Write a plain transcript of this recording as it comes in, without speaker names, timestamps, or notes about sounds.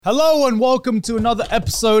Hello and welcome to another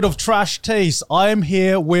episode of Trash Taste. I am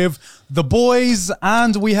here with the boys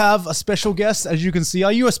and we have a special guest, as you can see.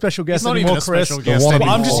 Are you a special guest anymore, Chris?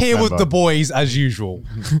 I'm just here with the boys as usual.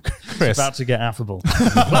 Chris. About to get affable.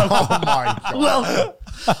 Oh my God. Well,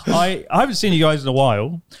 I haven't seen you guys in a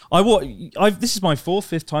while. This is my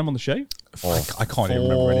fifth time on the show. I can't even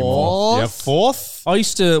remember anymore. Yeah, fourth? I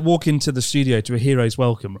used to walk into the studio to a hero's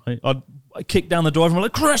welcome, right? I'd kick down the door and I'm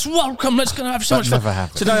like, Chris, welcome, let's go have so much fun. Never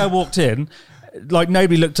happened. Today I walked in, like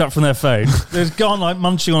nobody looked up from their phone. There's a guy like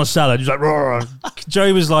munching on a salad. He's like, "Rrr."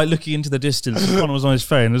 Joe was like looking into the distance. Connor was on his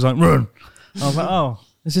phone. He was like, "Run." I was like, oh.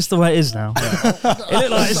 Is this the way it is now? Yeah. It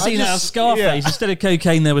looked like a scene out of Scarface. Yeah. Instead of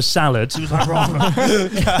cocaine, there was salad. He was like, wrong.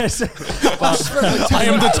 Yes. I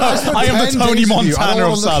am the Tony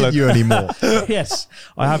Montana of salad. You anymore? Yes,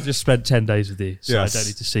 I have just spent 10 days with you, so yes. I don't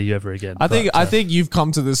need to see you ever again. I think you've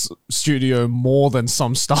come to this studio more than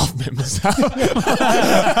some staff members have.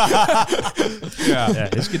 Yeah,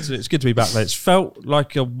 it's good to be back there. It's felt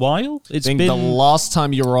like a while. I think the last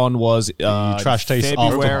time you were on was Trash Taste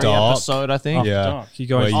February After Dark episode, I think. Yeah. Dark.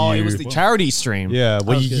 It was the charity stream. Yeah,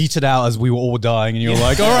 where you yeeted out as we were all dying and you were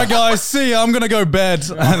like, all right, guys, see ya, I'm going to go bed.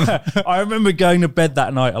 I remember going to bed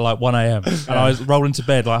that night at like 1 a.m. and I was rolling to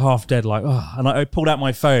bed like half dead, like, oh, and I pulled out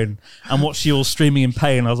my phone and watched you all streaming in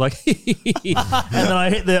pain. I was like, and then I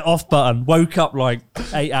hit the off button, woke up like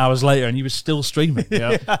 8 hours later and you were still streaming.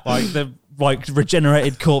 Yeah. Like the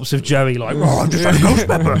regenerated corpse of Joey, like, oh, I'm just like a ghost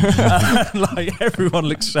pepper. Like everyone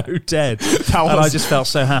looked so dead. And I just felt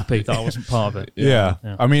so happy that I wasn't part of it. Yeah.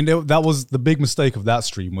 I mean, that was the big mistake of that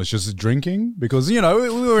stream, was just drinking, because, you know, we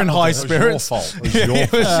were in high spirits. It was your fault. It was your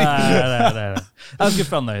fault. No. That was good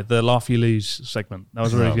fun, though. The Laugh You Lose segment. That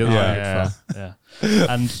was really good. Yeah.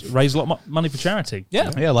 And raised a lot of money for charity.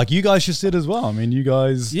 Yeah, like you guys just did as well. I mean, you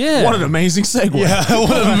guys... Yeah. What an amazing segue. Yeah,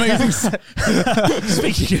 what an amazing segue.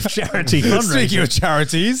 Speaking of charity fundraising. Speaking of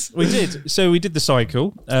charities. We did. So we did the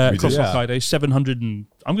cycle across Hokkaido, 700 and...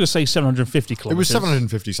 I'm going to say 750 kilometers. It was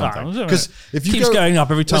 750 something. Because if you keeps going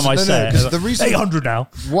up every time I say it. The reason 800 now.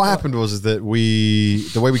 What happened was that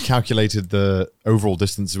the way we calculated the overall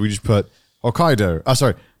distance, we just put Hokkaido,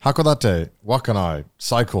 Hakodate, Wakanai,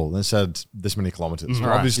 cycle, and said this many kilometers.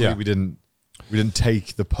 Right. Obviously, we didn't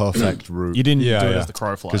take the perfect route. You didn't do it as the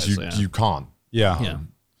crow flies. Because you can't. Yeah.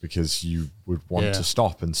 Because you would want to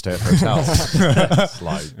stop and stay at hotels. It's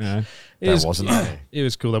like... Yeah. It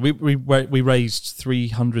was cool though. We raised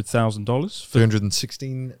 $300,000 for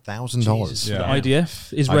 $316,000. The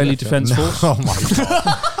IDF, Israeli Defense Force. Oh my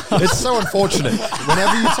God. It's so unfortunate.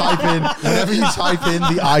 Whenever you type in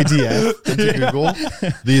the IDF into Google,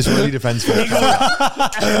 the Israeli Defense Force.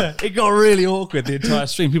 It got really awkward the entire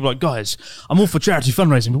stream. People were like, guys, I'm all for charity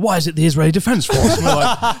fundraising, but why is it the Israeli Defense Force? And we're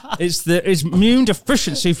like, it's the Immune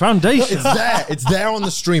Deficiency Foundation. It's there on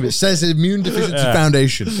the stream. It says Immune Deficiency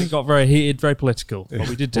Foundation. It got very heated, very political. But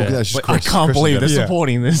we did do it. I can't believe they're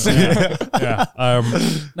supporting this. No,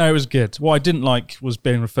 it was good. What I didn't like was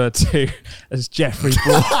being referred to as Jeffrey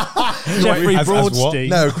Broadstein.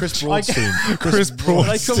 No, Chris Broadstein. Chris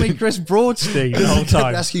Broadstein. They call me Chris Broadstein the whole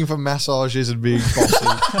time. Asking for massages and being bossy.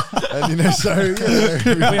 And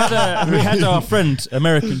we had our friend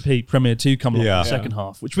American Pete Premier 2 come along in the second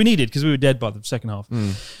half, which we needed because we were dead by the second half.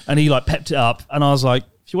 And he like pepped it up, and I was like,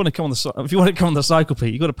 if you want to come on the cycle,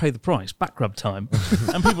 Pete, you got to pay the price. Back rub time.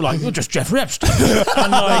 And people are like, you're just Jeffrey Epstein.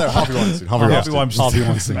 And like, Harvey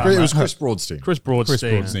Weinstein. It was Chris Broadstein. Chris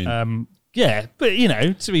Broadstein. Yeah, but you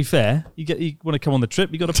know, to be fair, you want to come on the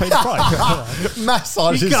trip, you got to pay the price.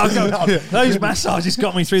 Massages. Those massages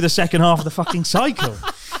got me through the second half of the fucking cycle.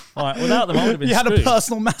 Right, without them, I would have been You screwed. had a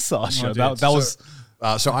personal massage. That was...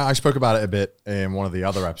 So I spoke about it a bit in one of the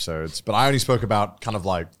other episodes, but I only spoke about kind of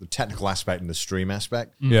like the technical aspect and the stream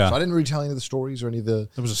aspect. Yeah. So I didn't really tell any of the stories or any of the...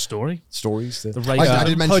 There was a story? Stories. The I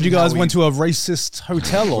did mention heard you guys went to a racist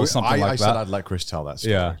hotel or something like that. I said I'd let Chris tell that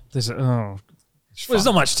story. Yeah. There's not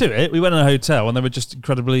much to it. We went in a hotel and they were just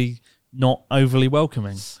incredibly not overly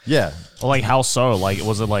welcoming. Yeah. Well, like how so? Like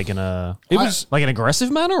was it like in a... It was like an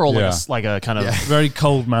aggressive manner or like a kind of... Very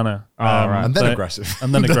cold manner. Right. And then aggressive.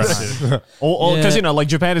 And then aggressive. Because, you know, like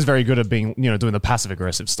Japan is very good at being, you know, doing the passive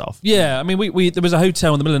aggressive stuff. Yeah. I mean, we there was a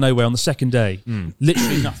hotel in the middle of nowhere on the second day.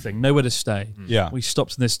 Literally nothing. Nowhere to stay. Yeah. We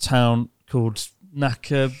stopped in this town called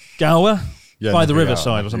Nakagawa by the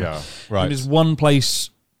riverside or something. Yeah. Right. And there's one place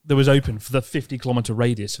that was open for the 50-kilometer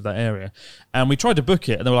radius of that area. And we tried to book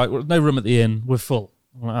it and they were like, well, no room at the inn. We're full.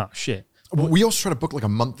 I'm like, oh, shit. We also tried to book like a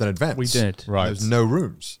month in advance. We did. Right. There's no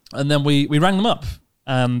rooms. And then we rang them up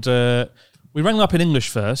and we rang them up in English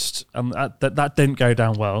first, and that didn't go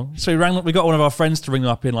down well. So we got one of our friends to ring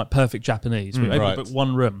them up in like perfect Japanese. We were able to book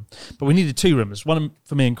one room, but we needed 2 rooms. One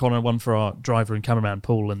for me and Connor, one for our driver and cameraman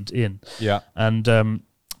Paul and Ian. Yeah. And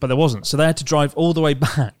but there wasn't. So they had to drive all the way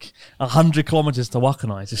back 100 kilometers to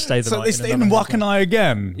Wakanai to stay the night. So they stayed in Wakanai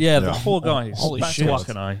again? Yeah, the poor guys. Holy back shit. to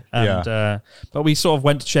Wakanai. And, but we sort of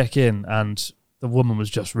went to check in, and the woman was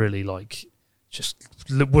just really like,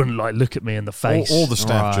 wouldn't like look at me in the face. All the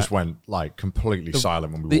staff just went like completely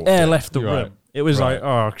silent when we walked The air in. left the room. It was like,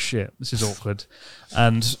 oh shit, this is awkward.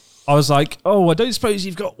 And I was like, oh, I don't suppose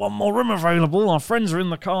you've got one more room available. Our friends are in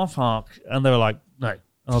the car park. And they were like, no.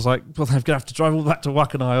 I was like, well, they're going to have to drive all back to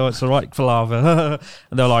Wakanai. Oh, it's all right, Palava.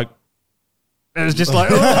 And they were like, it was just like,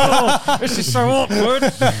 oh, this is so awkward.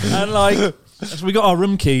 And like, so we got our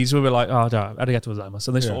room keys. We were like, oh, arigatou gozaimasu.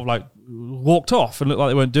 And they sort of like walked off and looked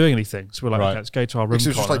like they weren't doing anything. So we're like, okay, let's go to our room. It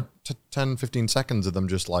was just like 10, 15 seconds of them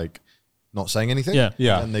just like not saying anything.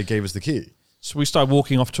 Yeah. And they gave us the key. So we started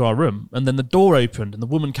walking off to our room, and then the door opened, and the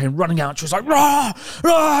woman came running out. She was like, rah,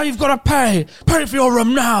 rah, you've got to pay for your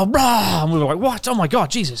room now, rah. And we were like, what? Oh my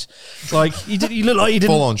God, Jesus. Like, you look like you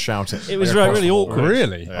didn't. Full on shouting. It was really awkward.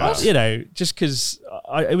 Really? Yeah. You know, just because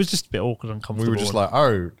it was just a bit awkward and uncomfortable. We were just like,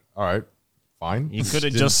 oh, all right, fine. You could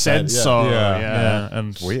have Didn't just say said it, so. Yeah.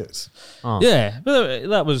 And Weird. yeah, but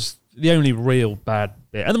that was the only real bad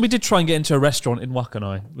bit. And then we did try and get into a restaurant in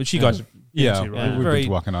Wakanai, which you guys have been to, right? We've Very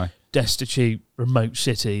been to Wakanai. destitute, remote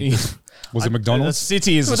city. Was it The McDonald's?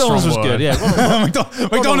 city is McDonald's a was strong word. good, yeah.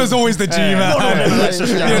 McDonald's always the G, man.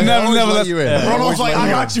 Never lets you in. Ronald's like, I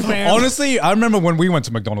got you, man. Honestly, I remember when we went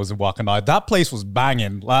to McDonald's in Wakanai, that place was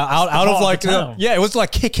banging. Out of Half like, the town. it was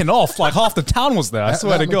like kicking off. Like half the town was there. I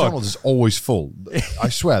swear to God. McDonald's is always full. I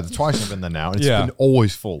swear, twice I've been there now, and it's been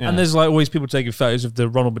always full. And there's like always people taking photos of the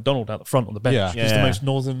Ronald McDonald out the front on the bench. Yeah. He's the Yeah. most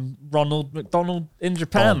northern Ronald McDonald in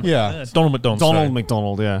Japan. Yeah. Donald McDonald. Donald sorry.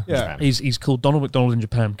 McDonald, yeah. Yeah. He's called Donald McDonald in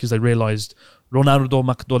Japan because they realised Ronaldo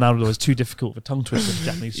McDonaldo is too difficult for tongue twister in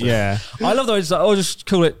Japanese. So Yeah. I love the way it's like, oh, just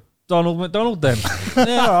call it Donald McDonald then.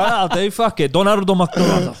 Yeah, all right, I'll do. Fuck it. Donaldo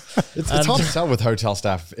McDonaldo. It's hard to tell with hotel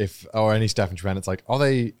staff or any staff in Japan. It's like, are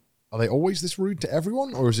they always this rude to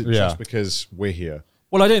everyone, or is it just because we're here?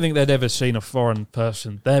 Well, I don't think they'd ever seen a foreign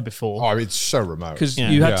person there before. Oh, it's so remote. Because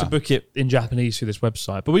you had to book it in Japanese through this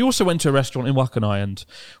website. But we also went to a restaurant in Wakanai, and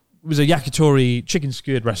it was a yakitori chicken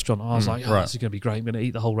skewered restaurant. I was like, this is going to be great. I'm going to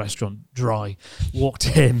eat the whole restaurant dry.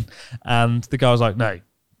 Walked in, and the guy was like, no,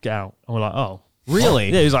 get out. And we're like, oh.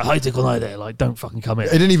 Really? Yeah, he was like, hi, tickle there. Like, don't fucking come in.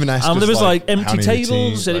 It didn't even ask us, there was like how empty many tables,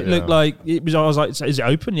 teams, and it looked like it was. I was like, is it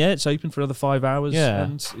open? Yeah, it's open for another 5 hours. Yeah.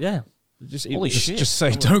 And yeah. Holy shit. Just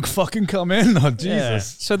say, don't fucking come in. Oh, Jesus. Yeah.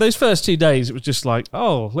 So those first 2 days, it was just like,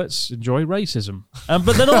 oh, let's enjoy racism.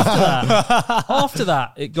 But then after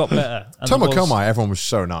that, it got better. And Tomokomai, everyone was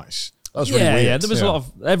so nice. That was really weird. Yeah, there was a lot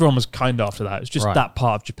of, everyone was kind after that. It's just that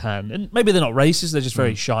part of Japan. And maybe they're not racist, they're just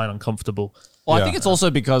very shy and uncomfortable. Well, I think it's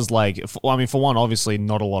also because, like, for one, obviously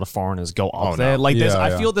not a lot of foreigners go up there. Like,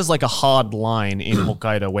 I feel there's like a hard line in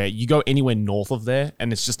Hokkaido where you go anywhere north of there,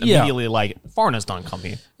 and it's just immediately like foreigners don't come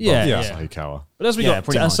here. Yeah. Asahikawa. But as we got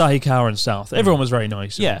to Asahikawa and south, everyone was very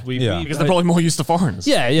nice. Yeah, we because they're probably more used to foreigners.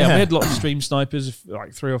 Yeah. We had lots of stream snipers,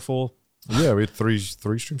 like 3 or 4. Yeah, we had three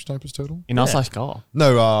stream snipers total. In Asahikawa.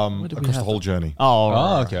 No, did we across the have whole journey.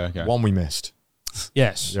 Oh, okay. One we missed.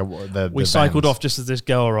 Yes. Yeah, we cycled off just as this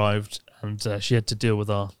girl arrived, and she had to deal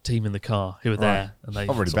with our team in the car who were there. And they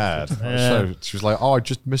Not really bad. Yeah. So she was like, "Oh, I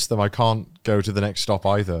just missed them. I can't go to the next stop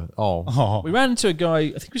either." Oh. We ran into a guy, I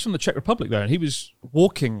think he was from the Czech Republic there, and he was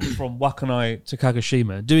walking from Wakanai to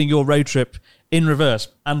Kagoshima, doing your road trip in reverse,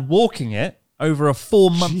 and walking it over a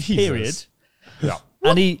 4-month period. Yeah.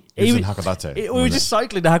 And he was in Hakodate. we were just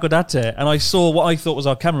cycling to Hakodate, and I saw what I thought was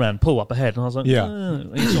our cameraman Paul up ahead, and I was like,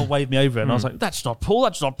 and he sort of waved me over, and I was like, that's not Paul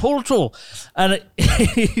at all. And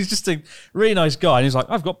he's just a really nice guy, and he's like,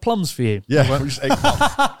 I've got plums for you. Yeah, we just ate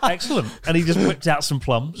plums. Excellent. And he just whipped out some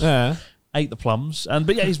plums, ate the plums,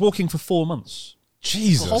 but he's walking for 4 months.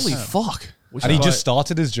 Jesus. Holy fuck. And he just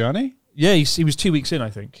started his journey? Yeah, he was 2 weeks in, I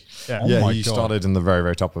think. Yeah. Yeah, he started in the very,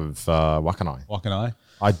 very top of Wakanai. Wakanai.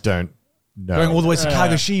 I don't know. Going all the way to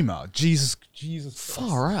Kagoshima. Jesus.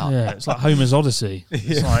 Far out. Yeah, it's like Homer's Odyssey.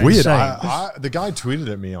 It's like Weird. insane. The guy tweeted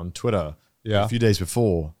at me on Twitter Yeah. a few days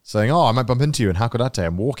before saying, "Oh, I might bump into you in Hakodate.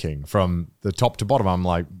 I'm walking from the top to bottom." I'm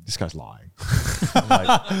like, this guy's lying.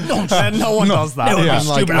 No one does that.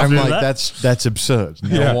 I'm like, that's absurd.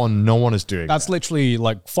 No one is doing That's that. literally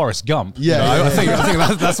like Forrest Gump. Yeah, I think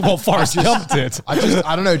that's what Forrest Gump did.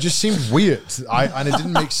 I don't know, it just seemed weird. And it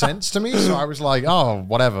didn't make sense to me. So I was like, oh,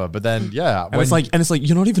 whatever. But then, yeah. And it's like,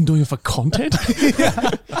 you're not even doing it for content?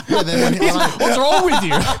 What's wrong with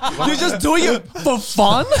you? You're just doing it for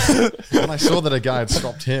fun? When I saw that a guy had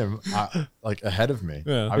stopped him ahead of me,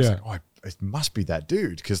 I was like, oh, it must be that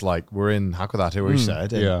dude. Because like we're in Hakodate, where he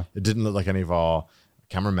said, and it didn't look like any of our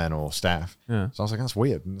cameramen or staff. Yeah. So I was like, that's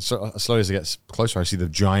weird. And so slowly as it gets closer, I see the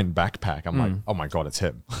giant backpack. I'm like, oh my God, it's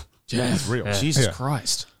him. Yeah, it's real. Jesus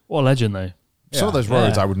Christ. What a legend, though. Some of those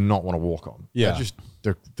roads I would not want to walk on. Yeah.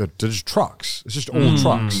 They're just trucks. It's just all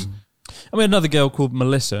trucks. I mean, another girl called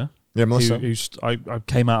Melissa. Yeah, Melissa. I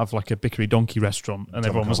came out of like a Bickery Donkey restaurant, and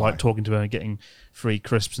everyone was like talking to her and getting free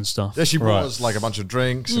crisps and stuff. Yeah, she brought us like a bunch of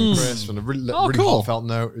drinks and crisps and a really heartfelt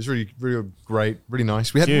note. It was really, really great, really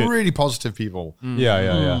nice. We had really positive people.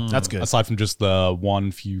 Yeah. That's good. Aside from just the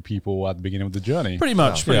few people at the beginning of the journey. Pretty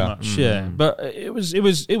much. But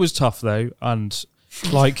it was tough though, and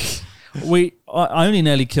like I only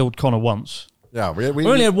nearly killed Connor once. Yeah, we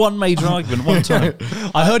only had one major argument one time.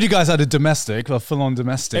 I heard you guys had a full-on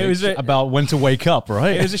domestic about when to wake up,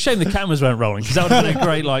 right? It was a shame the cameras weren't rolling, because that would have been a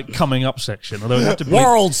great like coming up section. Although we have to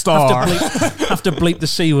World Star have to bleep the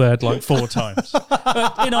C word like 4 times.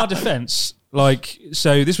 But in our defence,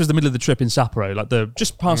 so this was the middle of the trip in Sapporo, like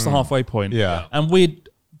just past the halfway point. Yeah, and we'd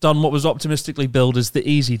done what was optimistically billed as the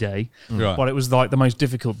easy day, but it was like the most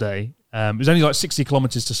difficult day. It was only like 60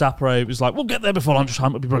 kilometres to Sapporo. It was like, we'll get there before lunchtime,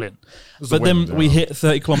 it'll be brilliant. But then we hit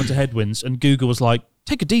 30 kilometre headwinds, and Google was like,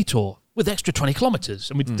 take a detour with extra 20 kilometres.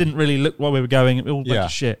 And we didn't really look where we were going. It all went to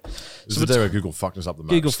shit. It was the day where Google fucked us up the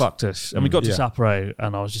most. Google fucked us. And we got to Sapporo,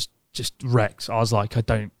 and I was just wrecked. I was like, I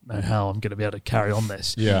don't know how I'm going to be able to carry on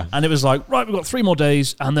this. Yeah. And it was like, right, we've got 3 more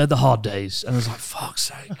days, and they're the hard days. And I was like, fuck's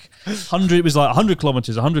sake. It was like 100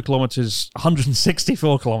 kilometres,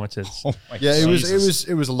 164 kilometres. Oh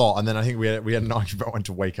it was a lot. And then I think we had an argument about when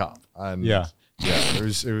to wake up. And it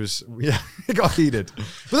got heated.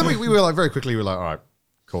 But then we were like, very quickly, we were like, all right,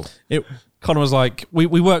 cool. Connor was like, we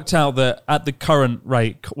worked out that at the current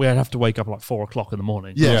rate, we'd have to wake up at like 4 o'clock in the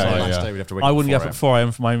morning. Last day we'd have to wake up I wouldn't get up at 4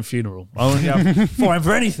 a.m. for my own funeral. I wouldn't get up at 4 a.m.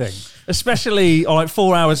 for anything. Especially like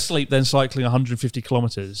 4 hours sleep, then cycling 150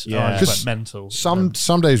 kilometres. Yeah. Just mental. Some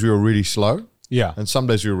days we were really slow. Yeah. And some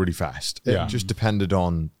days we were really fast. It just depended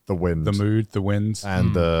on the wind. The mood, the wind.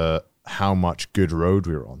 And how much good road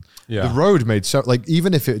we were on. Yeah. The road made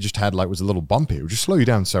even if it just had was a little bumpy, it would just slow you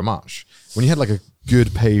down so much. When you had like a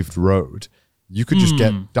good paved road, you could just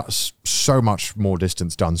get so much more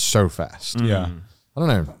distance done so fast. Yeah. I don't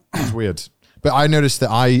know. It's weird. But I noticed that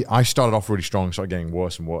I started off really strong, started getting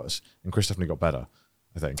worse and worse, and Chris definitely got better,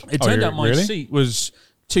 I think. It turned out my seat was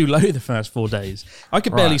too low the first 4 days. I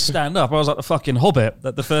could barely stand up. I was like the fucking Hobbit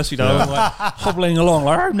that the first few days I was like hobbling along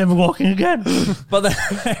like, I'm never walking again. But then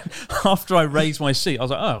after I raised my seat, I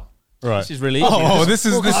was like, oh, this is really easy. This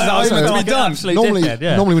is how it's meant to be done.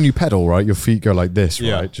 Normally when you pedal, right, your feet go like this,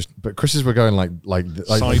 right? But Chris's were going like this.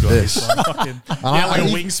 Like a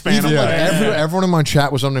wingspan. Everyone in my chat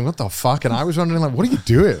was wondering what the fuck, and I was wondering like, what are you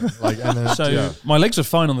doing? My legs were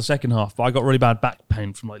fine on the second half, but I got really bad back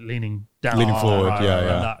pain from like leaning forward.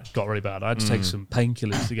 And that got really bad. I had to take some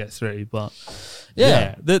painkillers to get through, but.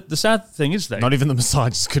 Yeah, the sad thing is though, not even the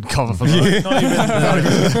massages could cover for that. Not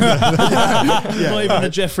even the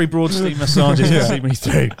Jeffrey Broadstein massages could see me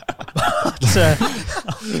through.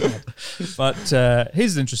 But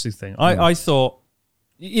here's the interesting thing. I thought,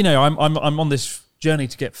 I'm on this journey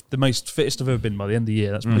to get the most fittest I've ever been by the end of the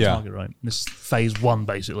year. That's my target, right? This phase 1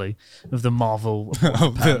 basically of the Marvel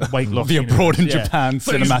weight loss. The Abroad in Japan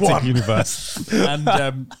cinematic universe,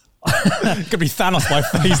 and. Could be Thanos by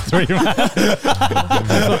phase 3, man.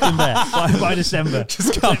 Fucking there. By December,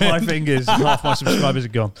 just click my fingers. Half my subscribers are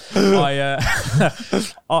gone. So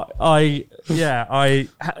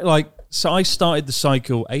I started the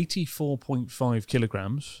cycle 84.5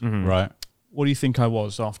 kilograms. Right. What do you think I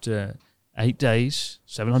was after 8 days,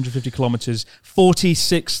 750 kilometers,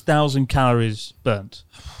 46,000 calories burnt?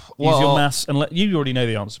 Use your maths, and you already know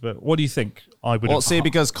the answer, but what do you think I would have? Well, see,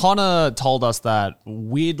 because Connor told us that,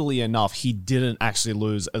 weirdly enough, he didn't actually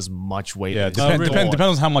lose as much weight. Yeah, depends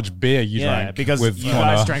on how much beer you drank. Because with you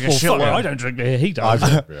guys drank a shitload. I don't drink beer, he does.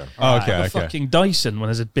 Okay. Fucking Dyson when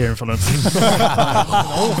there's a beer in front of him.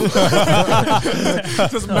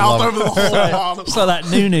 Just mouth over the whole. It's like that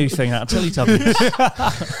new thing out of Teletubbies.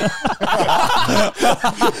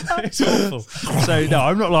 It's awful. So no,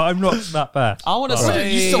 I'm not that bad. I want to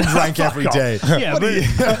say you still drank every day. Yeah,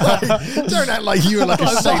 but don't act like you were like a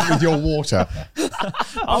saint with your water.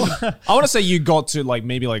 I want to say you got to like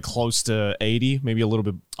maybe like close to 80, maybe a little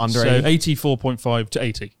bit under So 80. 84.5 to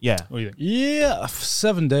 80. Yeah. What do you think? Yeah,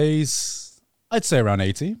 7 days. I'd say around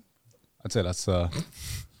 80. I'd say that's. I'd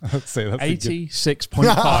say that's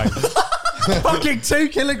 86.5. Fucking 2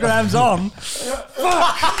 kilograms on.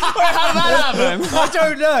 How did that happen? I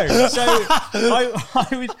don't know. So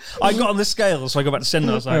I got on the scale, so I got back to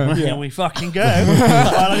sender. I was like, here we fucking go.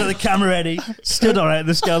 I got the camera ready, stood on it, and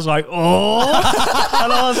the scale's like, oh.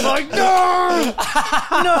 And I was like, no.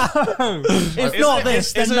 If not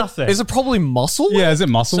this, then nothing. Is it probably muscle? Yeah, is it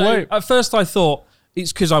muscle So weight? at first I thought,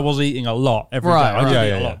 it's because I was eating a lot every day. I did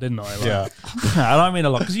eat a lot, didn't I? Like, and I mean a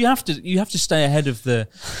lot because you have to stay ahead of the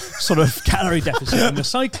sort of calorie deficit when you're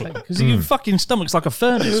cycling because your fucking stomach's like a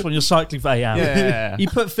furnace when you're cycling for 8 hours. Yeah. You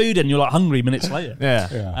put food in, you're like hungry minutes later.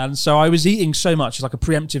 Yeah. And so I was eating so much, it's like a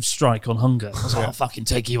preemptive strike on hunger. I was like, I'll fucking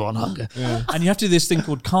take you on hunger. Yeah. And you have to do this thing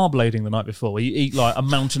called carb loading the night before where you eat like a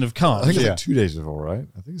mountain of carbs. I think it's like 2 days before, right?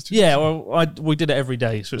 I think it's 2 days. Yeah, well, we did it every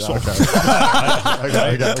day, so it's sort of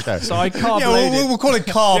Okay. So I carb loaded. We'll call it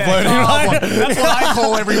carb loading. That's what I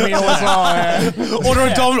call every meal as well.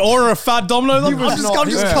 Yeah. Order a fat domino. I'm just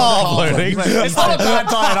carb loading. It's not a bad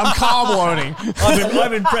diet. I'm carb loading.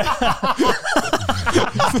 I've been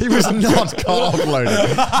He was not carb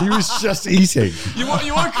loading. He was just eating. You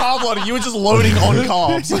weren't carb loading. You were just loading on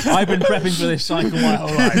carbs. I've been prepping for this cycle my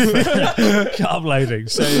whole life. Carb loading.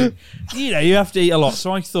 So, you have to eat a lot.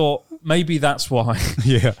 So I thought maybe that's why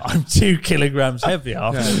I'm 2 kilograms heavier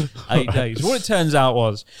after 8 days. What it turns out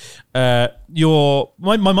was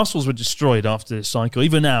my muscles were destroyed after this cycle.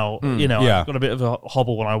 Even now, I've got a bit of a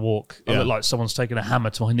hobble when I walk. I look like someone's taken a hammer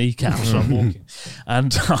to my kneecap as I'm walking.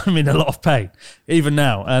 And I'm in a lot of pain, even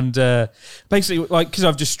now. And basically, like, because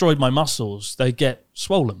I've destroyed my muscles, they get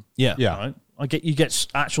swollen. Yeah. Right? You get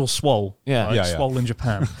actual swole. Yeah. Swole in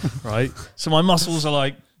Japan, right? So my muscles are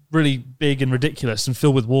like really big and ridiculous and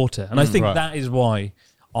filled with water. And I think that is why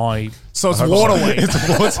So it's water weight.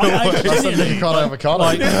 That's something you can't avocado.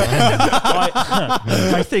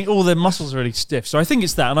 I think all the muscles are really stiff. So I think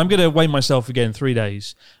it's that. And I'm going to weigh myself again in 3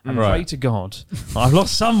 days. And pray to God, I've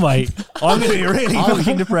lost some weight. I'm going to be really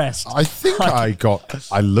fucking depressed. I think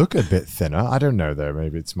I look a bit thinner. I don't know though.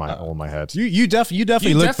 Maybe it's all my head. You definitely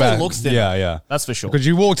look definitely back. look thinner. Yeah. That's for sure. Because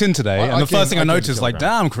you walked in today, and the first thing I gained noticed, like,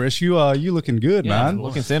 damn, Chris, you looking good, man.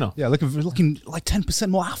 Looking thinner. Yeah, looking like 10%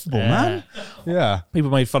 more affable, man. Yeah. People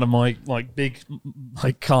made fun of my like big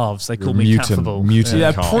like calves. They call me caffable. Mutant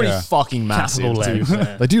They're pretty fucking massive. Caffable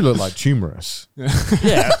legs. They do look like tumorous.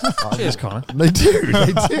 Yeah. Cheers, Connor. They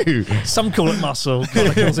do. Some call it muscle.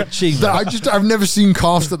 Connor calls it cheese. I've never seen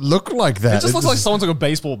calves that look like that. It just looks like someone took a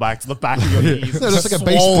baseball bat to the back of your knees. No, it looks like a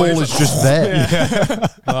baseball is just there.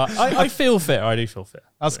 I feel fit. I do feel fit.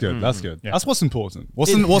 That's good. That's good. Yeah. That's what's important.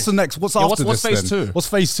 What's the next? What's after what's this? phase then? 2? What's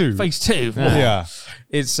phase 2? Phase 2. Yeah.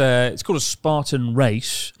 It's called a Spartan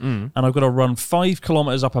race, and I've got to run 5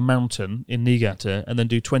 kilometers up a mountain in Niigata, and then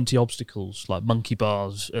do 20 obstacles like monkey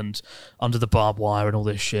bars and under the barbed wire and all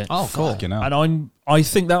this shit. Oh, cool. And I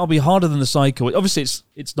think that'll be harder than the cycle. Obviously,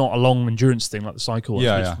 it's not a long endurance thing like the cycle.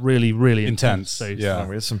 Yeah, it's really, really intense. So Yeah,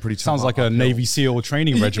 It's some pretty. sounds like a Navy SEAL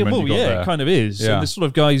training regimen. Well, you got there. it kind of is. Yeah. And the sort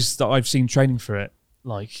of guys that I've seen training for it,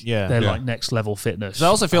 like, they're Yeah. like next level fitness. So I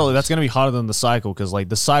also feel like that's going to be harder than the cycle because, like,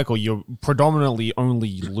 the cycle you're predominantly only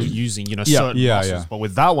using, certain muscles. But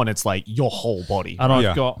with that one, it's like your whole body. And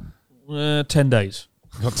I've got 10 days.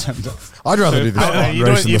 I'd rather do this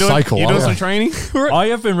race than the cycle. You doing some training? I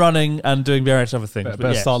have been running and doing various other things.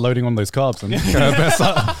 Better start loading on those carbs. And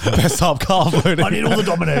best start carb loading. I need all the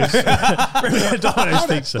Dominoes. Dominoes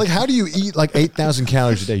pizza. Like, how do you eat like 8,000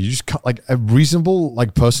 calories a day? You just can't, like a reasonable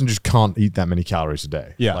person just can't eat that many calories a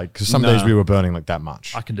day. Yeah. like because some days we were burning like that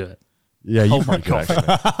much. I can do it. Yeah, you Oh my could God.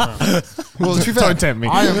 actually. Well, to be fair, Don't tempt me.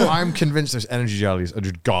 I'm convinced those energy jellies are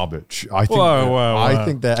just garbage. I think. Whoa. I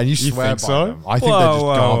think that, and you swear think by so? them. I think they're just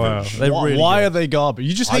garbage. They're really Why good. are they garbage?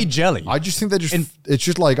 You just hate jelly. I just think they're just. It's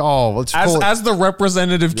just like, oh, let's call it. As the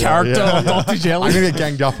representative character of Dr. Jelly. I'm gonna get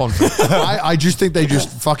ganged up on. I just think they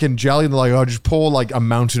just fucking jelly and they're like, oh, just pour like a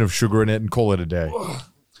mountain of sugar in it and call it a day.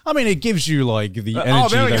 I mean, it gives you like the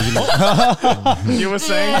energy there we that you You were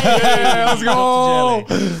saying, yeah, let's go.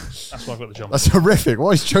 That's why I've got the jump. That's horrific.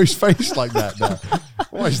 Why is Joe's face like that now?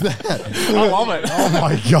 What is that? I love it. Oh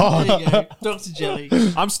my god. There you go. Dr. Jelly.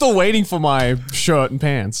 I'm still waiting for my shirt and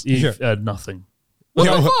pants. You've nothing. What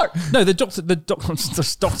the fuck? No, the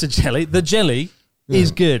Dr. Jelly. The jelly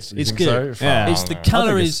is good. It's think good. so? Yeah. It's the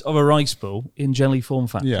calories of a rice ball in jelly form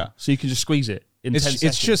factor. Yeah. So you can just squeeze it in 10 seconds.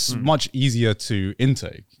 It's just much easier to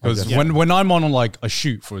intake because when I'm on like a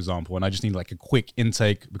shoot, for example, and I just need like a quick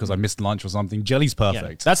intake because I missed lunch or something, jelly's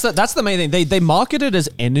perfect. Yeah. That's the main thing. They market it as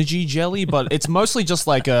energy jelly, but it's mostly just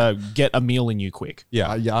like get a meal in you quick.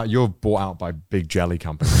 Yeah, you're bought out by big jelly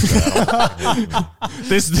companies.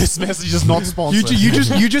 This message is not sponsored.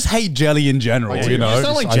 You just hate jelly in general. You know, it's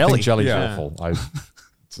not like I jelly. think jelly's awful.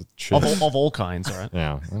 It's a shit. of all kinds, right?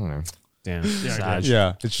 Yeah, I don't know. Damn. Sad.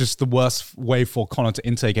 Yeah, it's just the worst way for Connor to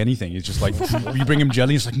intake anything. It's just like you bring him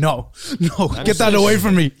jelly, it's like no, get that away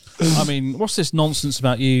from me. I mean, what's this nonsense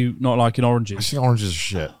about you not liking I oranges? think oranges are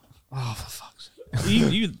shit. Oh, for fuck's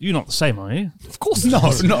sake! You're not the same, are you? Of course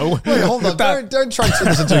not. No. Wait, hold on. Don't try and turn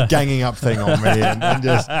this into a ganging up thing on me. And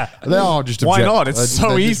just they are just. Why not? It's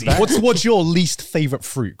so easy. What's your least favorite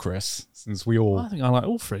fruit, Chris? Since we all, I think I like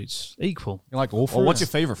all fruits equal. you like all fruits. Well, what's your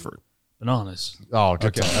favorite fruit? Bananas. Oh,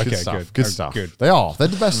 good Okay, stuff. okay, Good stuff. good. Good Oh, stuff. good. They are. They're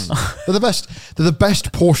the best. They're the best. They're the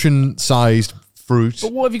best portion-sized fruit.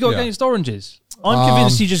 But what have you got Yeah. against oranges? I'm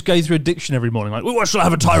convinced you just go through a diction every morning, like, what shall I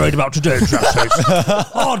have a tirade about today?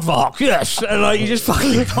 Aardvark, yes. And like, you just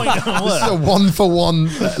fucking point down This is a work. one-for-one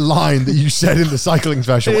line that you said in the cycling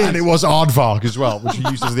special, and it was aardvark as well, which you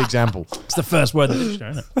used as the example. It's the first word in the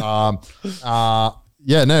dictionary, isn't it?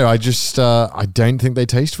 Yeah, no, I just I don't think they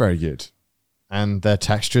taste very good, and their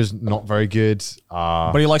texture's not very good.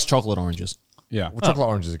 But he likes chocolate oranges. Yeah. Well, chocolate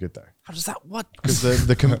oranges are good though, How does that, what? because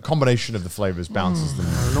the combination of the flavors balances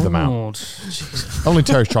them out. Lord. Jesus. Only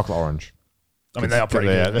Terry's chocolate orange. I mean, they are pretty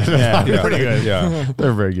Yeah, good. they're pretty good. Yeah.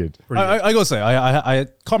 They're very good. I gotta say, I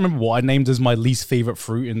can't remember what I named as my least favorite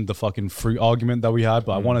fruit in the fucking fruit argument that we had,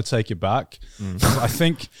 but I want to take it back. I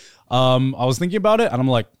think I was thinking about it, and I'm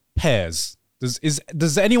like, pears.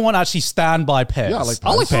 Does anyone actually stand by pears? Yeah, I like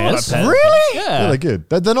I like pears. Really? Yeah, Yeah. they're good.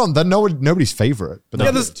 They're nobody's favorite, but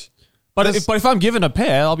they're good. But if I'm given a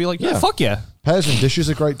pear, I'll be like, yeah, fuck yeah. Pears and dishes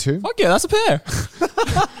are great too. Fuck yeah, that's a pear.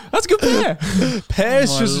 That's a good pear.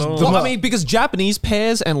 Pears just. Well, I mean, because Japanese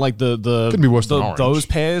pears and like the Couldn't be worse than orange. those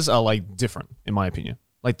pears are like different, in my opinion.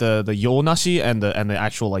 Like the yonashi and the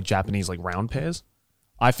actual like Japanese like round pears,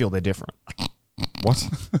 I feel they're different. What?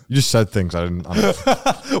 You just said things I didn't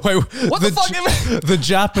understand. Wait, What the fuck? The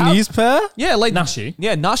Japanese pear? Yeah, like Nashi?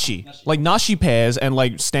 Yeah, nashi. Like nashi pears and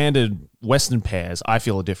like standard Western pears, I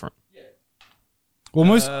feel are different. Well,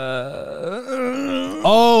 most.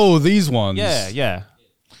 These ones. Yeah.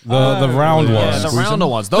 The round Yeah, ones. the rounder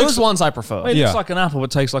ones. Those ones I prefer. It Yeah. looks like an apple, but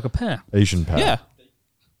tastes like a pear. Asian pear. Yeah.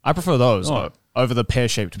 I prefer those Oh. over the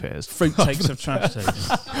pear-shaped pears. Fruit takes of trash taste.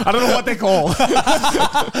 I don't know what they're called. Over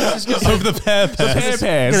the pear pears. Pear It's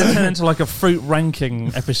pears. going to turn into like a fruit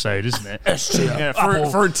ranking episode, isn't it? S tier. Yeah,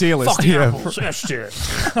 fruit tier list. Fucking apples. S tier.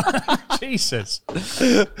 Jesus.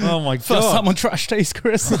 Oh my First God. time on Trash Taste,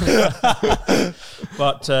 Chris.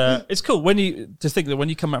 But it's cool when to think that when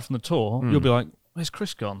you come back from the tour, you'll be like, "Where's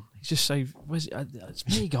Chris gone? He's just so. Where's it's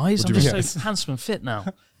me, guys? I'm just so handsome and fit now."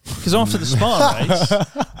 Because after the Spartan race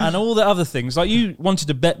and all the other things, like you wanted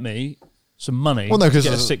to bet me some money Well, no, to because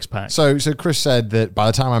get a six pack. So Chris said that by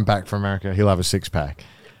the time I'm back from America, he'll have a six pack.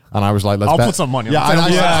 And I was like, let's I'll bet. put some money on Yeah, the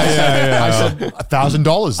table. I said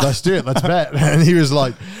 $1,000. Let's do it. Let's bet. And he was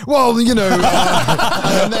like, well, you know,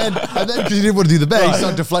 and then because he didn't want to do the bet, he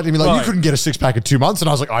started deflecting me like, you couldn't get a six pack in 2 months. And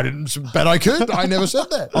I was like, I didn't bet I could. I never said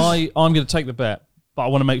that. I'm going to take the bet, but I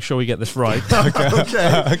want to make sure we get this right. Okay.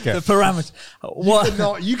 The parameter.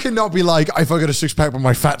 What? You cannot be like, if I got a six pack, but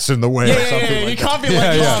my fat's in the way or something like you that. can't be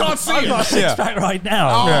like, you can't see I've it. got a six pack right now.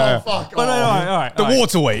 Oh, fuck. But all right. The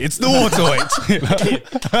waterweight. It's the waterweight.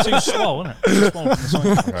 Too swole, isn't it? Too swole from the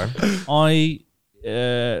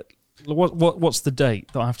side. What's the date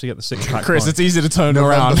that I have to get the six pack? Chris, by? it's easy to turn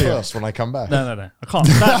November around. 1st when I come back. No. I can't.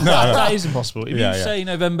 That is impossible. If you say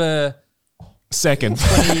November 2nd.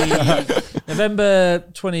 November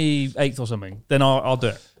 28th or something, then I'll do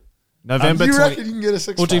it. November You 20. reckon you can get a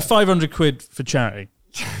six We'll pack? do 500 quid for charity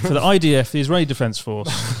for the IDF, the Israeli Defence Force,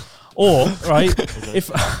 or right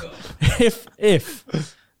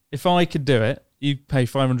if I could do it, you pay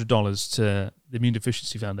 $500 to the Immune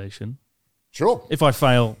Deficiency Foundation. Sure. If I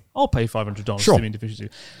fail, I'll pay $500 to Sure. the Immune Deficiency.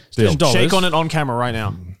 Deal. $10. Shake on it on camera right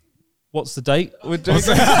now. What's the date? We're doing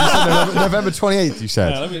November 28th, you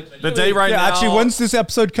said. The day right now. Actually, when's this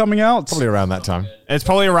episode coming out? Probably around that time. It's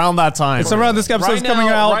probably around that time. It's around this episode's coming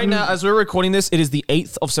out. Right now, as we're recording this, it is the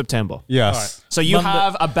 8th of September. Yes. So you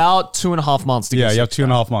have about 2.5 months to get Yeah, you have six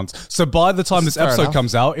 2.5 months. So by the time this Fair episode enough.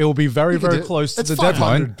 comes out, it will be very, very close to It's the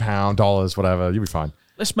deadline. £500, whatever. You'll be fine.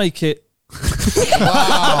 Let's make it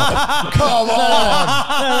Wow. Come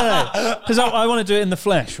on. Because I want to do it in the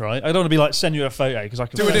flesh, right? I don't want to be like, send you a photo because I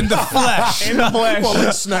can Do it in the flesh. In the flesh. Well,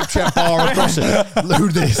 let's Snapchat bar across it.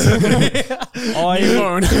 Load this.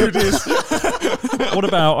 do this. What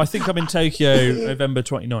about, I think I'm in Tokyo November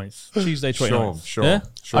 29th, Tuesday 29th. Sure. Yeah?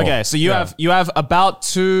 Okay, so you have about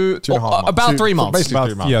two and a half months. About 3 months. Basically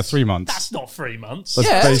 3 months. Yeah, 3 months. That's not 3 months. That's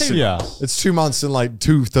Yeah, basically, yeah. It's 2 months and like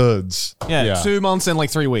 2/3. Yeah, 2 months and like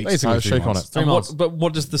 3 weeks. Basically, Three shake on months. it. 3 months. But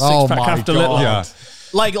what does the Oh six-pack my have to look God.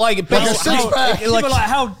 like? Yeah. Like a six-pack. Like,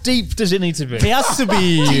 how deep does it need to be? It has to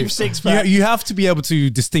be. Deep six-pack. You have to be able to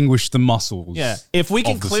distinguish the muscles. Yeah. If we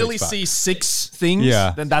can of the clearly six-pack. see 6 things,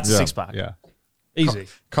 Yeah. then that's a Yeah. 6-pack. Yeah. Easy.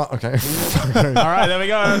 Okay. All right, there we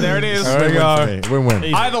go. There it is. There we go. Win-win.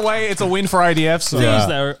 Easy. Either way, it's a win for IDF. So. Thing is,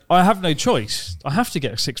 though, I have no choice. I have to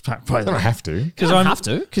get a six-pack by I don't have to.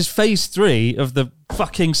 Because phase 3 of the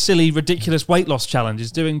fucking silly, ridiculous weight loss challenge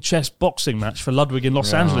is doing chess boxing match for Ludwig in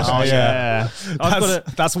Los Angeles. Oh, yeah.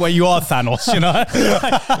 That's where you are, Thanos, you know?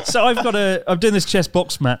 So I'm doing this chess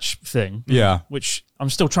box match thing. Yeah. Which I'm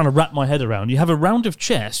still trying to wrap my head around. You have a round of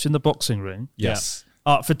chess in the boxing ring. Yes.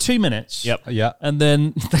 For 2 minutes. Yep. Yeah. And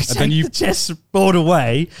then they take then you- the chess board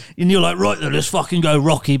away, and you're like, right then, let's fucking go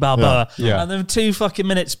Rocky Balboa. Yeah. And then 2 fucking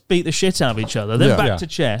minutes beat the shit out of each other. Then Yeah. back Yeah. to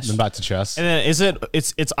chess. Then back to chess. And then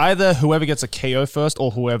it's either whoever gets a KO first or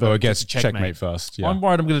whoever Or gets gets a checkmate first. Yeah. I'm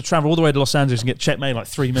worried I'm going to travel all the way to Los Angeles and get checkmate in like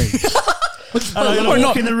 3 moves. And I'm going to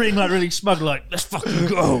walk in the ring like really smug, like, let's fucking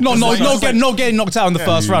go. Not getting knocked out in the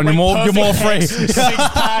first round. You're more afraid.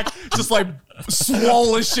 6-pack, just like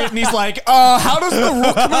swole as shit, and he's like, how does the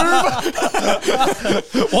rook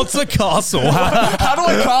move? What's a castle? How do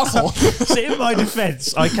I castle? So in my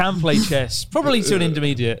defense, I can play chess, probably to an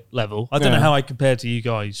intermediate level. I don't know how I compare to you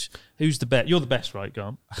guys. Who's the best? You're the best, right,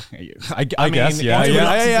 Garm? I guess, mean, yeah.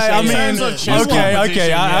 in terms of chess Okay. competition,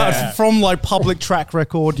 yeah. From like public track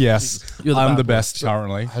record, yes. You're the I'm the best. best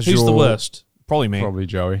currently. Who's the worst? Probably me. Probably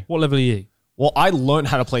Joey. What level are you? Well, I learned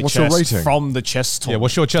how to play What's your chess rating? from the chess Yeah, tournament.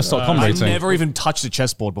 what's your chess.com I rating? never even touched a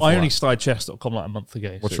chessboard before. I only started chess.com like a month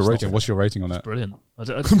ago. What's so your it's rating? What's your rating on it? brilliant.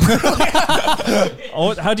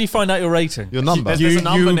 How do you find out your rating? Your number. There's a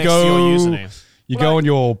number next to your username. You go on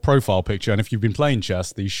your profile picture, and if you've been playing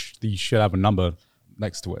chess, you should have a number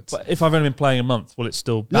next to it. But if I've only been playing a month, will it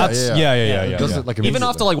still... That's yeah. It does it like Even immediately.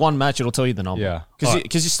 after like one match, it'll tell you the number. Yeah.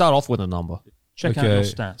 Because you start off with a number. Check out Okay. your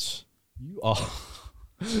stats. You are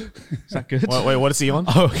Is that good? Wait, what is he on?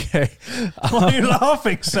 okay. Why are you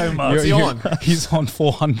laughing so much? What's he on? He's on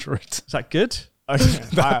 400. Is that good?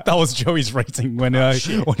 That was Joey's rating when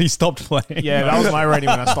he stopped playing. Yeah, that was my rating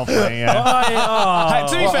when I stopped playing. Yeah.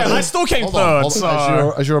 To be fair, I still came Hold on, third.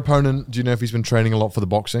 hold on. As your opponent, do you know if he's been training a lot for the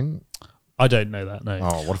boxing? I don't know that, no.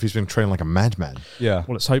 Oh, what if he's been training like a madman? Yeah. Well,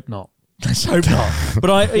 let's hope not. Let's hope not. But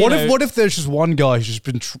What if there's just one guy who's just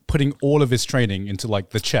been putting all of his training into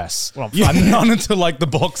like the chess Well, and none into like the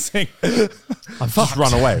boxing? Just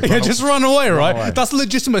run away. Yeah, just run away, right? away. That's a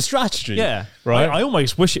legitimate strategy. Yeah, Right. I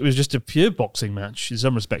almost wish it was just a pure boxing match in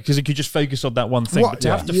some respect because it could just focus on that one thing. What? But to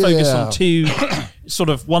Yeah. have to focus Yeah. on 2, sort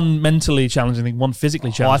of one mentally challenging thing, one physically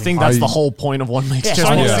Well, I challenging. think that's the whole point of one makes Yes, chess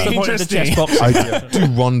I know Yeah. that's the boxing point of the interesting. chess boxing. I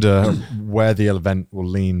do wonder where the event will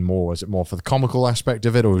lean more. Is it more for the comical aspect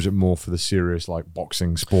of it, or is it more for the serious like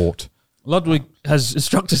boxing sport? Ludwig has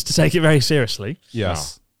instructed us to take it very seriously.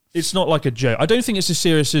 Yes. It's not like a joke. I don't think it's as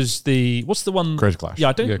serious as the... What's the one... Crazy Clash. Yeah,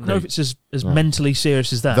 I don't Yeah, know if it's as mentally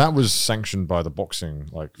serious as that. That was sanctioned by the boxing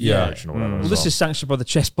federation or whatever. Well, as this well. is sanctioned by the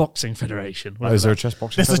Chess Boxing Federation. Oh, is there a chess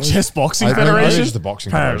boxing? There's a federation? chess boxing I know federation. it's the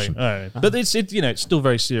boxing Apparently. federation. But it's still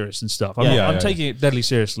very serious and stuff. I'm taking it deadly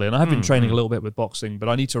seriously, and I have been training a little bit with boxing, but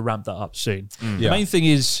I need to ramp that up soon. The Yeah. main thing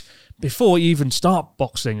is, before you even start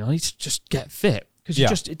boxing, I need to just get fit because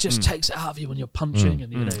Yeah. it just takes it out of you when you're punching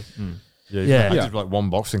and you know. Yeah, I Yeah. did like one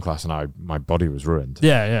boxing class and my body was ruined.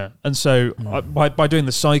 Yeah. And so by doing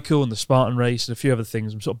the cycle and the Spartan race and a few other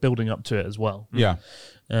things, I'm sort of building up to it as well. Yeah.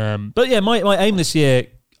 But yeah, my aim this year,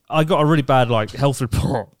 I got a really bad health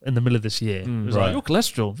report in the middle of this year. It was right. like, your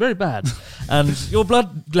cholesterol, very bad. And your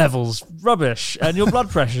blood levels, rubbish. And your blood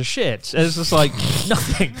pressure, shit. And it's just like,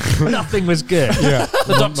 nothing was good. Yeah,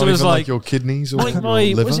 The doctor Not was even like, your kidneys or my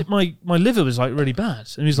your liver. was it my liver was like really bad.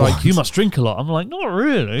 And he's like, you must drink a lot. I'm like, not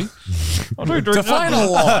really. I don't drink Define that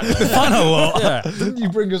a lot. Define a lot. Yeah. Didn't you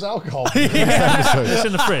bring us alcohol? It's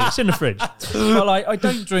in the fridge. It's in the fridge. But I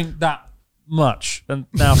don't drink that much, and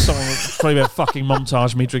now someone will probably be a fucking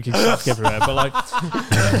montage me drinking stuff everywhere. But like,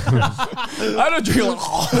 I don't drink.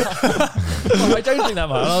 I don't drink that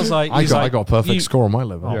much. And I was like, I got a perfect score on my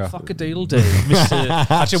level. Oh, fuck a deedle do, Mr.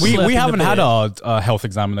 Actually, we haven't had our health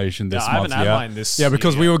examination this month. I haven't had mine this. Yeah,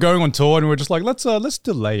 because we were going on tour and we were just like, let's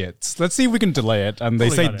delay it. Let's see if we can delay it. And they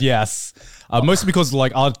said yes. Mostly because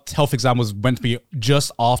like our health exam was meant to be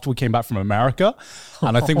just after we came back from America,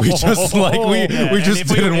 and I think we just like we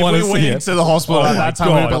just didn't want to see it. To the hospital at that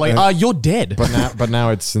time, we'd be like, you're dead. But now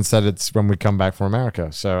it's instead it's when we come back from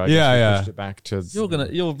America. So I guess we pushed it back to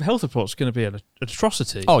your health report's gonna be an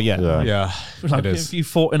atrocity. Oh yeah. Like, it is. You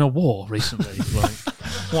fought in a war recently. Like,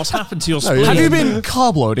 what's happened to your spleen? Have you been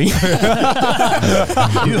carb loading? You have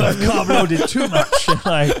carb loaded too much.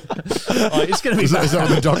 Like, it's gonna be. Is that what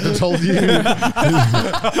the doctor told you? Do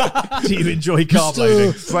you enjoy carb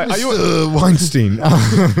loading? Are you Weinstein?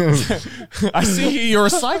 I see you're a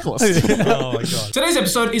cyclist. Oh my god. Today's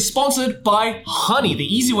episode is sponsored by Honey, the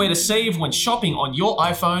easy way to save when shopping on your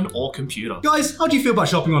iPhone or computer. Guys, how do you feel about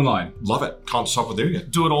shopping online? Love it. Can't stop with doing it.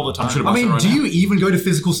 Do it all the time. I mean, do you even go to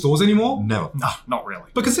physical stores anymore? Never. No, not really.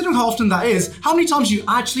 But considering how often that is, how many times do you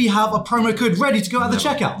actually have a promo code ready to go at the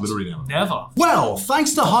checkout? Literally never. Never. Well,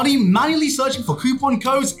 thanks to Honey, manually searching for coupon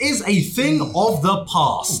codes is a thing of the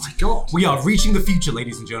past. Oh my god. We are reaching the future,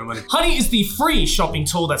 ladies and gentlemen. Honey is the free shopping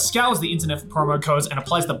tool that scours the internet for promo codes and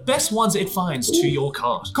applies the best ones it finds to your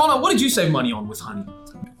cart. Connor, what did you save money on with Honey?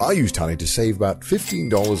 I used Honey to save about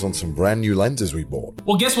 $15 on some brand new lenses we bought.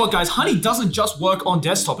 Well, guess what, guys? Honey doesn't just work on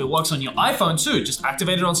desktop, it works on your iPhone too. Just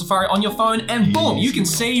activate it on Safari on your phone and boom, you can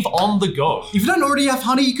save on the go. If you don't already have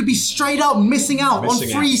Honey, you could be straight out missing out on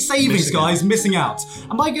free savings, guys. Missing out.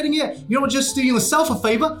 And by getting it, you're not just doing yourself a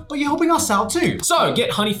favor, but you're helping us out too. So get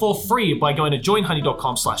Honey for free by going to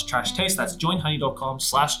joinhoney.com/trashtaste. That's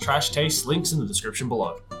joinhoney.com/trashtaste. Links in the description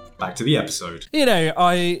below. Back to the episode. You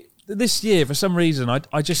know, this year for some reason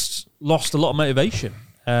I just lost a lot of motivation.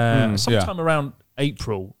 Sometime around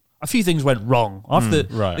April, a few things went wrong. After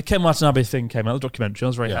the Ken Watanabe thing came out, the documentary, I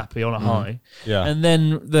was very happy on a high. Yeah. And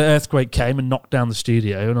then the earthquake came and knocked down the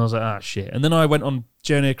studio, and I was like, shit. And then I went on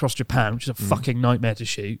journey across Japan, which is a fucking nightmare to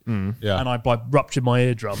shoot. Yeah. And I ruptured my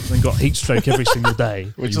eardrums and got heat stroke every single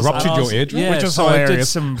day. You ruptured your eardrum? Yeah, Which was so I did hilarious.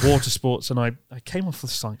 some water sports, and I came off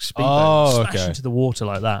this like speedboat, smashed okay. into the water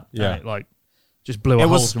like that. Yeah. And it just blew a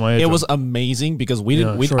hole through my eardrum. It was amazing because we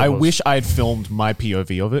didn't. Yeah, sure it I was. wish I had filmed my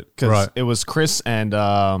POV of it because it was Chris and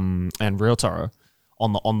Ryotaro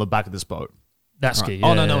on the back of this boat. Natsuki.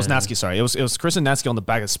 Oh no, it was Natsuki. Sorry, it was Chris and Natsuki on the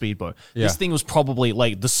back of the speedboat. Yeah. This thing was probably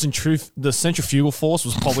like the centrifugal force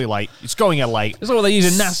was probably like it's going at like. That's what they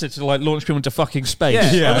use in NASA to like launch people into fucking space.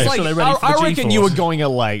 Yeah, it was So like they're ready for the I reckon G-force. you were going at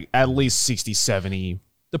like at least 60, 70.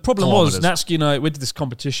 The problem was, kilometers. Natsuki and I, we did this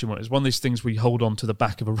competition where it was one of these things we hold on to the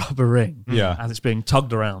back of a rubber ring as it's being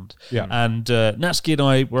tugged around. Yeah. And Natsuki and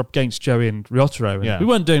I were up against Joey and Ryotaro. And we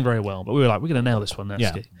weren't doing very well, but we were like, we're going to nail this one,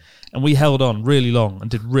 Natsuki. Yeah. And we held on really long and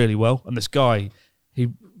did really well. And this guy, he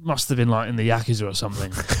must have been like in the Yakuza or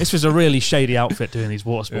something. This was a really shady outfit doing these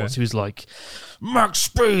water sports. He was like, max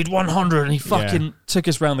speed 100. And he fucking took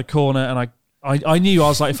us round the corner, and I knew, I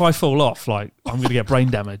was like, if I fall off, like, I'm going to get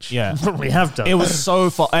brain damage. Yeah. Probably have done. It was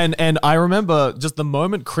so fun. And I remember just the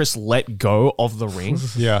moment Chris let go of the ring.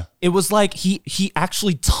 Yeah. It was like he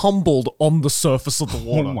actually tumbled on the surface of the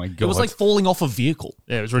water. Oh my It was God. like falling off a vehicle.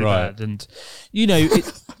 Yeah, it was really bad. And, you know,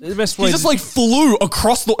 the best way... He just like flew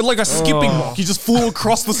across the, like a skipping rock. He just flew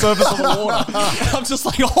across the surface of the water. I'm just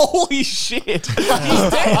like, holy shit. He's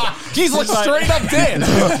dead. He's like straight up dead.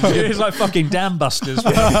 It was like fucking dam busters.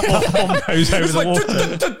 When the bomb goes over the water.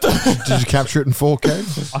 Did you capture it in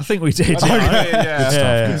 4K? I think we did.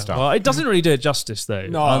 Good stuff. Well, it doesn't really do it justice, though.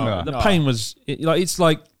 The pain was it's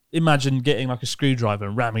like imagine getting like a screwdriver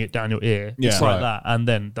and ramming it down your ear. Yeah. It's like Right. that, and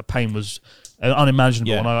then the pain was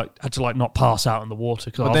unimaginable, Yeah. and I had to like not pass out in the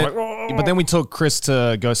water because I was like, "Oh." But then we took Chris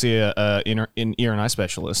to go see an ear and eye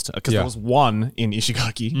specialist because there was one in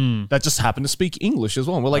Ishigaki that just happened to speak English as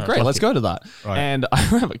well. And we're like, great, let's go to that. Right. And I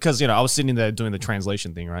remember because I was sitting there doing the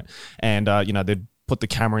translation thing, right? And they'd put the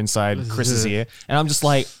camera inside Chris's ear, and I'm just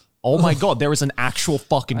like, oh my god, there is an actual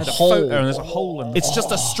fucking hole. photo and there's a hole in. It's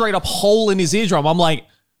just a straight up hole in his eardrum. I'm like,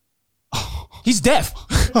 he's deaf.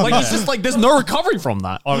 Like he's just like, there's no recovery from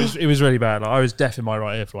that. It was really bad. Like, I was deaf in my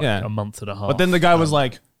right ear for like a month and a half. But then the guy was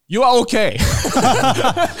like, You are okay.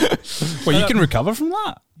 Well, you can recover from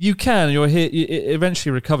that. You can. It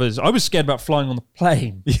eventually recovers. I was scared about flying on the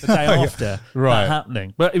plane the day after that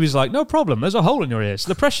happening. But it was like, no problem. There's a hole in your ear. So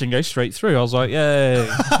the pressure can go straight through. I was like, yay.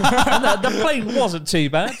 And the plane wasn't too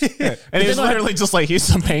bad. And it was literally just like, here's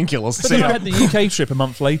some painkillers. But then I had the UK trip a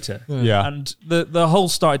month later. Yeah. And the hole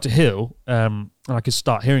started to heal. And I could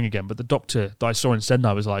start hearing again. But the doctor that I saw in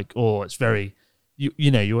Sendai was like, oh, it's very...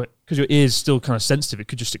 because your ear's still kind of sensitive, it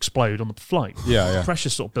could just explode on the flight. Yeah. Pressure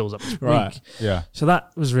sort of builds up. It's Right. weak. Yeah. So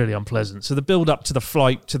that was really unpleasant. So the build up to the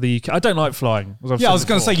flight to the UK, I don't like flying. I was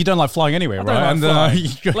going to say you don't like flying anyway, right?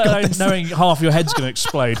 Let alone knowing half your head's going to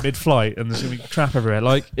explode mid-flight and there's going to be crap everywhere.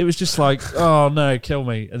 Like it was just like, oh no, kill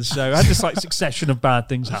me. And so I had this like succession of bad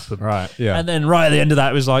things happen. Right. Yeah. And then right at the end of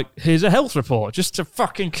that, it was like, here's a health report just to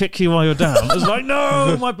fucking kick you while you're down. It was like,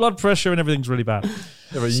 no, my blood pressure and everything's really bad.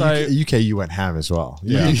 Yeah, but So- UK, you went ham as well.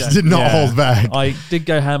 Yeah. You did not hold back. I did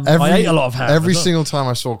go ham. I ate a lot of ham. Every as well. single time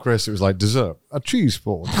I saw Chris, it was like dessert, a cheese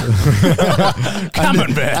board.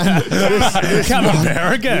 Camembert.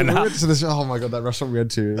 Camembert again. We went to this, oh my God, that restaurant we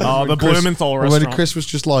went to. Oh, the Chris- Blumenthal When restaurant. Chris was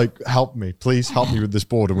just like, help me, please help me with this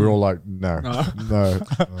board. And we were all like, no.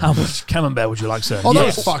 How much camembert would you like, sir? Oh, that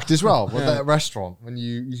was fucked as well. With that restaurant, when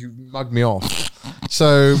you mugged me off.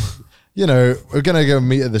 So... we're going to go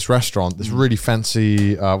meet at this restaurant, this really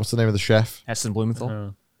fancy, what's the name of the chef? Heston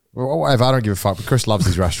Blumenthal. Well, whatever, I don't give a fuck, but Chris loves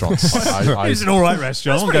these restaurants. It's an all right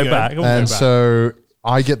restaurant. I won't go back. And so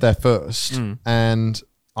I get there first, and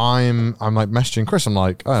I'm like messaging Chris. I'm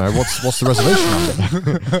like, I don't know, what's the reservation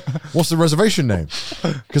under? What's the reservation name?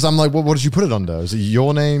 Because I'm like, what did you put it under? Is it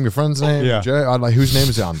your name, your friend's name? Yeah. Joe? I'm like, whose name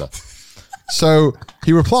is it under? So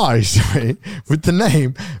he replies to me with the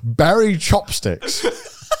name Barry Chopsticks.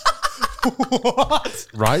 What?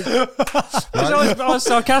 Right? I was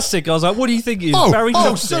sarcastic. I was like, what do you think is Barry so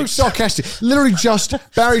Chopsticks? sarcastic. Literally just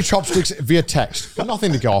Barry Chopsticks via text. Got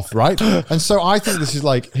nothing to go off, right? And so I think this is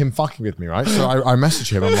like him fucking with me, right? So I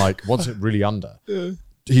message him. I'm like, what's it really under?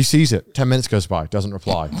 He sees it. 10 minutes goes by. Doesn't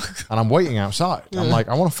reply. And I'm waiting outside. I'm like,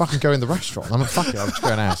 I want to fucking go in the restaurant. I'm like, fuck it. I'll just go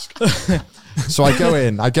and ask. So I go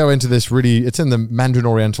in. I go into this it's in the Mandarin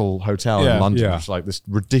Oriental Hotel in London. Yeah. Which is like this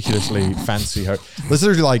ridiculously fancy hotel. There's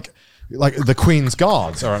literally like the Queen's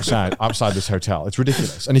Guards are outside this hotel. It's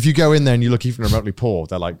ridiculous. And if you go in there and you look even remotely poor,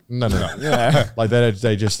 they're like, no. Yeah. Like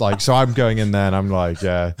they just like, so I'm going in there and I'm like,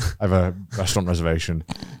 yeah, I have a restaurant reservation.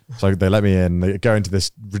 So they let me in. They go into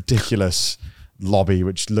this ridiculous lobby,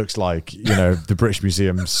 which looks like, the British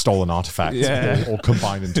Museum stolen artifacts all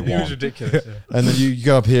combined into one. It was ridiculous. Yeah. And then you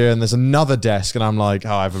go up here and there's another desk and I'm like,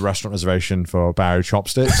 I have a restaurant reservation for Barry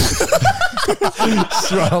Chopsticks.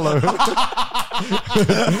 Swallow.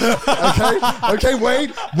 Okay,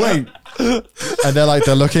 wait. And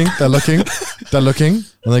they're looking,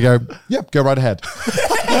 and they go, yep, go right ahead.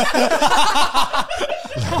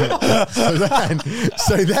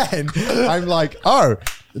 So then I'm like, oh,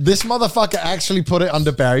 this motherfucker actually put it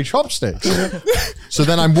under Barry Chopsticks. So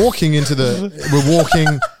then we're walking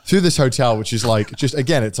through this hotel, which is like, just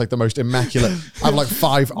again, it's like the most immaculate. I have like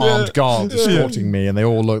 5 armed guards escorting me and they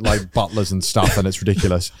all look like butlers and stuff and it's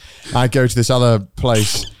ridiculous. I go to this other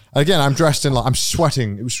place. Again, I'm dressed in I'm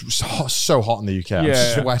sweating. It was so hot in the UK. I'm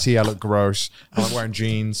sweaty. I look gross. I'm wearing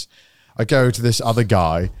jeans. I go to this other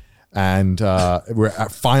guy and we're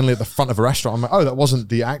finally at the front of a restaurant. I'm like, oh, that wasn't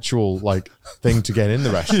the actual thing to get in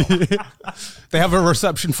the restaurant. They have a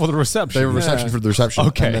reception for the reception. They have a reception for the reception.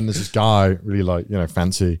 Okay. And then there's this guy really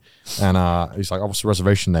fancy. And he's like, oh, what's the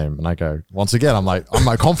reservation name? And I go, once again, I'm like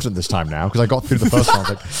confident this time now because I got through the first one. I was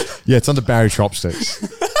like, yeah, it's under Barry Chopsticks.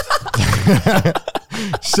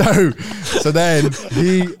 So then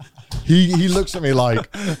he looks at me like,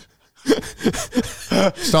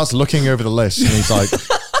 starts looking over the list and he's like,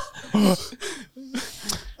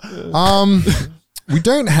 we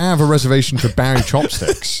don't have a reservation for Barry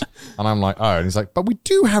Chopsticks. And I'm like, oh. And he's like, but we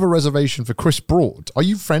do have a reservation for Chris Broad. Are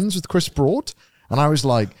you friends with Chris Broad? And I was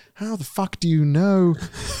like, how the fuck do you know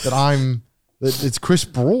that it's Chris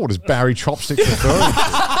Broad? Is Barry Chopsticks referring to?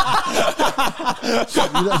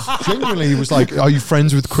 Genuinely, he was like, are you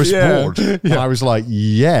friends with Chris Broad? And I was like,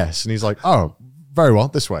 yes. And he's like, oh, very well,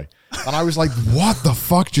 this way. And I was like, what the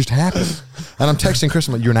fuck just happened? And I'm texting Chris,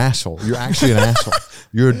 I'm like, you're an asshole. You're actually an asshole.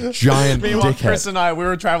 You're a giant Meanwhile, dickhead. Chris and I, we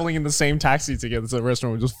were traveling in the same taxi together to the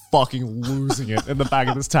restaurant. We were just fucking losing it in the back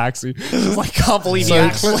of this taxi. Just like, can't believe he So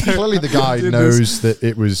actually clearly the guy knows that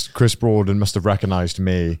it was Chris Broad and must have recognized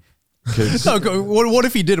me. No, what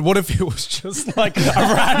if he did? What if it was just like a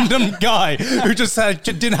random guy who just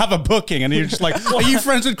didn't have a booking, and he was just like, "Are you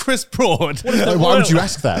friends with Chris Broad?" Like, why would you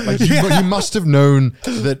ask that? Like, you must have known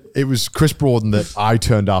that it was Chris Broad and that I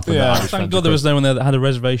turned up. And that I was Thank God there was no one there that had a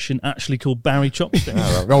reservation actually called Barry Chopstick.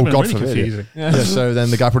 Oh, God forbid. Yeah, so then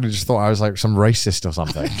the guy probably just thought I was like some racist or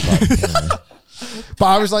something. But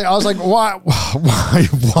I was like, why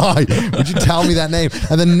would you tell me that name?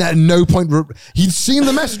 And then at no point he'd seen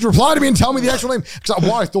the message, reply to me and tell me the actual name. Because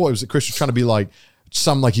what I thought was that Chris was trying to be like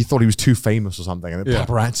he thought he was too famous or something. And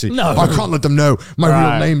paparazzi. No, I can't let them know my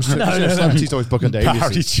real name's. Celebrities always book an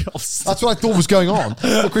alias. That's what I thought was going on.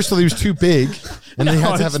 But Chris thought he was too big, and they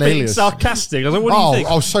had to have an alias. Sarcastic. I was like, what do you think?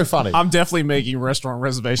 Oh, so funny. I'm definitely making restaurant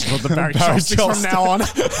reservations with the Barry Chopsticks from now on.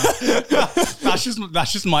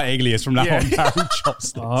 That's just my alias from now on. Barry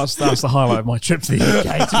Chopsticks. Oh, that's the highlight of my trip to the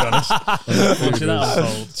UK, to be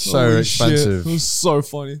honest. So expensive. It was so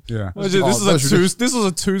funny. Yeah. This was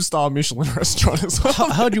a 2-star Michelin restaurant as well.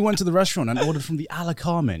 I heard you went to the restaurant and ordered from the a la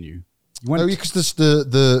carte menu. No, because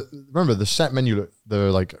remember the set menu,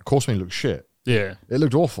 the course menu looked shit. Yeah. It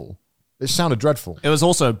looked awful. It sounded dreadful. It was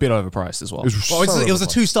also a bit overpriced as well. It was a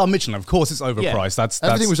 2-star Michelin. Of course, it's overpriced. That's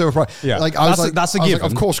everything was overpriced. Yeah, that's a given.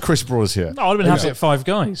 Of course, Chris brought us here. No, I'd have been happy at Five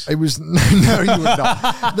Guys. It was no, you would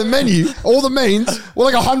not. The menu, all the mains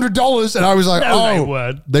were like $100, and I was like,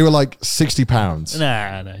 they were like £60.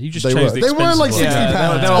 Nah, you just chose the They were like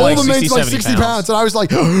 £60. All the mains like £60, and I was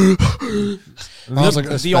like.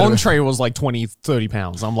 The entree was like 20-30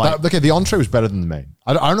 pounds. I'm like, okay, the entree was better than the main.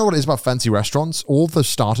 I don't know what it is about fancy restaurants. All the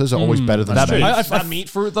starters are always better than the main. That meat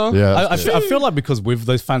fruit though. Yeah, I feel like because with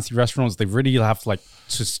those fancy restaurants, they really have to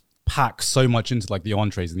just pack so much into like the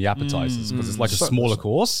entrees and the appetizers because it's like a smaller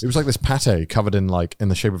course. It was like this pate covered in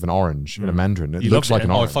the shape of an orange in a mandarin. It looks like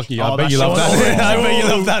an orange. Oh fuck you! I bet you loved that. I bet you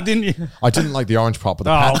loved that, didn't you? I didn't like the orange part, but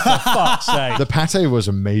for fuck's sake. The pate was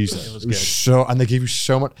amazing. It was so, and they gave you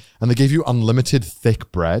so much, and they gave you unlimited thick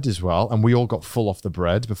bread as well. And we all got full off the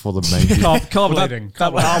bread before the main. Carb loading.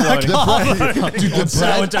 Dude,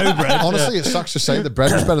 the bread. Honestly, it sucks to say the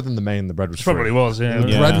bread was better than the main. The bread was probably was. Yeah,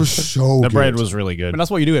 the bread was so. The good. bread was really good. And that's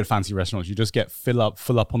what you do at fancy restaurants. You just get fill up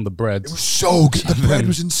on the bread. It was so good. The bread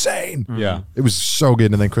was insane. Yeah, it was so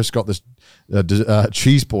good. And then Chris got this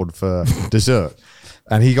cheese board for dessert.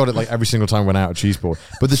 And he got it like every single time we went out, a cheese board.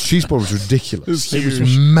 But this cheese board was ridiculous. It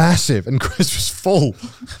was massive, and Chris was full.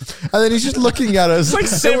 And then he's just looking at us. It's like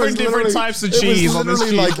 7 different types of cheese on this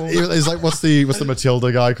cheese board. It's like, what's the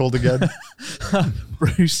Matilda guy called again?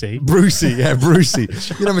 Brucey. Brucey.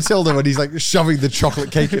 You know Matilda when he's like shoving the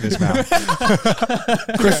chocolate cake in his mouth.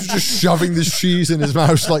 Chris was just shoving this cheese in his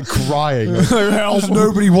mouth, like crying. Like, does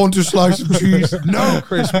nobody want a slice of cheese? No,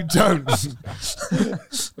 Chris, we don't.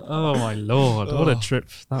 Oh my Lord, what a trip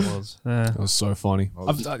that was. That was so funny.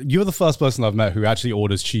 You're the first person I've met who actually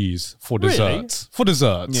orders cheese for desserts. For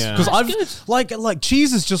desserts, yeah. Because I've like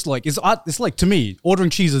cheese is just like it's like to me ordering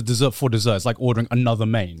cheese as dessert for dessert is like ordering another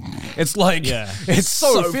main. It's like it's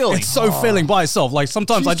so filling. It's so filling by itself. Like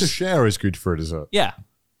sometimes cheese to share is good for a dessert. Yeah.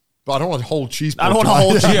 But I don't want a whole cheese board. I don't want a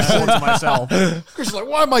whole cheese board to myself. Chris is like,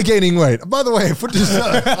 why am I gaining weight? By the way, for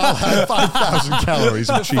dessert, I'll have 5,000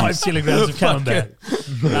 calories of cheese. 5 kilograms of camembert.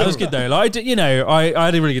 That was good though. Like, I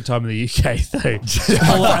had a really good time in the UK though.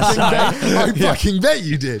 I fucking bet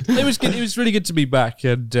you did. It was good. It was really good to be back.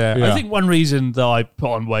 And I think one reason that I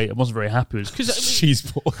put on weight and wasn't very happy was because cheese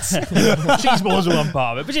boards. Cheese boards were one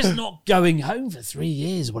part of it, but just not going home for 3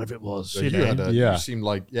 years or whatever it was. You seemed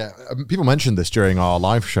like, people mentioned this during our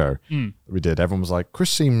live show. We did. Everyone was like, Chris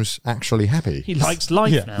seems actually happy. He likes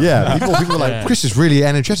life now. Yeah, people were like, Chris is really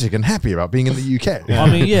energetic and happy about being in the UK. I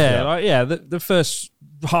mean, the first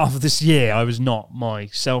half of this year, I was not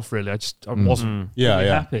myself really. I wasn't really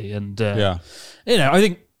happy. And, I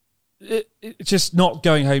think just not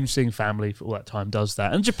going home, seeing family for all that time does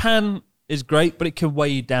that. And Japan is great, but it can weigh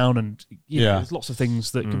you down, and there's lots of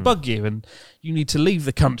things that can bug you, and you need to leave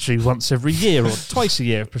the country once every year or twice a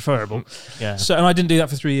year, if preferable. Yeah. So, and I didn't do that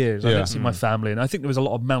for 3 years. I didn't see my family, and I think there was a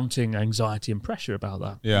lot of mounting anxiety and pressure about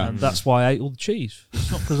that. Yeah, and that's why I ate all the cheese.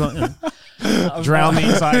 It's not because I drown the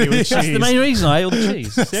anxiety with cheese. That's the main reason I ate all the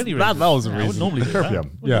cheese. It's the only reason. That was the reason. I would normally do that.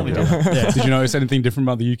 Yeah. Did you notice anything different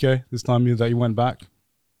about the UK this time that you went back?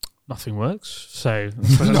 Nothing works. So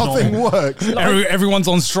nothing works. Everyone's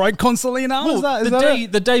on strike constantly now. Well,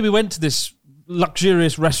 the day we went to this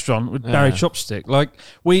luxurious restaurant with Barry Chopstick. Like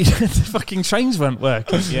the fucking trains weren't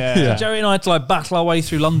working. Yeah. Jerry and I had to like battle our way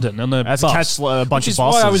through London on a bus, catch a bunch which of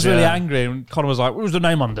buses. Why I was really angry. And Connor was like, "What was the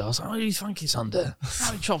name under?" I was like, "What do you think it's under?"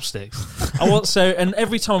 Barry Chopsticks. And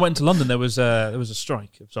every time I went to London, there was a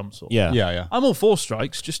strike of some sort. Yeah. I'm all for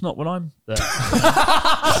strikes, just not when I'm there.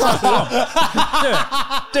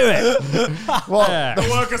 Do it. Well, the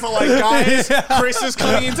workers are like, guys, Chris is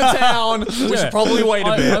coming into town. We should probably wait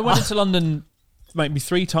a bit. I went into London maybe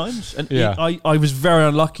 3 times, and I was very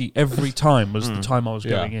unlucky every time was the time I was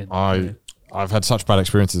going in. I've had such bad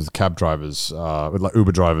experiences with cab drivers, with like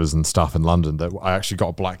Uber drivers and stuff in London, that I actually got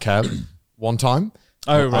a black cab one time.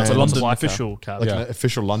 Oh, right. It's a London official cab. Like an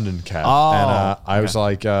official London cab. And I was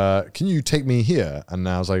like, can you take me here? And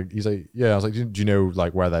I was like, he's like, yeah. I was like, do you know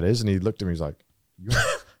like where that is? And he looked at me, he's like,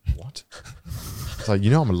 what? It's like,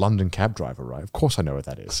 you know, I'm a London cab driver, right? Of course I know what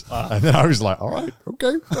that is. And then I was like, all right,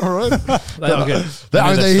 okay, all right.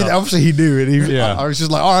 Obviously he knew it. I was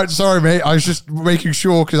just like, all right, sorry, mate. I was just making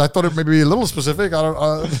sure because I thought it may be a little specific.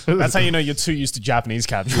 That's how you know you're too used to Japanese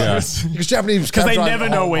cab drivers. Because Japanese because they never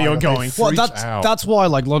know where you're going. Well, that's why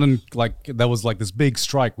like London, like there was like this big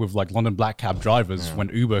strike with like London black cab drivers when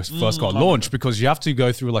Uber first got launched, because you have to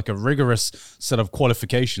go through like a rigorous set of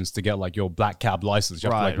qualifications to get like your black cab license.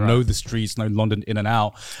 You have to know the streets, know London in and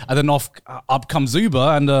out, and then up comes Uber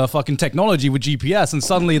and fucking technology with GPS, and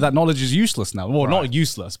suddenly that knowledge is useless now. Well, not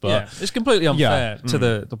useless, but it's completely unfair to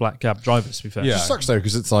the black cab drivers, to be fair. It sucks though,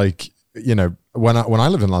 because it's like, you know, when I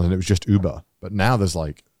lived in London, it was just Uber, but now there's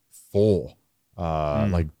like 4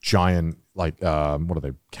 like giant like what are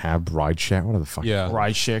they, cab rideshare? What are the fucking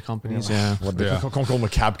rideshare companies? What they can't call them a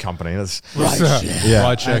cab company. That's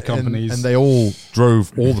rideshare companies, and they all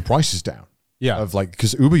drove all the prices down. Yeah, of like,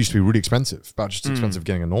 because Uber used to be really expensive, about just expensive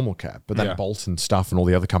getting a normal cab. But then Bolt and stuff and all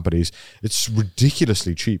the other companies, it's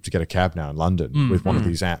ridiculously cheap to get a cab now in London with one of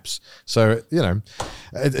these apps. So, you know,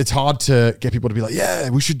 it's hard to get people to be like,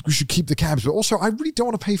 yeah, we should keep the cabs. But also, I really don't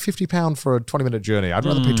want to pay £50 for a 20-minute journey. I'd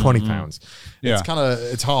rather pay £20.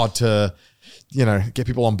 It's hard to, you know, get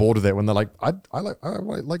people on board with it when they're like, I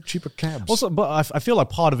like cheaper cabs. Also, but I feel like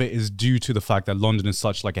part of it is due to the fact that London is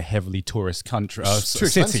such like a heavily tourist country, it's too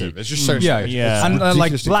city. expensive. It's just so and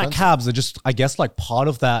like black cabs are just, I guess, like part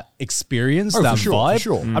of that experience, that vibe. For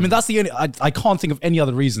sure. I mean, that's the only. I can't think of any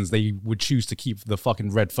other reasons they would choose to keep the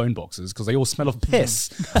fucking red phone boxes, because they all smell of piss.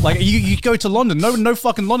 Like you go to London, no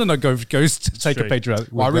fucking Londoner goes to take a picture.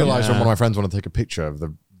 Well, I realized when one of my friends wanted to take a picture of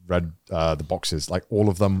the red the boxes, like all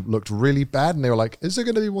of them looked really bad, and they were like, is there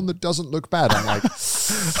going to be one that doesn't look bad? I'm like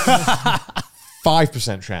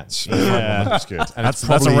 5% chance that's good, and that's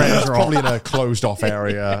probably in a closed off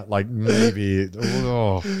area, like maybe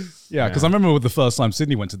because I remember with the first time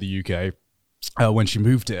Sydney went to the UK, when she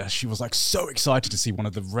moved here, she was like so excited to see one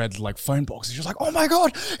of the red like phone boxes. She was like, oh my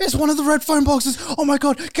God, it's one of the red phone boxes. Oh my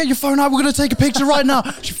God, get your phone out. We're going to take a picture right now.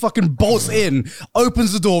 She fucking bolts in,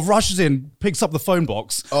 opens the door, rushes in, picks up the phone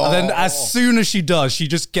box. And then as soon as she does, she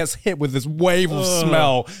just gets hit with this wave of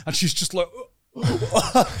smell. And she's just like... and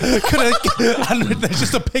there's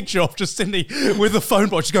just a picture of just Sydney with the phone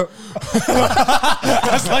box. She go,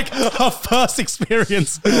 that's like her first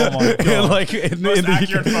experience. Oh my God. Like in the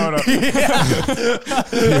accurate photo.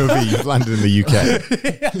 POV, you've landed in the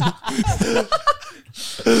UK.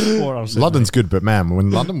 London's good, but man,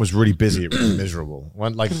 when London was really busy, it was miserable.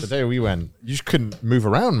 When like the day we went, you just couldn't move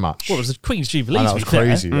around much. Well, it was the Queen's Jubilee. That was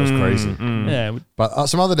crazy. That was crazy. Yeah, but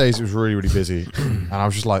some other days it was really, really busy, and I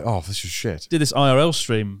was just like, oh, this is shit. Did this IRL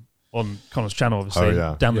stream on Connor's channel, obviously,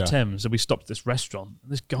 down the Thames, and we stopped at this restaurant.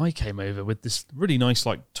 And this guy came over with this really nice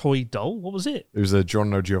like toy doll. What was it? It was a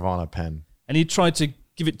Giorno Giovanna pen, and he tried to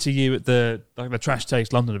give it to you at the Trash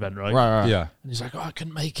Taste London event, right? Right. Yeah. And he's like, oh, I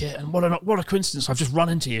couldn't make it. And what a coincidence. I've just run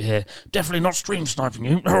into you here. Definitely not stream sniping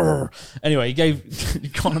you. Anyway, he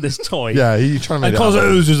gave Connor this toy. Yeah, he trying to make it. And Connor's like,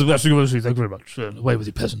 oh, this is the best thing I've ever seen. Thank you very much. Away with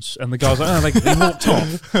you peasants. And the guy was like, oh, he walked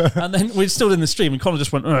off. And then we're still in the stream, and Connor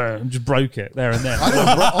just went, and just broke it there and then.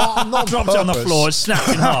 Dropped it on the floor, it snapped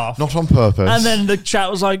in half. Not on purpose. And then the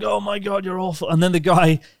chat was like, oh my God, you're awful. And then the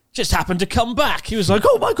guy just happened to come back. He was like,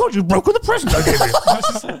 oh my God, you've broken the present I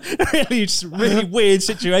gave you. really weird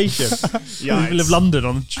situation. In the middle of London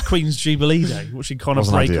on Queen's Jubilee Day, watching Connor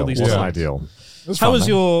break all these Wasn't ideal. How was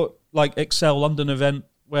your like Excel London event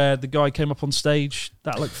where the guy came up on stage?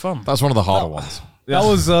 That looked fun. That's one of the harder ones. That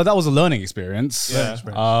was a learning experience. Yeah.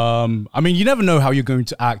 I mean, you never know how you're going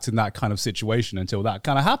to act in that kind of situation until that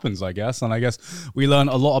kind of happens, I guess. And I guess we learn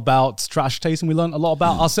a lot about Trash Taste, and we learn a lot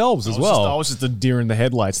about ourselves as well. I was just a deer in the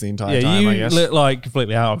headlights the entire time, you I guess. looked like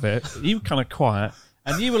completely out of it. You were kind of quiet,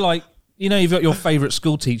 and you were like, you know, you've got your favourite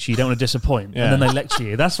school teacher you don't want to disappoint, and then they lecture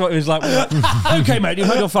you. That's what it was like. Okay, mate, you've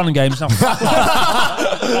had your fun and games. Now.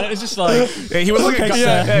 And it was just like... he was like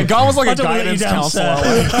a guy was like a guidance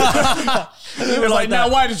counselor. You were like, now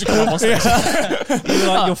why did you come up on stage? You were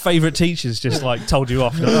like your favourite teachers just like told you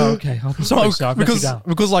off. Like, oh, okay, I'm sorry, sir, I've let you down.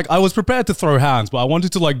 Because like I was prepared to throw hands, but I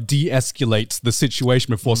wanted to like de-escalate the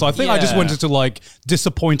situation before. So I think I just went into like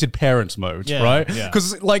disappointed parent mode, right?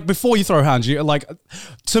 Because like before you throw hands, you like,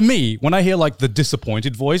 to me, when I hear like the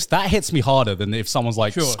disappointed voice, that hits me harder than if someone's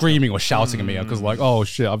like screaming or shouting at me because like, oh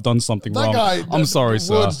shit, I've done something wrong. Guy, I'm sorry,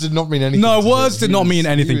 sir. Words did not mean anything. No, words did not mean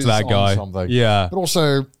anything to that guy. Yeah, but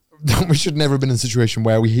also. We should never have been in a situation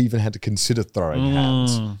where we even had to consider throwing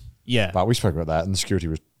hands. Yeah. But we spoke about that, and the security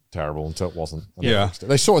was terrible until it wasn't. Yeah.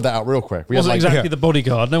 They sorted that out real quick. We wasn't exactly the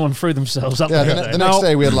bodyguard. No one threw themselves up there. The next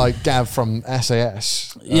day we had like Gav from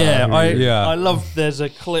SAS. I love there's a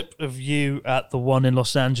clip of you at the one in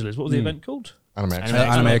Los Angeles. What was the event called? Anime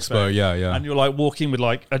Expo, yeah. And you're like walking with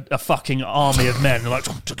like a fucking army of men. You're like,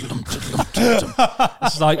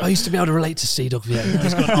 it's like, I used to be able to relate to CWA. Now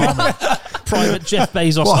he's got an army. Private Jeff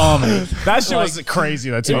Bezos army. That shit was crazy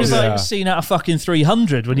though too. It was like seen out of fucking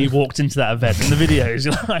 300 when you walked into that event in the videos.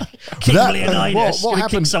 You're like, King Leonidas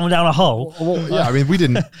kicked someone down a hole. Well, I mean, we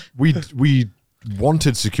didn't, we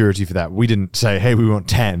wanted security for that. We didn't say, hey, we want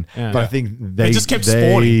 10. But I think they just kept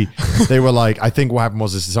spawning. They were like, I think what happened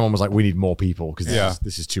was someone was like, we need more people because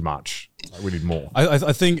this is too much. Like, we need more.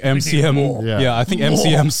 I think MCM, I think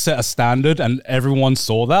MCM set a standard and everyone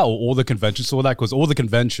saw that, or all the conventions saw that, because all the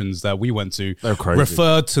conventions that we went to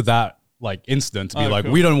referred to that like incident to be like,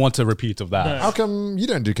 we don't want a repeat of that. No. How come you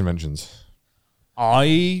don't do conventions?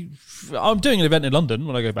 I'm doing an event in London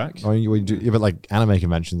when I go back. Oh, you do, but like anime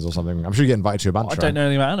conventions or something. I'm sure you get invited to a bunch. I don't know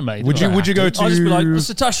anything about anime. Would you go to? I'll just be like the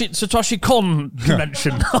Satoshi Kon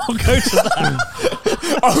convention. I'll go to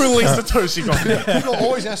that. Only Satoshi Kon. People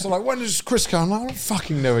always ask like, when does Chris come? I don't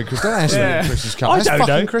fucking know it, Chris. Don't ask me when Chris is coming. I don't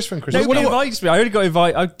know. Chris when Chris. Nobody invites me. I only got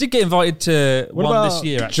invited. I did get invited to one this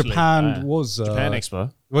year. Actually, Japan was Japan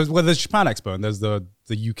Expo. Well, there's Japan Expo and there's the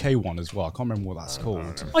UK one as well. I can't remember what that's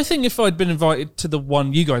called. I think if I'd been invited to the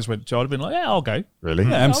one you guys went to, I'd have been like, yeah, I'll go. Really?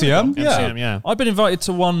 Yeah, MCM? MCM, yeah. I've been invited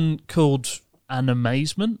to one called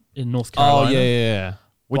Animazement in North Carolina. Oh, yeah.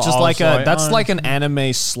 Which is like that's like an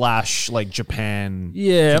anime / like Japan.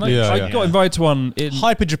 Yeah, and I got invited to one in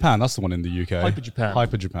Hyper Japan. That's the one in the UK. Hyper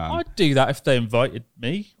Japan. I'd do that if they invited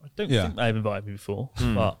me. I don't think they've invited me before.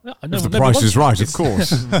 But I know if the price is right, of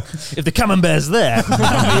course. If the camembert's there,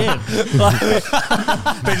 I'm in.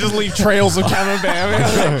 They just leave trails of camembert.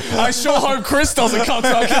 I sure hope Chris doesn't come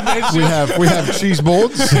to our convention. We have cheese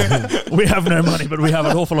boards. We have no money, but we have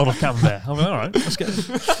an awful lot of camembert. I'm like, all right, let's get it.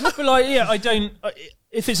 But like, I don't.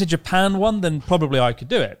 If it's a Japan one, then probably I could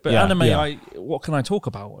do it. But anime, what can I talk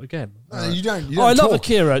about again? You don't I talk. love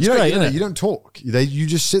Akira. It's great, isn't it? You don't talk. You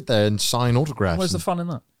just sit there and sign autographs. Where's the fun in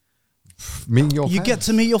that? Meeting your fans. You get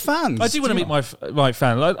to meet your fans. I do want to meet my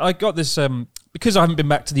fans. I got this because I haven't been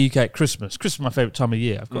back to the UK at Christmas. Christmas is my favourite time of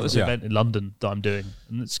year. I've got this event in London that I'm doing,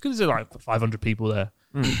 and it's because there's like 500 people there,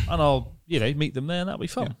 and I'll meet them there, and that'll be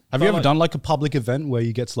fun. Yeah. Have you ever done like a public event where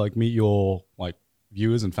you get to like meet your like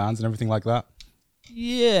viewers and fans and everything like that?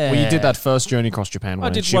 Yeah. Well, you did that first Journey Across Japan one.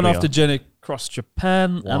 I did one after Journey Across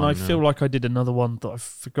Japan, and I feel like I did another one that I've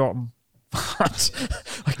forgotten. I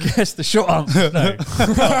guess the short answer no.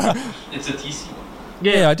 It's a TC.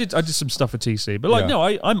 Yeah, I did some stuff for TC, but no,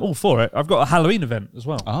 I'm all for it. I've got a Halloween event as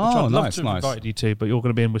well. Oh, which I'd love nice, to have invited you to, but you're going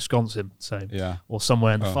to be in Wisconsin, so or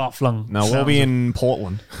somewhere in the far flung. No, we'll be in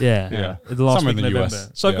Portland. Yeah. The last Somewhere week in the November.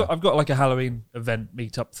 US. So I've got like a Halloween event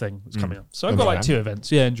meetup thing that's coming up. So I've got like 2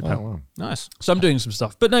 events, in Japan. Oh, wow. Nice. So I'm doing some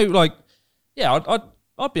stuff, but no, like,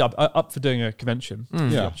 I'd be up for doing a convention.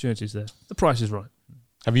 The opportunities there. The price is right.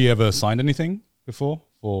 Have you ever signed anything before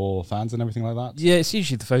for fans and everything like that? Yeah, it's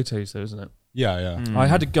usually the photos though, isn't it? Yeah. I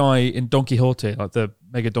had a guy in Don Quixote, like the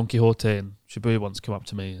mega Don Quixote in Shibuya once come up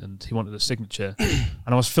to me and he wanted a signature. And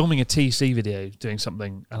I was filming a TC video doing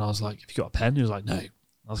something and I was like, have you got a pen? He was like, no.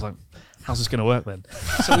 I was like, how's this going to work then?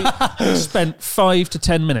 So we spent 5 to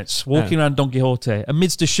 10 minutes walking around Don Quixote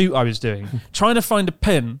amidst a shoot I was doing, trying to find a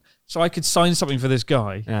pen so I could sign something for this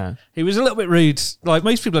guy. Yeah. He was a little bit rude. Like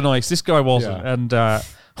most people are nice. This guy wasn't. And I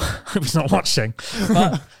was not watching.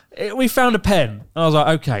 But we found a pen. I was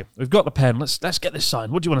like, okay, we've got the pen. Let's get this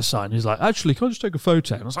signed. What do you want to sign? He's like, actually, can I just take a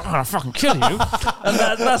photo? And I was like, I'll fucking kill you. And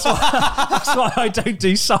that's why I don't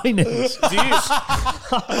do signings.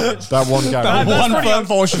 That one guy. That's pretty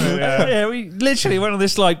unfortunate. Yeah, we literally went on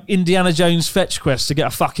this like Indiana Jones fetch quest to get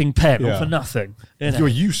a fucking pen all for nothing.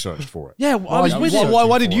 You searched for it. Yeah, I was with him.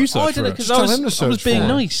 Why did you search I don't know, for it? because Just I was being for it.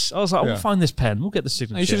 nice. I was like, we'll find this pen. We'll get the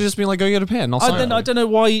signature. You should have just been like, go get a pen. I'll sign it. I don't know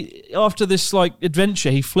why after this like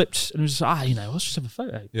adventure he flipped and was just like, let's just have a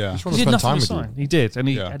photo. Yeah. He did nothing to sign. He did, and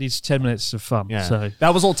he had his 10 minutes of fun. Yeah. So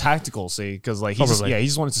that was all tactical, see, because like he Probably.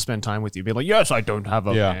 just wanted to spend time with you. Be like, yes, I don't have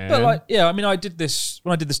a pen. But like, I mean, I did this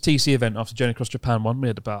when I did this TC event after Journey Across Japan one. We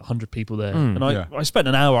had about 100 people there, and I spent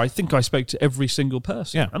an hour. I think I spoke to every single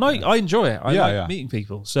person. Yeah. And I enjoy it. I like meeting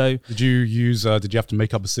people. So Did you use? Did you have to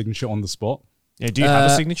make up a signature on the spot? Yeah, do you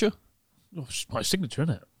have a signature? it's my signature,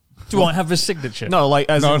 isn't it? Do I have a signature? No, like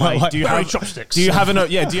as in, like, like do you have chopsticks? Do you have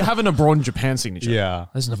an abroad Japan signature? Yeah.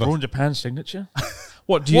 There's an abroad Japan signature.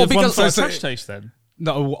 What do you have one for Trash Taste then?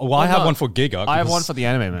 No, well, I have one for Giga. I have one for the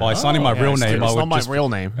anime man. By signing my real name, it's I would not my just real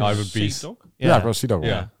name. I would be Sea Dog? Yeah, I've got Sea Dog.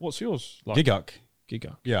 Yeah. What's yours? Like? Giguk.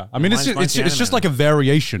 Giga. Yeah, I mean, it's Mine's the just anime. like a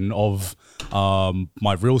variation of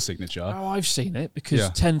my real signature. Oh, I've seen it because Yeah.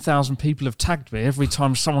 10,000 people have tagged me every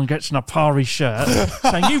time someone gets an Apari shirt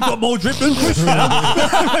saying, you've got more drip than Christian.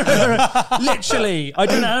 Literally, I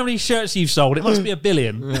don't know how many shirts you've sold. It must be 1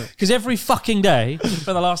 billion. Because every fucking day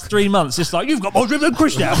for the last 3 months, it's like, you've got more drip than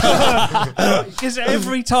Christian. Because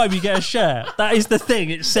every time you get a shirt, that is the thing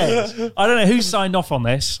it says. I don't know who signed off on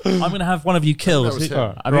this. I'm going to have one of you killed. That was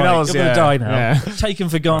him. I mean, that was You're going to die now. Yeah. Taken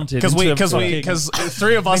for granted. Because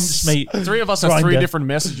three of us have grinder. 3 different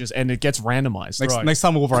messages and it gets randomized. Next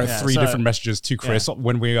time we'll write 3 so- different messages to Chris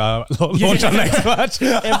when we launch our next match.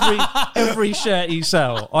 every shirt you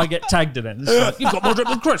sell, I get tagged in it. It's like, you've got more drip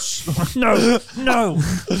than Chris. No.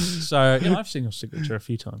 So I've seen your signature a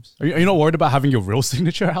few times. Are you not worried about having your real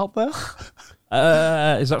signature out there?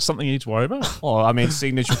 Is that something you need to worry about? Well, I mean,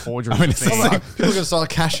 signature forgery. it's People are going to start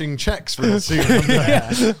cashing checks for it soon.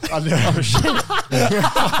 Oh shit!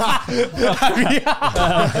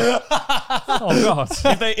 Oh god!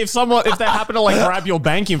 If they happen to like grab your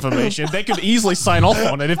bank information, they could easily sign off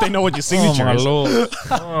on it if they know what your signature is. lord!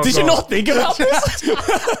 Did you not think about this?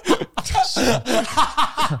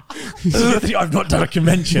 I've not done a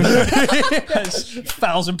convention. There's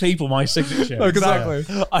 1,000 people. My signature. Exactly.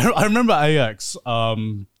 I remember AX.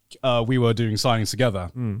 We were doing signings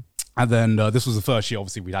together. And then this was the first year,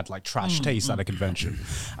 obviously, we had like Trash Taste at a convention.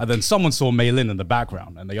 And then someone saw Maylin in the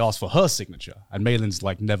background and they asked for her signature. And Maylin's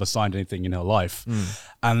like never signed anything in her life.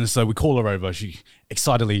 And so we call her over. She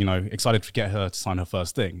excited to get her to sign her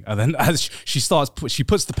first thing. And then as she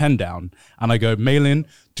puts the pen down and I go, Maylin,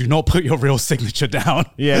 do not put your real signature down.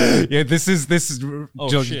 Yeah. Yeah, this is just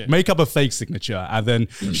shit. make up a fake signature. And then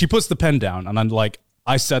she puts the pen down and I'm like,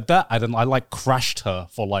 I said that and then I like crashed her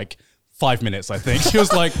for like 5 minutes, I think. She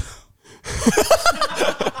was like,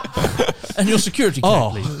 And your security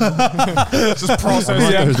card, please. Just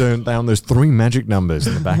process. Down those 3 magic numbers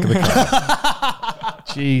in the back of the card.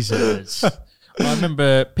 Jesus. I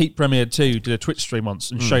remember Pete Premier 2 did a Twitch stream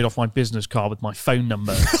once and showed off my business card with my phone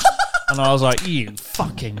number. And I was like, you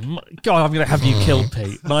fucking... God, I'm going to have you killed,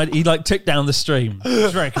 Pete. And he like took down the stream. It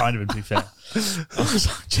was very kind of him, to be fair. I was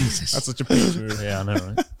like, Jesus. That's such a Pete move. Yeah, I know,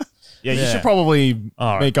 right? Yeah, you should probably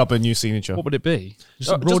make up a new signature. What would it be?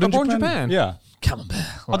 Just abroad in Japan. yeah.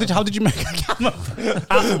 Camembert. How did you make a camembert?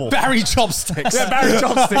 Affable. Barry chopsticks. Yeah, Barry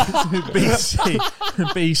Chopsticks.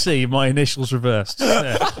 BC, my initials reversed.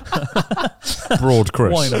 Yeah. Broad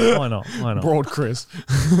Chris. Why not? Broad Chris.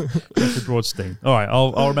 Jeffrey Broadstein. All right,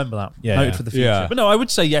 I'll remember that. Yeah, Note yeah. for the future. Yeah. But no, I would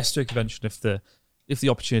say yes to a convention if the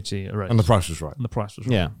opportunity arose. And the price was right. And the price was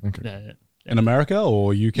right. Yeah. Okay. Yeah. In America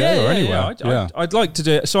or UK or anywhere? I'd like to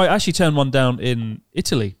do it. So I actually turned one down in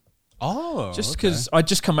Italy. Oh, Just because I'd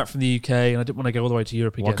just come back from the UK and I didn't want to go all the way to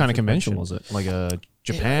Europe again. What kind of for a convention was it? Like a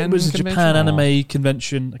Japan? It was a convention Japan or- anime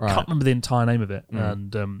convention. I Right. can't remember the entire name of it.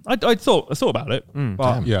 And I thought about it.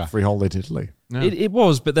 But yeah. Free holiday to Italy. Yeah. it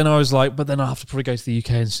was, but then I was like, but then I have to probably go to the UK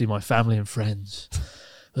and see my family and friends.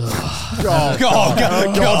 God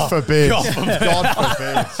forbid. God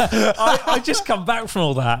forbid. I just come back from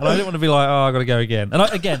all that, and I didn't want to be like, oh, I got to go again. And I,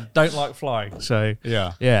 again, don't like flying, so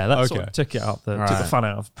Yeah. that sort Okay. of took it out, took the fun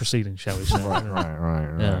out of proceeding, shall we say?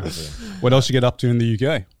 Right. Yeah. What else you get up to in the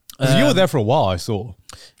UK? 'Cause you were there for a while, I saw.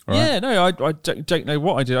 Right? Yeah, no, I don't know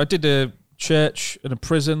what I did. I did a church and a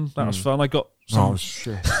prison. That was fun. I got some. Oh,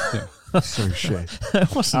 shit. So shit.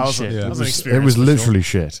 It wasn't shit. yeah. It was an an experience. It was literally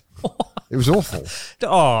shit. It was awful.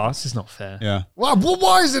 Oh, this is not fair. Yeah.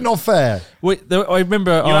 Why is it not fair? Wait, I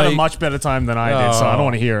remember You had a much better time than I did, so I don't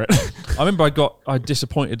want to hear it. I remember I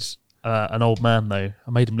disappointed an old man though.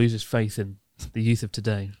 I made him lose his faith in the youth of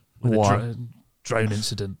today with a drone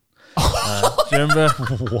incident. Do you remember?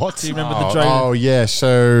 What? Do you remember the drone? Oh yeah.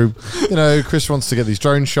 So Chris wants to get these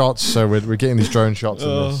drone shots. So we're getting these drone shots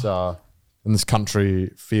in this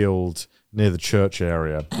country field near the church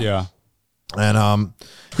area. Yeah. And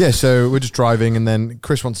so we're just driving, and then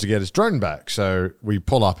Chris wants to get his drone back. So we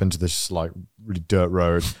pull up into this like really dirt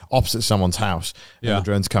road opposite someone's house, and the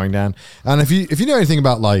drone's coming down. And if you know anything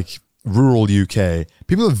about like rural UK,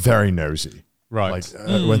 people are very nosy. Right. Like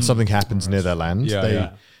when something happens near their land,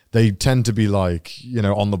 they tend to be like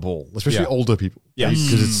on the ball, especially older people. Yeah.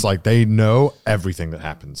 Because it's like they know everything that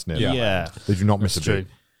happens near them. Yeah. They do not miss a beat.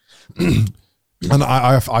 And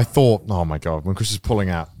I thought, oh my God, when Chris was putting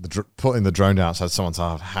the drone down outside someone's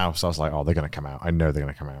house, I was like, oh, they're going to come out. I know they're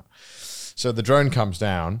going to come out. So the drone comes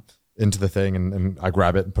down into the thing, and I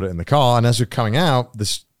grab it and put it in the car. And as we're coming out,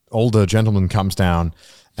 this older gentleman comes down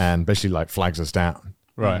and basically like flags us down.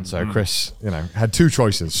 Right. And so Chris, had two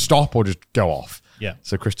choices: stop or just go off. Yeah.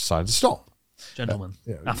 So Chris decided to stop. Gentleman.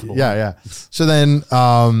 Affable. Yeah. So then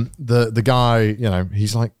the guy,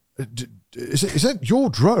 he's like, is that your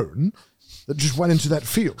drone that just went into that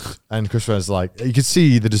field? And Chris was like, you could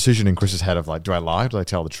see the decision in Chris's head of like, do I lie or do I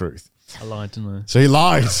tell the truth? I lied, didn't I? So he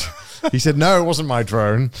lied. He said, no, it wasn't my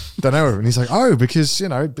drone. Don't know. And he's like, oh, because, it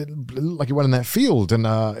looked like it went in that field. And,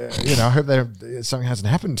 I hope something hasn't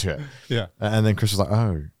happened to it. Yeah. And then Chris was like,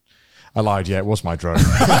 oh, I lied. Yeah, it was my drone.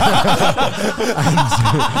 I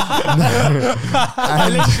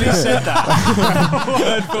literally said that.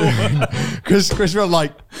 Word for word. Chris was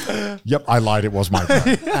like, yep, I lied. It was my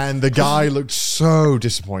drone. And the guy looked so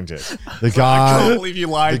disappointed. The guy, I can't believe you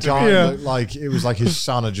lied to me. looked like it was like his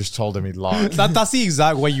son had just told him he'd lied. That's the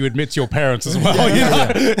exact way you admit to your parents as well.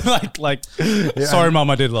 Sorry, Mom,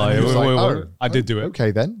 I did lie. And he was like, oh, I did do it.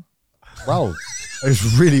 Okay, then. Well, it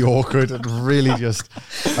was really awkward and really just.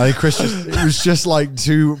 I think it was just like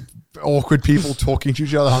two awkward people talking to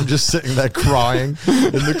each other. I'm just sitting there crying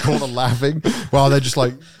in the corner laughing while they're just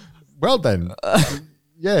like, well then,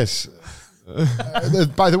 yes.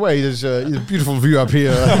 By the way, there's a beautiful view up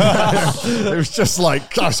here. It was just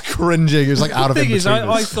like, I was cringing. It was like out of it. The thing is,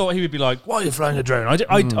 I thought he would be like, why are you flying a drone?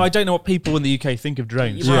 I don't know what people in the UK think of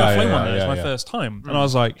drones. I flew one there. It's my first time. And I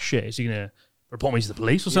was like, shit, is he going to report me to the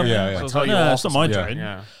police or something? Yeah. So I was like, no, it's not my drone.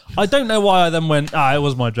 Yeah. I don't know why I then went, it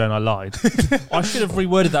was my drone, I lied. I should have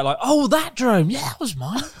reworded that like, oh, that drone, that was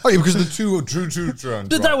mine. Oh, yeah, because the two drones.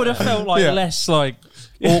 But that would have felt like less like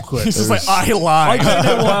awkward. It's just like, I lied. I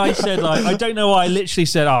don't know why I said I don't know why I literally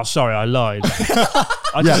said, oh, sorry, I lied.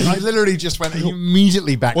 I literally just went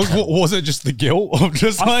immediately back. Was it just the guilt of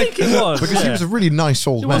just I think it was. Because he was a really nice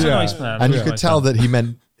old man. He was a nice man. And you could tell that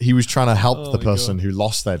he was trying to help the person who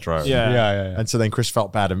lost their drone. Yeah. And so then Chris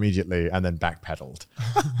felt bad immediately and then backpedaled.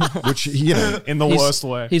 Which, in the worst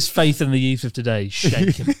way. His faith in the youth of today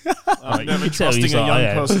shaken. I'm never trusting a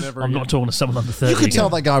young person ever I'm again. not talking to someone under 30. you could tell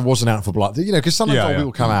that guy wasn't out for blood. Because sometimes old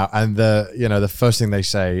people come out and the first thing they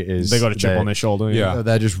say is they got a chip on their shoulder.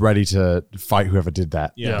 They're just ready to fight whoever did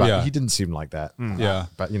that. Yeah. But he didn't seem like that. Yeah.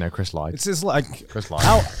 But Chris lied. It's just like Chris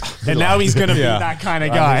lied. And now he's going to be that kind of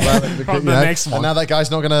guy from the next one. And now that guy's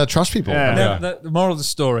not going to trust people. The moral of the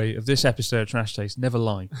story of this episode of Trash Taste: never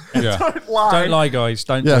lie. Don't lie. Don't lie, guys.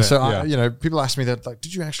 Don't. Yeah. Do So it. people ask me that, like,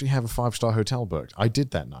 did you actually have a 5-star hotel booked? I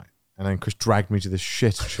did that night, and then Chris dragged me to this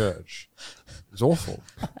shit church. It was awful.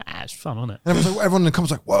 It's fun, wasn't it? And everyone in the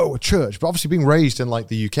comments like, "Whoa, a church!" But obviously, being raised in like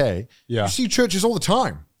the UK, you see churches all the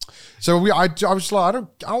time. So I was like, I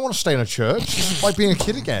don't want to stay in a church. It's like being a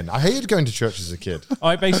kid again. I hated going to church as a kid.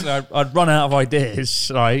 I'd run out of ideas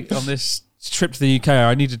right on this trip to the UK.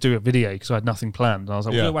 I needed to do a video because I had nothing planned. And I was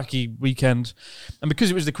like, what a wacky weekend. And because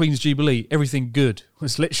it was the Queen's Jubilee, everything good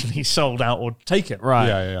was literally sold out or taken. Right.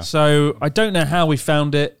 Yeah. So I don't know how we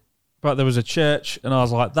found it, but there was a church and I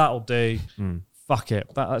was like, that'll do. Fuck it.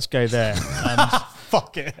 Let's go there. And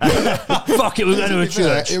Fuck it. fuck it, we're going to a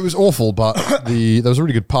church. It was awful, but there was a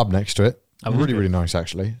really good pub next to it. Really nice,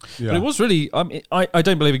 actually. Yeah. But it was really, I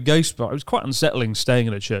don't believe in ghosts, but it was quite unsettling staying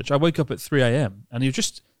in a church. I woke up at 3 a.m. and you're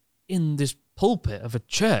just in this pulpit of a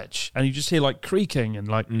church and you just hear like creaking and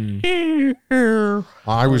like They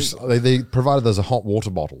provided us a hot water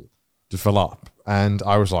bottle to fill up, and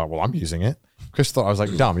I was like, well, I'm using it. Chris thought I was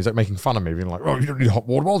like dumb. He's like making fun of me, being like, oh, you don't need a hot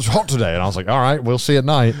water bottle, it's hot today. And I was like, all right, we'll see at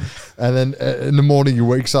night. And then in the morning he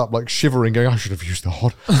wakes up like shivering, going, I should have used the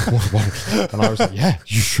hot water bottle. And I was like, yeah,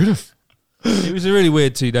 you should have. It was a really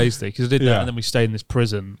weird 2 days thing because I did that and then we stayed in this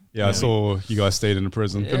prison. Yeah, I saw you guys stayed in a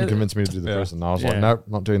prison. Couldn't convince me to do the prison. I was like, nope,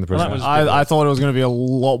 not doing the prison. I thought it was going to be a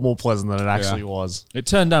lot more pleasant than it actually was. It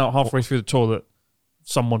turned out halfway through the tour that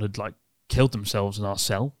someone had like killed themselves in our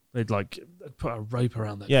cell. They'd like put a rope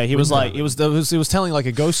around their he window. was like he was telling like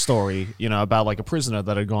a ghost story, about like a prisoner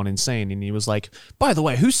that had gone insane, and he was like, by the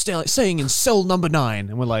way, who's staying in cell number 9?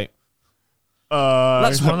 And we're like,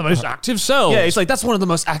 that's one of the most active cells. Yeah, it's like that's one of the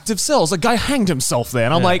most active cells. A guy hanged himself there,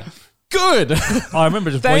 and I'm like, good. I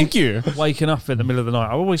remember just waking up in the middle of the night.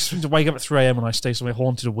 I always seem to wake up at 3 a.m. when I stay somewhere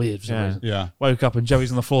haunted or weird. Woke up and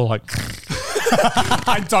Joey's on the floor like.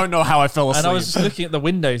 I don't know how I fell asleep. And I was just looking at the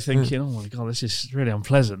window thinking, oh my God, this is really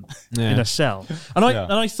unpleasant in a cell. And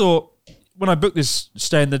I thought, when I booked this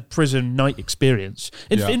stay in the prison night experience,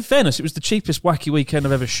 in fairness, it was the cheapest wacky weekend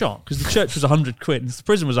I've ever shot because the church was 100 quid and the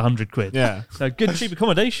prison was 100 quid. Yeah. So good cheap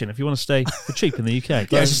accommodation if you want to stay for cheap in the UK.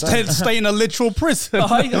 Yeah, stay in a literal prison.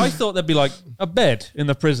 I thought there'd be like a bed in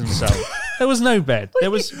the prison cell. There was no bed.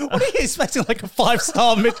 What are you expecting? Like a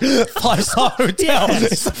 5-star hotel?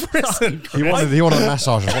 It's a prison. He wanted a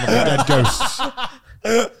massage of one of the dead ghosts.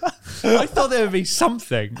 I thought there would be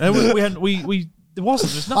something. There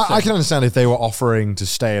wasn't. There's nothing. I can understand if they were offering to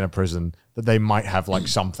stay in a prison that they might have like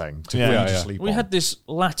something to sleep on. We had this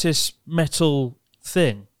lattice metal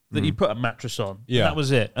thing that you put a mattress on. Yeah, that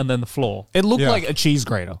was it, and then the floor. It looked like a cheese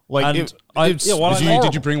grater. Like, did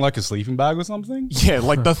you bring like a sleeping bag or something? Yeah,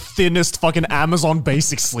 like the thinnest fucking Amazon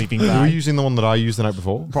Basic sleeping bag. You were using the one that I used the night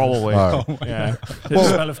before? Probably. Oh. Yeah.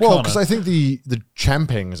 Well, because I think the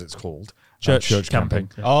champing, as it's called, church camping.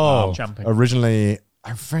 Champing. Originally,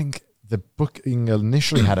 I think the booking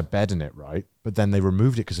initially had a bed in it, right? But then they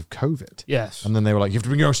removed it because of COVID. Yes. And then they were like, you have to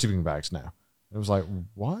bring your own sleeping bags now. It was like,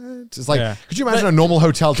 what? It's like, could you imagine a normal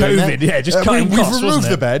hotel doing that? COVID, just cutting costs, we've removed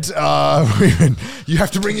the bed. You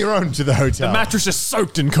have to bring your own to the hotel. The mattress is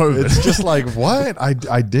soaked in COVID. It's just like, what?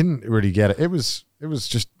 I didn't really get it. It was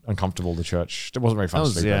just uncomfortable, the church. It wasn't very fun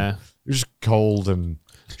to sleep in. It was just cold and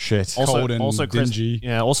shit. Cold and dingy.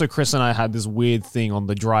 Also, Chris and I had this weird thing on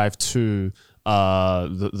the drive to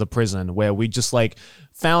the prison where we just like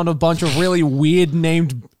found a bunch of really weird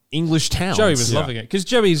named English towns. Joey was loving it because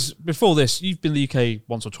Joey's before this. You've been to the UK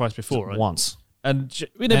once or twice before, right? Once. And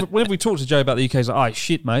whenever we talked to Joe about the UK, he's like, "Oh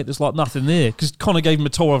shit, mate, there's like nothing there." Because Connor gave him a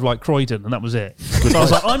tour of like Croydon, and that was it. So I was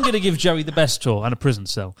like, "I'm going to give Joey the best tour and a prison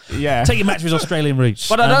cell." Yeah, take him back to his Australian roots.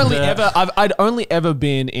 But I'd only ever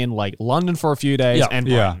been in like London for a few days and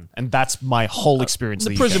Brighton, and that's my whole experience.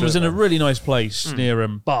 The prison was in a really nice place near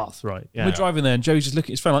Bath, right? Yeah. We're driving there, and Joey's just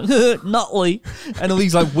looking at his phone like Nutley, and all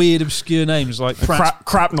these like weird obscure names like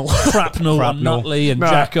Crapnell, and Nutley, and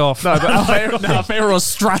Jack Off. No, but our favourite was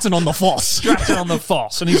Stratton on the Foss. Stratton on the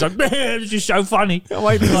Foss, and he's like, "This is so funny."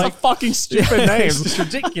 Like, these are fucking stupid names. It's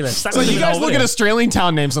ridiculous. So you guys look at Australian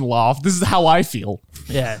town names and laugh. This is how I feel.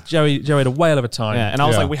 Yeah, Joey had a whale of a time. Yeah, and I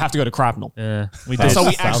was like, we have to go to Crapnell. Yeah, we did. So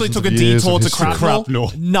we actually took a detour to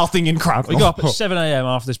Crapnell. Nothing in Crapnell. We got up at 7 a.m.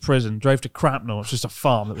 after this prison, drove to Crapnell. It's just a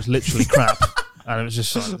farm that was literally crap. And it was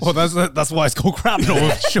just like... Well, that's why it's called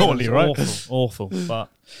Crapnell, surely, right? Awful. But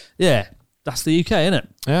yeah, that's the UK, isn't it?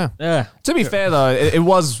 Yeah. To be fair, though, it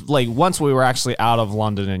was like once we were actually out of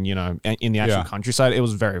London and, in the actual countryside, it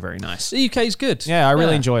was very, very nice. The UK's good. Yeah, I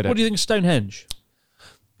really enjoyed it. What do you think of Stonehenge?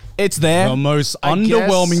 It's there. The most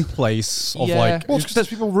underwhelming place of like... Well, it's because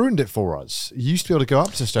people ruined it for us. You used to be able to go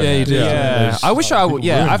up to Stonehenge. Yeah, you did. Yeah. I wish I would.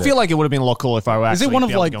 Yeah, I feel like it would have been a lot cooler if I were actually... Is it one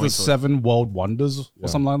of like the 7 world wonders or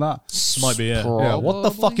something like that? Might be, yeah. Yeah, what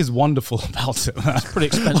the fuck is wonderful about it? It's pretty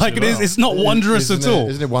expensive. Like it is. It's not wondrous at all.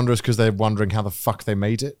 Isn't it wondrous because they're wondering how the fuck they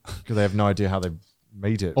made it? Because they have no idea how they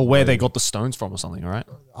made it. Or where they got the stones from or something, all right?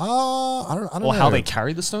 I don't know. Or how they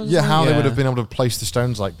carried the stones? Yeah, how they would have been able to place the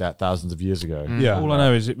stones like that thousands of years ago. Yeah. All I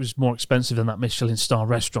know is it was more expensive than that Michelin star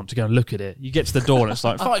restaurant to go and look at it. You get to the door and it's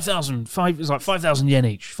like 5,000 yen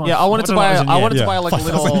each. I wanted to buy like a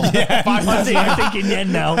little... I'm thinking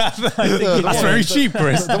yen now. That's very cheap,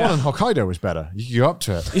 Chris. The one in Hokkaido was better. You could go up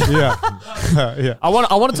to it. Yeah. I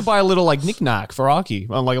wanted to buy a little like knick-knack for Aki,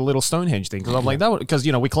 like a little Stonehenge thing, because I'm like, because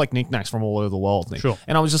we collect knickknacks from all over the world. Sure.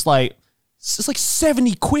 And I was just like, it's like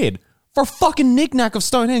 70 quid for a fucking knick-knack of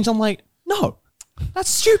Stonehenge. I'm like, no, that's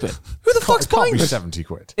stupid. Who the fuck's buying this? 70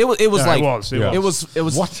 quid. It was like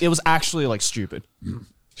It it was actually like stupid.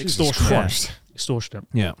 Extortionate. Extortionate.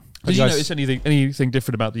 Yeah. Did you notice anything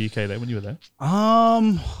different about the UK though when you were there?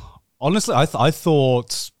 Honestly, I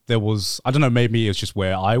thought there was, I don't know, maybe it's just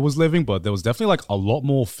where I was living, but there was definitely like a lot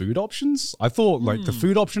more food options. I thought like the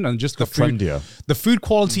food option and just the food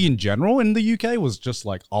quality in general in the UK was just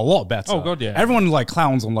like a lot better. Oh god, yeah. Everyone like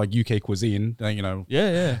clowns on like UK cuisine, you know.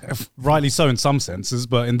 Yeah. Rightly so in some senses,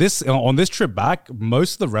 but in this on this trip back,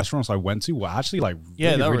 most of the restaurants I went to were actually like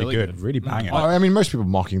really good, really banging. I mean, most people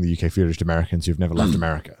mocking the UK food are just Americans who've never left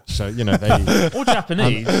America. So, you know, they... Or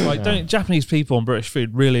Japanese. Japanese people on British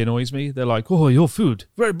food really annoys me. They're like, oh, your food,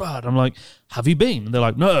 very bad. I'm like, have you been? And they're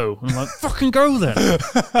like, no. I'm like, fucking go then.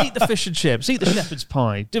 Eat the fish and chips, eat the shepherd's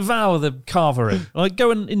pie, devour the carvery. Like,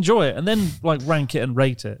 go and enjoy it and then like rank it and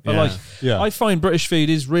rate it. But I find British food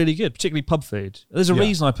is really good, particularly pub food. There's a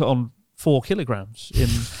reason I put on 4 kilograms in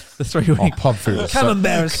the 3 weeks. Pub food.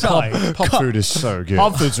 Camembert aside. Pub food is so good.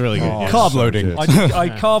 Pub food's really good. Carb loading. I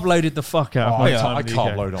carb loaded the fuck out of my time. I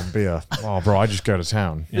carb load on beer. Oh, bro, I just go to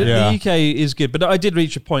town. The UK is good, but I did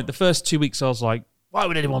reach a point. The first 2 weeks I was like, why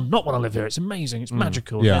would anyone not want to live here? It's amazing. It's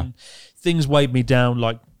magical. Yeah. And things weighed me down,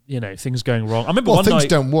 like, you know, things going wrong. I remember one things night,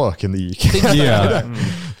 don't work in the UK.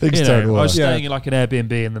 Things don't work. I was staying in like an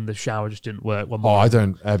Airbnb and then the shower just didn't work. I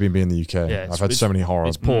don't Airbnb in the UK. Yeah, I've had so many horror.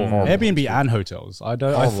 It's poor. Airbnb and hotels.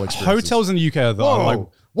 Hotels in the UK are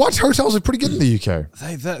what? Hotels are pretty good in the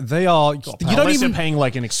UK. They are. You don't even paying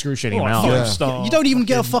like an excruciating amount. You don't even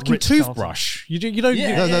get a fucking toothbrush. You don't.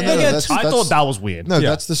 I thought that was weird. No,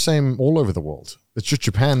 that's the same all over the world. It's just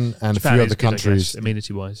Japan and a few other countries,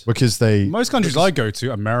 amenity-wise, because most countries I go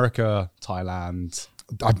to, America, Thailand.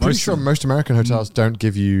 I'm pretty sure most American hotels don't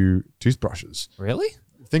give you toothbrushes. Really?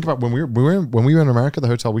 Think about when we were in America, the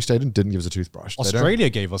hotel we stayed in didn't give us a toothbrush. Australia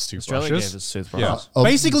gave us toothbrushes. Australia gave us toothbrushes. Yeah.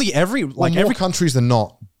 Basically, every countries than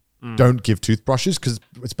not don't give toothbrushes because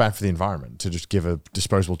it's bad for the environment to just give a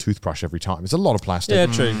disposable toothbrush every time. It's a lot of plastic. Yeah,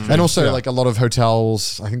 true. And also, like a lot of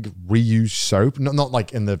hotels, I think reuse soap. Not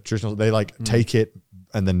like in the traditional. They like take it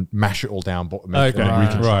and then mash it all down.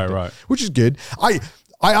 Right. Which is good. I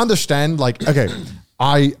understand. Like, okay,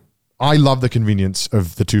 I love the convenience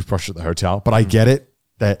of the toothbrush at the hotel, but I get it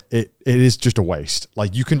that it is just a waste.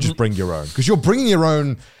 Like, you can just bring your own because you're bringing your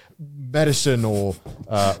own medicine or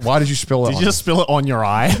why did you spill it? Did you just spill it on your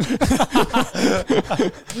eye?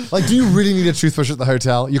 Like, do you really need a toothbrush at the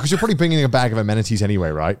hotel? Because you're probably bringing a bag of amenities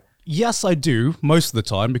anyway, right? Yes, I do most of the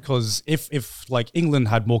time because if like England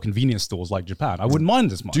had more convenience stores like Japan, I wouldn't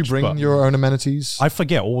mind as much. Do you bring your own amenities? I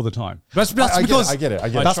forget all the time. That's I because get it.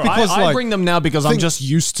 That's because I bring them now because I'm just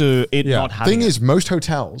used to it not having. Thing is, most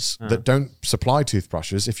hotels that don't supply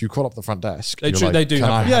toothbrushes, if you call up the front desk, they do. Can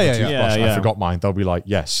I have a toothbrush? Yeah. I forgot mine. They'll be like,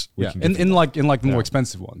 yes. We can give you in like the more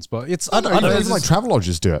expensive ones, but it's I don't know. Even like travel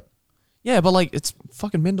lodges do it. Yeah, but like it's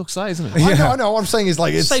fucking Mendoza, isn't it? I know. What I'm saying is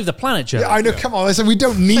like it's save the planet, Joe. Yeah, I know. Come on, listen. We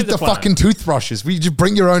don't need the fucking toothbrushes. We just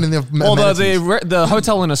bring your own in the. Although the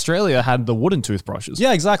hotel in Australia had the wooden toothbrushes.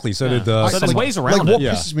 Yeah, exactly. So did the. So there's ways around like, it. What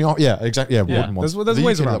pisses me off? Yeah, exactly. Yeah, wooden ones. There's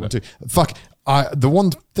ways around it too. Fuck. The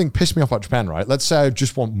one thing pissed me off about Japan, right? Let's say I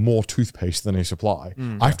just want more toothpaste than they supply.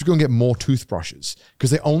 I have to go and get more toothbrushes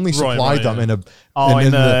because they only supply them in a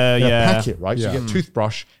packet, right? So you get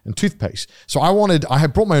toothbrush and toothpaste. So I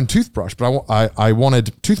had brought my own toothbrush, but I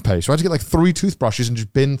wanted toothpaste. So I had to get like 3 toothbrushes and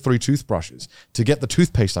just bin 3 toothbrushes to get the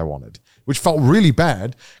toothpaste I wanted, which felt really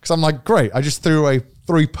bad because I'm like, great, I just threw away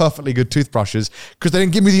 3 perfectly good toothbrushes because they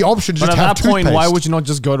didn't give me the option to just have toothpaste. But at that point, why would you not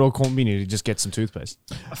just go to a convenience to just get some toothpaste?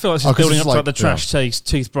 I feel like it's building up to the trash taste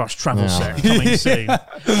toothbrush travel set coming soon.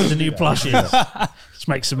 The new plushies. Just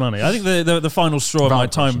make some money. I think the final straw of my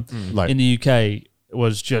time in the UK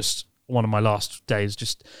was just one of my last days.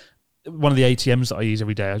 Just one of the ATMs that I use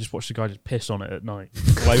every day. I just watched the guy just piss on it at night,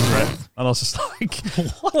 all over it, and I was just like,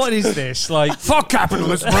 "What is this? Like, fuck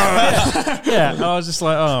capitalism, bro!" Yeah, and I was just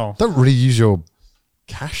like, "Oh, don't really use your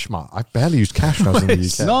cash mark. I barely use cash when I was in the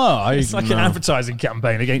UK. No, it's like an advertising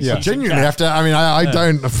campaign against. Yeah, genuinely. After, I mean, I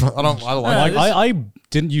don't like. I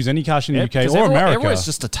didn't use any cash in the UK or America. Everywhere's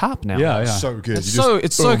just a tap now. Yeah. So good.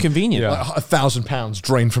 It's so convenient. Like £1,000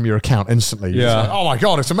 drained from your account instantly. Yeah. Like, oh my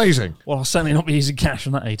god, it's amazing. Well, I'll certainly not be using cash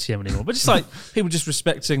on that ATM anymore. But just like people just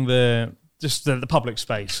respecting the public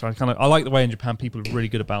space. I like the way in Japan people are really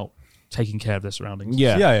good about taking care of their surroundings.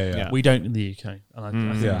 Yeah. We don't in the UK, and I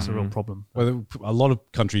think that's a real problem. Well, a lot of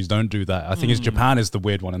countries don't do that. I think Japan is the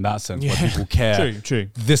weird one in that sense, where people care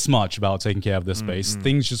this much about taking care of their space.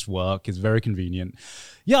 Things just work. It's very convenient.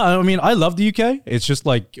 Yeah, I mean, I love the UK. It's just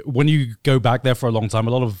like when you go back there for a long time,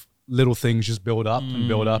 a lot of little things just build up,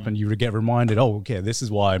 and you get reminded, oh, okay, this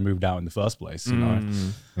is why I moved out in the first place. You know.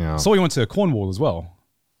 Yeah. So we went to Cornwall as well.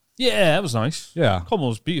 Yeah, that was nice. Yeah.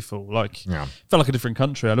 Cornwall's beautiful. Like, felt like a different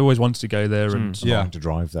country. I'd always wanted to go there. And long to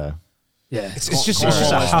drive there. Yeah, it's just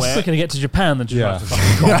quicker to get to Japan than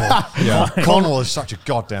just Cornwall. Cornwall is such a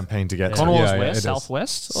goddamn pain to get to. Cornwall is where?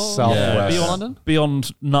 Southwest? Southwest. Beyond London?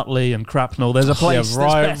 Beyond Nutley and Cracknell, there's a place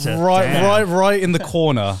that's better. Right in the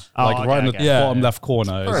corner, right in the bottom left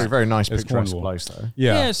corner. Very, very nice picturesque place though.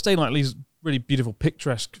 Yeah, staying like these really beautiful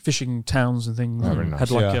picturesque fishing towns and things. Very nice.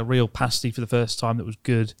 Had like a real pasty for the first time that was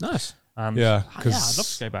good. Nice. And I'd love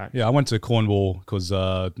to go back. Yeah, I went to Cornwall because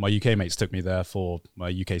my UK mates took me there for my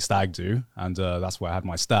UK stag do, and that's where I had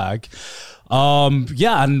my stag.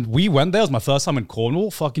 And we went there. It was my first time in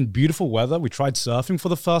Cornwall. Fucking beautiful weather. We tried surfing for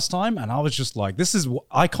the first time, and I was just like,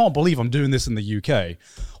 I can't believe I'm doing this in the UK.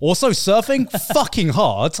 Also, surfing, fucking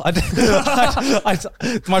hard. Did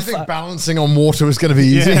you think balancing on water was going to be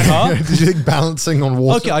easy? Huh? Did you think balancing on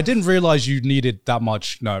water? Okay, I didn't realize you needed that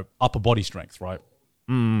much, upper body strength, right?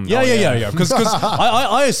 Yeah. Because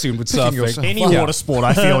I assumed with surfing, any water sport,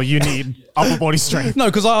 I feel you need upper body strength. No,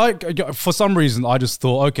 because I for some reason I just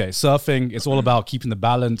thought, okay, surfing, it's all about keeping the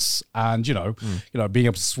balance and being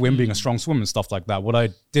able to swim, being a strong swimmer and stuff like that. What I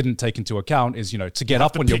didn't take into account is to get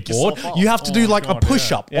up on your board, you have to do like a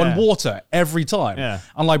push up on water every time. Yeah.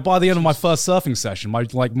 And like by the end of my first surfing session, my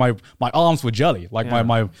arms were jelly, like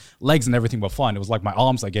my legs and everything were fine. It was like my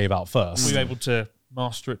arms I gave out first. Were you able to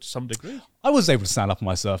master it to some degree? I was able to stand up on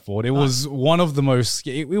my surfboard. It was one of the most.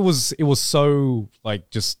 It was so like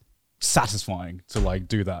just satisfying to like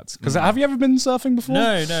do that. Because have you ever been surfing before?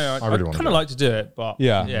 No. I really kind of like to do it, but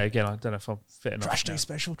yeah. Again, I don't know if I'm fit enough. Trash day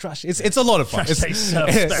special. It's a lot of fun. Trash day special.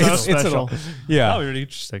 It's a lot. Yeah, that would be really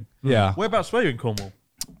interesting. Yeah. Whereabouts were you in Cornwall?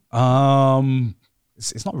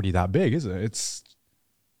 It's not really that big, is it?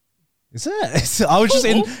 I was just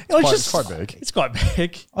in. It's quite big. It's quite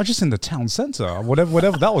big. I was just in the town centre,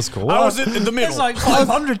 whatever that was called. I was in the middle. There's like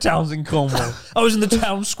 500 towns in Cornwall. I was in the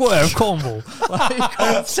town square of Cornwall. Like, you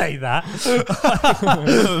can't say that.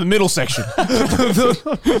 The middle section.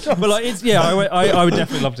 But like, I would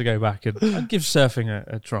definitely love to go back and I'd give surfing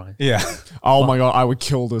a try. Yeah. Oh my god, I would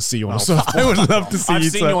kill to see you on a surfboard. I would love to see I've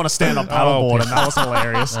seen you on a stand-up paddleboard, and that was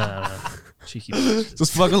hilarious. Cheeky.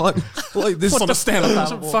 Just fucking like this on a stand-up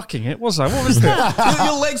paddleboard. Fucking it, was I? What was that?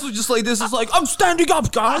 Your legs were just like this. It's like, I'm standing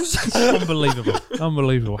up, guys.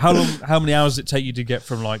 Unbelievable. How many hours did it take you to get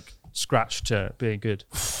from like scratch to being good?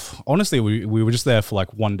 Honestly, we were just there for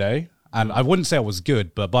like one day, and I wouldn't say I was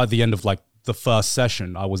good, but by the end of like the first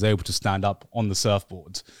session, I was able to stand up on the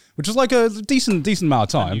surfboard, which was like a decent amount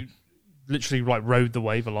of time. Literally like rode the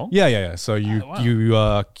wave along? Yeah. So you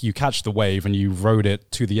catch the wave and you rode it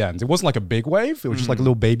to the end. It wasn't like a big wave. It was just like a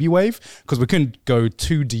little baby wave because we couldn't go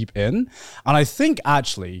too deep in. And I think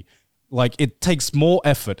actually like it takes more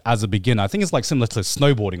effort as a beginner. I think it's like similar to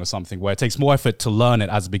snowboarding or something where it takes more effort to learn it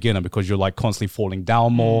as a beginner because you're like constantly falling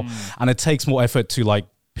down more. And it takes more effort to like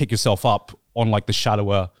pick yourself up on like the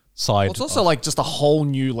shallower side. Well, it's also like just a whole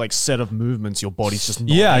new like set of movements your body's just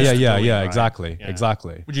not exactly.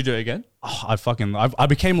 Would you do it again? Oh, I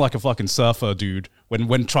became like a fucking surfer dude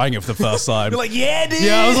when trying it for the first time. You're like, yeah, dude.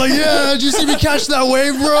 Yeah, I was like, yeah, did you see me catch that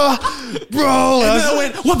wave, bro? And then I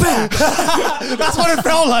went, what back? That's what it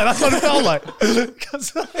felt like.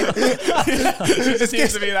 It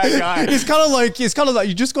seems to be that guy. It's kind of like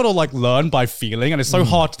you just gotta like learn by feeling, and it's so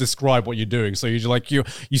hard to describe what you're doing. So you're like you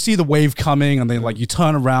see the wave coming, and then like you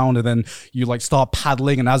turn around, and then you like start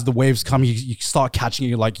paddling, and as the waves come, you start catching it.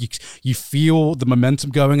 You're like you feel the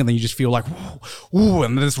momentum going, and then you just feel like whoa,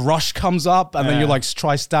 and then this rush comes up, and then you like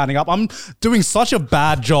try standing up. I'm doing such a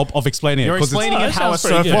bad job of explaining You're it. explaining it how a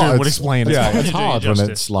surfer would explain it. Yeah, it's hard when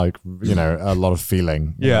it's like, a lot of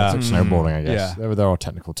feeling. Yeah. It's like snowboarding, I guess. Yeah. There are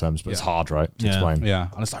technical terms, but it's hard, right, to explain. Yeah.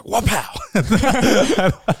 And it's like, whoop-pow.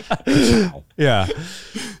 Yeah.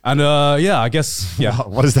 And I guess, yeah.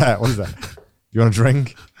 What is that? You want a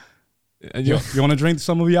drink? You want to drink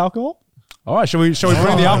some of the alcohol? All right, shall we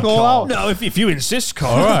bring the alcohol out? No, if you insist,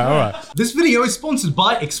 Carl. All right. This video is sponsored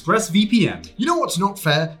by ExpressVPN. You know what's not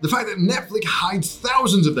fair? The fact that Netflix hides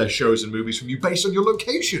thousands of their shows and movies from you based on your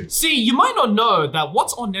location. See, you might not know that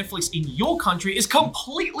what's on Netflix in your country is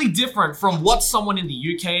completely different from what someone in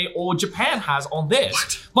the UK or Japan has on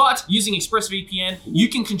theirs. But using ExpressVPN, you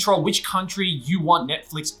can control which country you want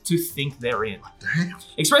Netflix to think they're in.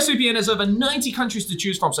 ExpressVPN has over 90 countries to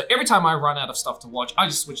choose from, so every time I run out of stuff to watch, I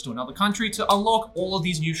just switch to another country to unlock all of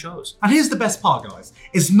these new shows. And here's the best part, guys.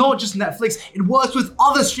 It's not just Netflix, it works with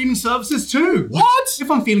other streaming services too. What? If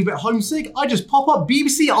I'm feeling a bit homesick, I just pop up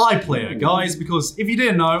BBC iPlayer, guys, because if you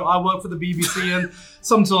didn't know, I work for the BBC and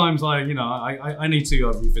sometimes I need to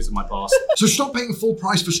revisit my past. So stop paying full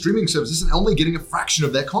price for streaming services and only getting a fraction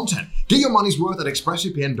of their content. Get your money's worth at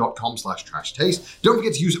expressvpn.com/trashtaste. Don't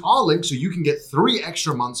forget to use our link so you can get 3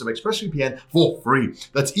 extra months of ExpressVPN for free.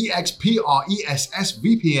 That's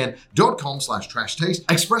expressvpn.com/trashtaste.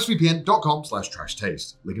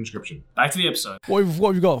 expressvpn.com/trashtaste. Link in description. Back to the episode. What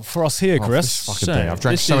have you got for us here, Chris? Fucking day. I've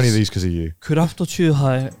drank so many of these because of you.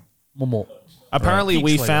 Apparently,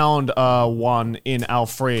 we found one in our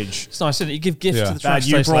fridge. It's nice, isn't it? You give gifts to the trash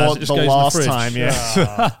you taste brought lads, it just the goes in last fridge. time,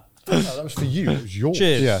 yeah. That was for you. It was yours.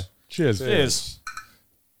 Cheers. Yeah. Cheers.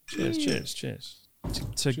 Cheers.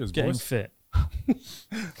 To getting boys. fit.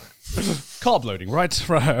 Carb loading, right?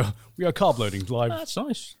 We are carb loading live. That's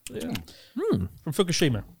nice. Yeah. From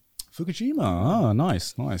Fukushima. Fukushima. Ah,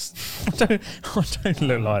 nice. I don't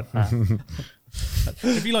look like that.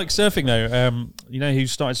 If you like surfing, though, you know who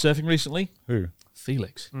started surfing recently? Who?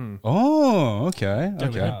 Felix. Oh, okay.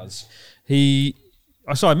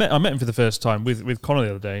 I met him for the first time with Connor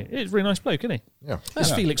the other day. He's a really nice bloke, isn't he? Yeah.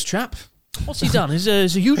 That's Felix chap. What's he done? He's a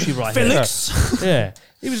YouTube writer. Felix? Yeah.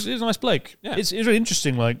 He was a nice bloke. Yeah. It's really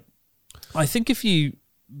interesting. Like, I think if you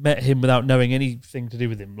met him without knowing anything to do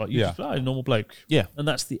with him, like, you just a normal bloke. Yeah. And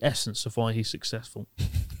that's the essence of why he's successful.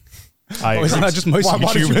 Isn't that just most Why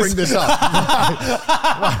did you YouTubers? bring this up?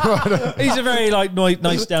 He's a very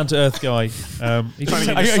nice, down to earth guy. Are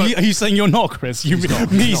you saying you're not, Chris? You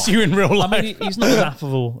meet you in real life. I mean, he's not as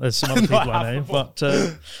affable as some other people I know, but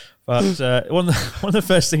one of the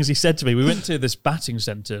first things he said to me, we went to this batting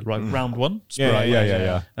centre, like round one.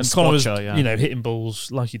 Yeah. And Connor was, hitting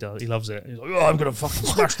balls like he does. He loves it. He's like, I'm going to fucking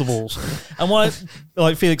smash the balls. And while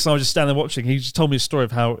Felix and I were just standing there watching, he just told me a story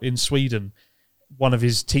of how in Sweden, one of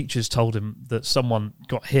his teachers told him that someone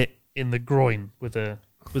got hit in the groin with a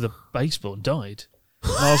baseball and died.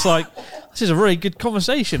 And I was like, this is a really good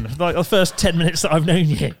conversation. Like the first 10 minutes that I've known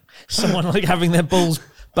you, someone like having their balls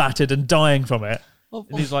battered and dying from it.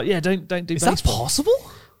 And he's like, don't do baseball. Is that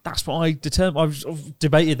possible? That's what I determined. I've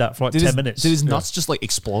debated that for 10 minutes. Did his nuts just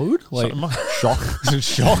explode? Like Shock.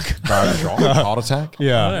 Heart attack?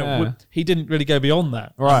 Yeah. He didn't really go beyond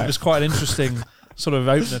that. Right. It was quite an interesting sort of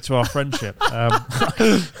opener to our friendship. Really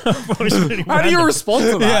how do you respond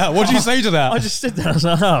to that? Yeah, what do you say to that? I just stood there and I was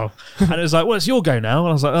like, oh. And it was like, well, it's your go now. And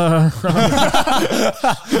I was like,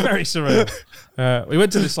 very surreal. We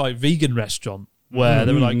went to this vegan restaurant where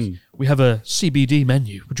they were like, we have a CBD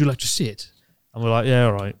menu. Would you like to see it? And we're like, yeah,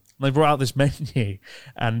 all right. And they brought out this menu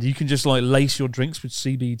and you can just lace your drinks with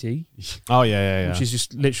CBD. Oh, yeah. Which is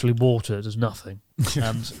just literally water. It does nothing.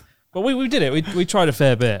 But we did it. We tried a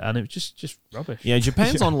fair bit, and it was just rubbish. Yeah,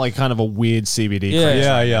 Japan's on kind of a weird CBD.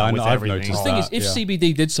 Yeah. I've noticed. The thing is, if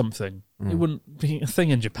CBD did something, it wouldn't be a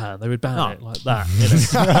thing in Japan. They would ban it like that,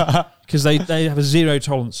 because they have a zero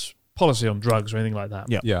tolerance policy on drugs or anything like that.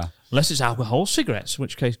 Yeah. Unless it's alcohol, cigarettes, in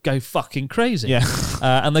which case go fucking crazy. Yeah,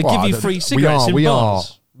 and they give you free cigarettes in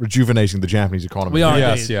bars. Rejuvenating the Japanese economy. We are,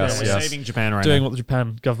 yes. We're saving Japan right doing now. what the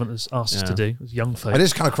Japan government has asked us to do as young folk. It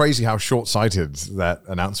is kind of crazy how short-sighted that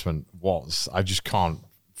announcement was. I just can't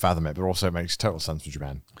fathom it, but also it makes total sense for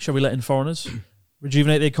Japan. Shall we let in foreigners?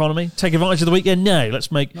 Rejuvenate the economy? Take advantage of the weekend? No.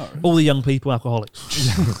 Let's make all the young people alcoholics.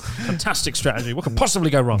 Fantastic strategy. What could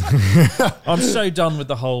possibly go wrong? I'm so done with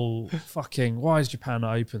the whole fucking, why is Japan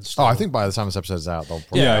not open still? Oh, I think by the time this episode's out, they'll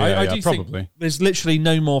probably... I do probably. think there's literally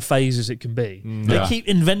no more phases it can be. They keep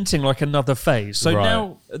inventing another phase. So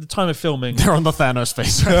now, at the time of filming... They're on the Thanos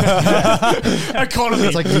phase. Economy.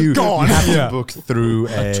 It's like you have to book through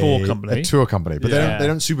a tour company. But they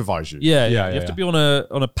don't supervise you. You have to be on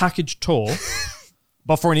a package tour.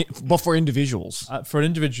 But for individuals. For an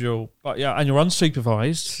individual, and you're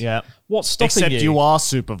unsupervised. Yeah. What's stopping Except you? you are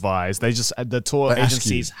supervised. The tour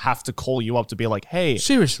agencies have to call you up to be like, hey,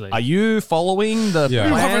 seriously, are you following the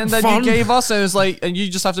plan that you gave us? And it's like, and you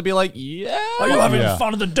just have to be like, yeah. Are you having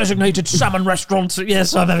fun at the designated salmon restaurant?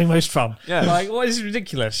 Yes, I'm having most fun. Yeah. Like, what is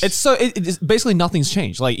ridiculous? It's basically nothing's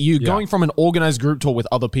changed. Like you're going from an organized group tour with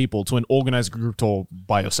other people to an organized group tour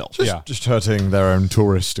by yourself. Just hurting their own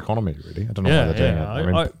tourist economy, really. I don't know why they're doing it.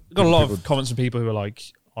 I got a lot of comments from people who are like,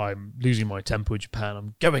 I'm losing my temper with Japan.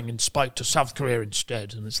 I'm going in spite to South Korea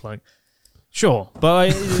instead. And it's like, sure. But I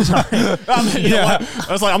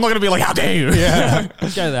was like, I'm not going to be like, how dare you? Yeah.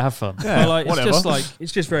 Go there, have fun. Yeah, but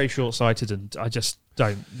it's just very short-sighted, and I just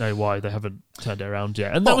don't know why they haven't turned it around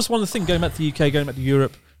yet. And that was one of the things, going back to the UK, going back to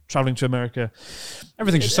Europe, traveling to America.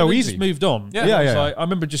 Everything's just so easy. Just moved on. I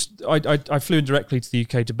remember I flew in directly to the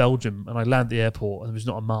UK to Belgium, and I landed at the airport, and there was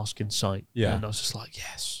not a mask in sight. Yeah. And I was just like,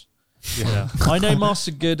 yes. Yeah. I know masks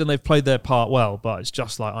are good and they've played their part well, but it's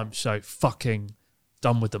just like I'm so fucking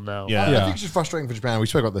done with them now. I think it's just frustrating for Japan. We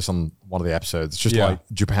spoke about this on one of the episodes. It's just like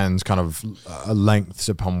Japan's kind of lengths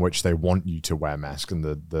upon which they want you to wear masks, and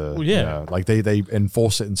like they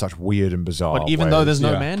enforce it in such weird and bizarre But even though there's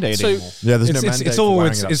no mandate anymore. Yeah, there's no mandate.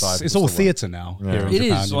 It's all theatre now. Here in It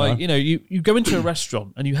Japan, is like, you go into a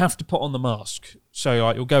restaurant and you have to put on the mask. So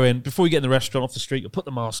like, you'll go in before you get in the restaurant off the street, you'll put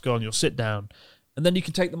the mask on, you'll sit down, and then you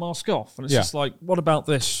can take the mask off. And it's just like, what about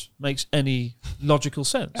this makes any logical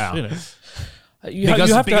sense? You know.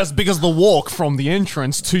 Because the walk from the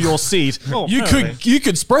entrance to your seat, you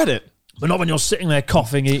could spread it. But not when you're sitting there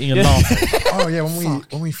coughing, eating, and laughing. Oh yeah,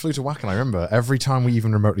 when we flew to Wacken, I remember every time we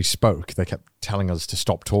even remotely spoke, they kept telling us to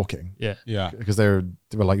stop talking. Yeah. Because they were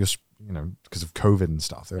like, because of COVID and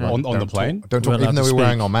stuff. They were like, on the plane, don't talk, even though we were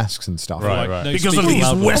wearing our masks and stuff. Right. Because of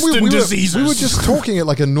these Western diseases. We were just talking at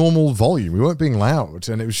like a normal volume. We weren't being loud,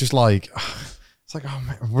 and it was just like. It's like, oh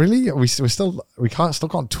man, really? We still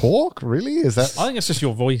can't talk? Really? Is that? I think it's just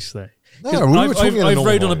your voice there. No, we were talking I've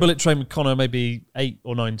rode on a bullet train with Connor maybe 8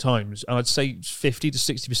 or 9 times, and I'd say 50 to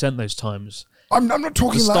 60% those times. I'm not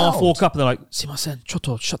talking the loud. staff walk up and they're like, "Simasen,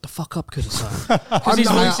 choto, shut the fuck up, Kudo-san."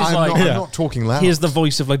 I'm not talking loud. Here's the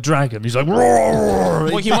voice of like dragon. He's like, roar.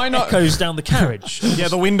 Well, he might not echoes down the carriage. Yeah,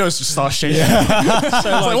 the windows just start shaking. So it's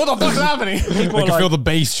like, what the fuck's happening? They can feel the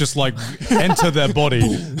bass just like enter their body.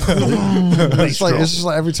 It's just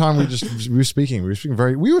like every time we were speaking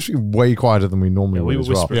way quieter than we normally would as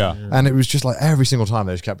well. And it was just like every single time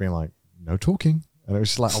they just kept being like, no talking. And it was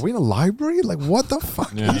just like, are we in a library? Like, what the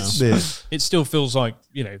fuck is this? It still feels like,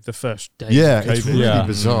 the first day. Yeah, it's really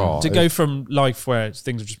bizarre. To go from life where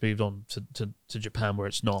things have just moved on to Japan where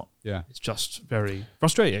it's not. Yeah. It's just very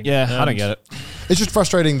frustrating. Yeah, I don't get it. It's just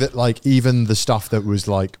frustrating that like even the stuff that was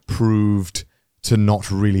like proved to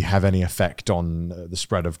not really have any effect on the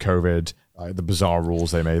spread of COVID, the bizarre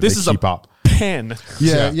rules they made, this they keep up. Pen.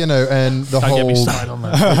 Yeah, and the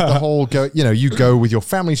whole go, you go with your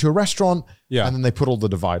family to a restaurant and then they put all the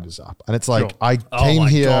dividers up. And it's like, I came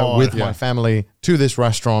here with my family to this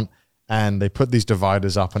restaurant and they put these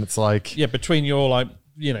dividers up and it's like... Yeah, between your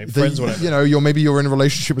friends or whatever. You're in a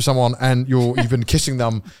relationship with someone and you've been kissing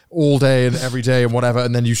them all day and every day and whatever.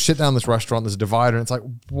 And then you sit down in this restaurant, there's a divider and it's like,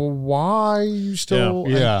 well, why are you still...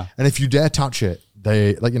 Yeah. And if you dare touch it,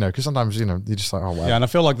 they because sometimes you're just like, oh wow. Yeah, and I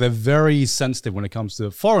feel like they're very sensitive when it comes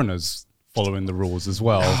to foreigners following the rules as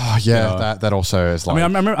well. Oh, yeah, that also is like. I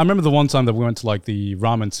mean, I remember the one time that we went to like the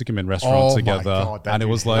ramen tsukemen restaurant together, God, and it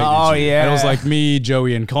was like, and it was like me,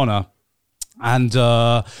 Joey, and Connor. And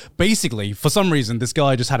basically, for some reason, this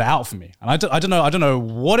guy just had it out for me, and I don't know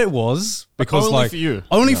what it was because only for you,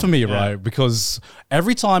 only for me, right? Because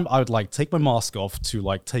every time I would like take my mask off to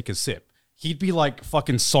like take a sip, he'd be like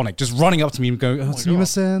fucking Sonic, just running up to me and going,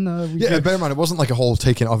 "Sumimasen." Bear in mind, it wasn't like a whole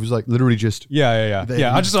taking off. It was like literally just. Yeah.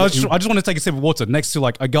 I just want to take a sip of water next to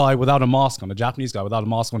like a guy without a mask on, a Japanese guy without a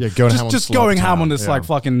mask on. Yeah, just going ham on this like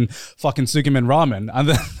fucking tsukemen ramen, and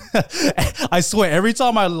then I swear every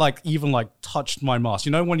time I like even like touched my mask,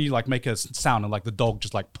 when you like make a sound and like the dog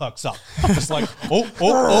just like perks up, just like oh.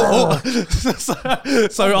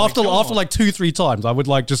 So after like 2-3 times, I would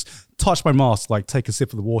like just touch my mask, like take a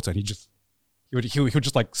sip of the water, and he would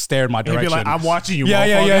just like stare in my direction. He'd be like, I'm watching you.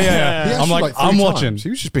 Yeah. I'm like, I'm watching. He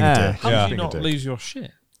was just being a dick. How did you not lose your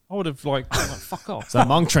shit? I would have like fuck off. It's that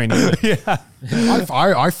monk training.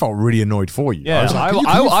 I felt really annoyed for you. Yeah, I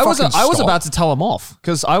was about to tell him off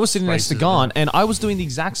because I was sitting next to Garn and I was doing the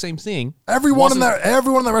exact same thing. Everyone in that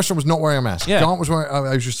restaurant was not wearing a mask. Garn was wearing.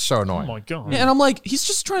 I was just so annoyed. Oh my god. Yeah, and I'm like, he's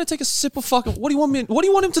just trying to take a sip of fucking. What do you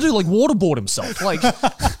want him to do? Like waterboard himself? Like.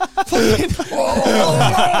 Sounds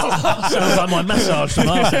like my massage from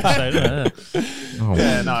last episode.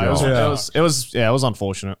 It was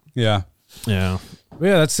unfortunate. Yeah.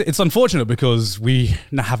 It's unfortunate because we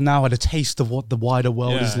have now had a taste of what the wider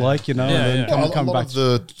world is like, a lot of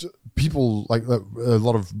the people, like a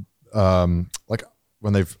lot of like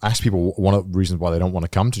when they've asked people, one of the reasons why they don't want to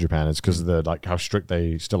come to Japan is because of the like how strict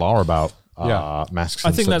they still are about masks. I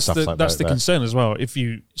think and that's stuff like the concern as well. If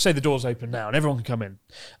you say the door's open now and everyone can come in,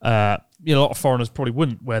 a lot of foreigners probably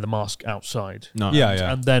wouldn't wear the mask outside. No.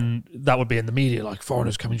 And then that would be in the media, like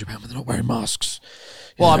foreigners coming to Japan, but they're not wearing masks.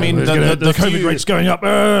 Well, I mean, the COVID rate's going up.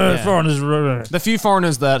 Foreigners. The few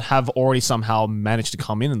foreigners that have already somehow managed to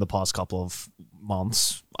come in the past couple of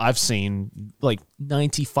months, I've seen like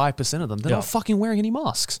 95% of them. They're not fucking wearing any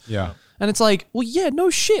masks. Yeah. And it's like, well, yeah,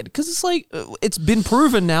 no shit. Because it's like, it's been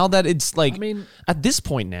proven now that it's like, at this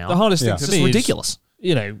point now, the hardest thing to me is ridiculous.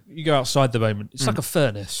 You go outside the moment, it's like a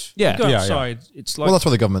furnace. Yeah. You go outside, it's like... Well, that's why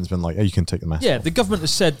the government's been like, you can take the mask off. Yeah, the government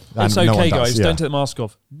has said, it's okay, guys, don't take the mask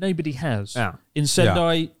off. Nobody has. Yeah. In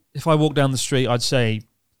Sendai, if I walk down the street, I'd say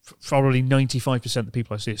probably 95% of the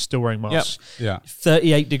people I see are still wearing masks. Yeah.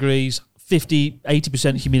 38 degrees, 50,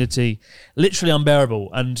 80% humidity, literally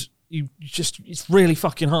unbearable. And it's really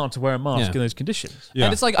fucking hard to wear a mask in those conditions. Yeah.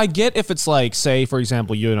 And it's like, I get if it's like, say, for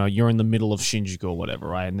example, you're in the middle of Shinjuku or whatever,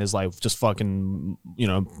 right? And there's like just fucking,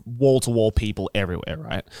 wall-to-wall people everywhere,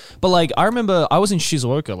 right? But like, I remember I was in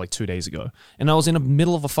Shizuoka like 2 days ago, and I was in the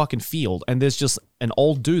middle of a fucking field, and there's just an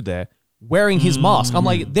old dude there wearing his mask. I'm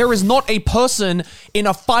like, there is not a person in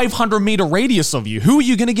a 500-meter radius of you. Who are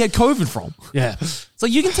you going to get COVID from? Yeah. It's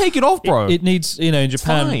like, you can take it off, bro. It needs, in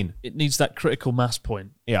Japan, fine. it needs that critical mass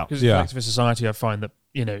point. Yeah. Because in activist society, I find that,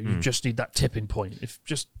 you just need that tipping point.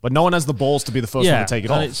 But no one has the balls to be the first one to take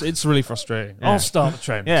it off. It's really frustrating. I'll start the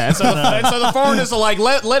trend. Yeah, and so the foreigners are like,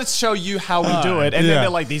 let's show you how we do it, and then they're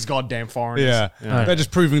like, these goddamn foreigners. Yeah. They're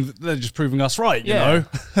just proving us right. You know,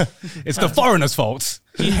 it's the foreigners' fault.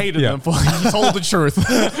 He hated them for he told the truth.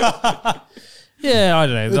 Yeah, I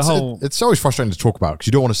don't know. It's always frustrating to talk about because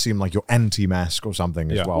you don't want to seem like you're anti-mask or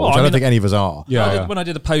something as well, which I don't think any of us are. When I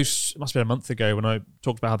did a post, it must have been a month ago, when I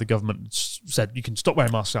talked about how the government said you can stop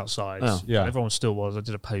wearing masks outside. Everyone still was. I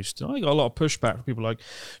did a post, and I got a lot of pushback from people like,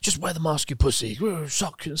 just wear the mask, you pussy.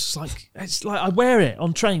 Suck. It's like I wear it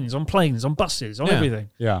on trains, on planes, on buses, on everything.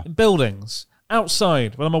 Yeah. In buildings,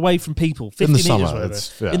 outside, when I'm away from people, 50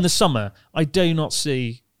 meters in the summer, I do not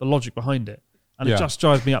see the logic behind it. And it just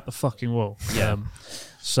drives me up the fucking wall.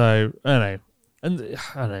 So, I don't know. And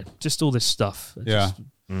I don't know, just all this stuff. Just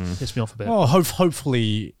pissed me off a bit. Well,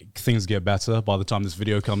 hopefully things get better by the time this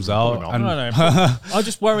video comes out. I don't know. I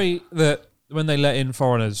just worry that when they let in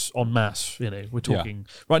foreigners en masse, we're talking...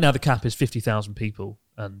 Right now, the cap is 50,000 people.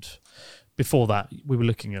 And before that, we were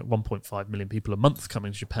looking at 1.5 million people a month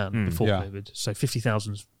coming to Japan before COVID. So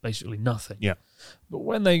 50,000 is basically nothing. Yeah. But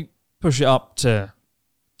when they push it up to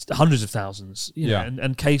hundreds of thousands,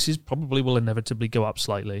 and cases probably will inevitably go up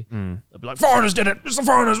slightly. They'll be like, foreigners did it, it's the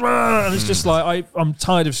foreigners, and it's just like, I'm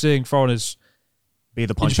tired of seeing foreigners be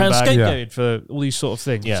the punching bag, scapegoat for all these sort of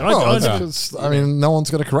things. I mean, no one's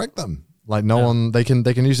going to correct them. Like no one, they can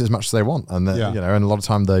use it as much as they want, and and a lot of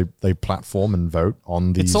time they platform and vote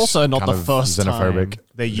on these. It's also not the first xenophobic time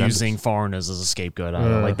they're using foreigners as a scapegoat.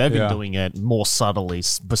 Like they've been doing it more subtly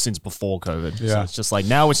since before COVID. So it's just like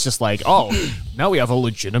now now we have a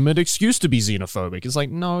legitimate excuse to be xenophobic. It's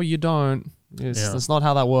like, no, you don't. That's not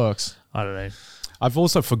how that works. I don't know. I've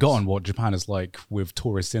also forgotten what Japan is like with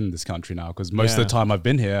tourists in this country now, because most of the time I've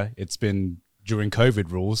been here, it's been during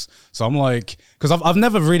COVID rules. So I'm like, because I've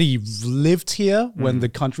never really lived here when the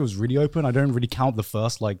country was really open. I don't really count the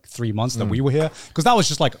first 3 months that we were here, because that was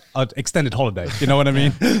just like an extended holiday. You know what I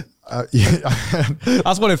mean?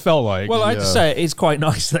 That's what it felt like. Well, I have to say, it's quite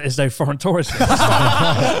nice that there's no foreign tourists.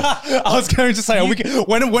 I was going to say,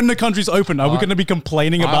 when the country's open, are we going to be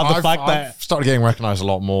complaining about the fact that... I've started getting recognized a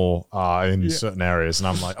lot more in certain areas, and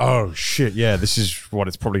I'm like, oh shit, this is what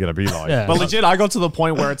it's probably going to be like. Yeah. But legit, I got to the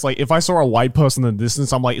point where it's like, if I saw a white person in the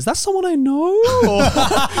distance, I'm like, is that someone I know?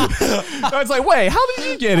 So it's like, wait, how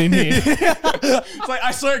did you get in here? It's like,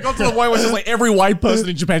 I swear it got to the point where it's just like every white person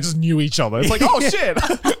in Japan just knew each other. It's like, oh shit.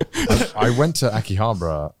 I went to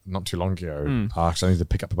Akihabara not too long ago because I needed to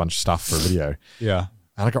pick up a bunch of stuff for a video. Yeah.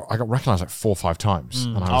 And I got recognized 4 or 5 times.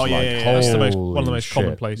 And I was that's one of the most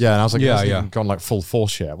common places. Yeah, and I was like, gone full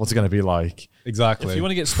force yet. What's it going to be like? Exactly. If you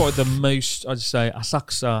want to get spotted the most, I'd say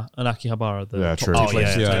Asakusa and Akihabara, the top 2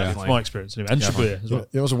 places. From my experience. Anyway. And Shibuya as well.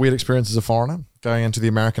 It was a weird experience as a foreigner going into the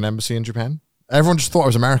American embassy in Japan. Everyone just thought I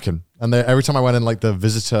was American. And every time I went in,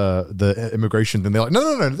 the immigration thing, they're like,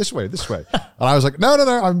 no, this way. And I was like,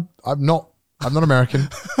 no, I'm not American.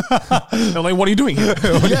 They're like, what are you doing here?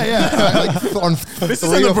 This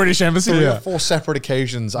is in the British embassy. 4 separate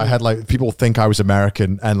occasions, I had people think I was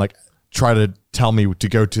American and try to tell me to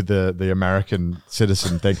go to the American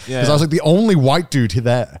citizen thing. Because I was the only white dude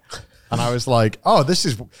there. And I was like, oh, this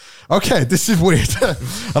is weird.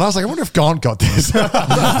 And I was like, I wonder if Gaunt got this.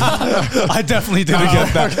 I definitely didn't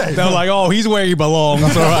get that. Okay. They were like, oh, he's where he belongs.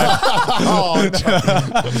 All right.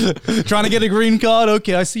 Trying to get a green card?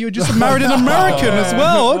 Okay, I see you just married an American as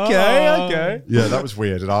well. Okay. Yeah, that was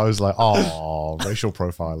weird. And I was like, oh, racial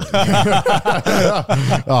profiling.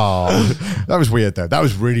 Oh, that was weird, though. That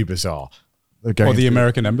was really bizarre. The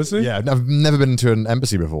American embassy? Yeah, I've never been to an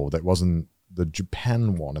embassy before that wasn't the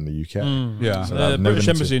Japan one in the UK. So the British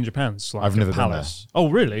embassy in Japan is like I've never palace. Oh,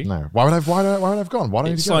 really? No. Why would I have gone? Why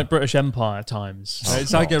don't it's you go? Like British Empire times.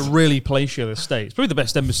 It's like a really palatial estate. It's probably the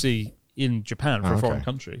best embassy in Japan for a foreign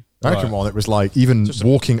country. American one, it was like even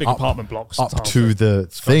walking up apartment blocks up to the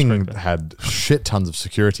thing had shit tons of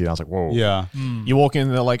security. And I was like, whoa. Yeah. You walk in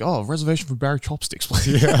and they're like, oh, reservation for Barry Chopsticks,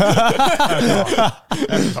 please. Yeah,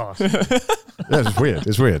 it's weird.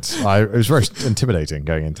 It's weird. It was very intimidating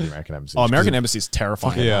going into the American embassy. Oh, American embassy is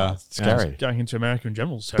terrifying. Yeah, scary. Going into America in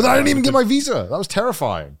general. But I didn't even get my visa. That was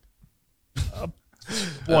terrifying.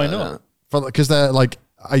 Why not? Because they're like,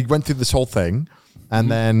 I went through this whole thing,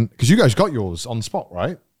 and then because you guys got yours on the spot,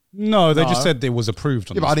 right? No, they just said it was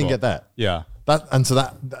approved on the but spot. I didn't get that. Yeah.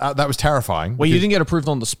 That was terrifying. Wait, you didn't get approved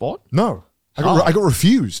on the spot? No. I got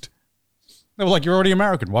refused. They were like, you're already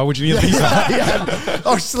American. Why would you need a visa?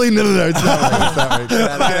 Oh, Celine, no, it's that way.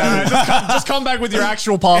 Just come back with your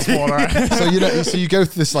actual passport, all right? So you go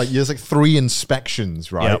through this there's like 3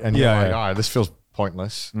 inspections, right? Yep. And you're like, all right, this feels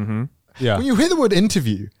pointless. Mm-hmm. Yeah. When you hear the word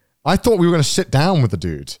interview, I thought we were going to sit down with the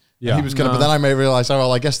dude. Yeah. He was going to, but then I may realize,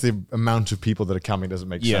 I guess the amount of people that are coming doesn't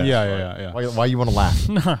make sense. Yeah. Why you want to laugh?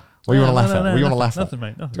 What do you want to laugh at? What do you want to laugh at? Nothing,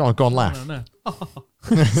 mate. Nothing. Go on, laugh. No.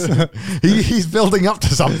 He's building up to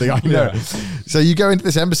something, I know. Yeah. So you go into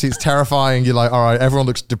this embassy, it's terrifying. You're like, all right, everyone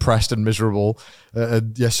looks depressed and miserable.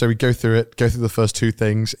 So we go through the first 2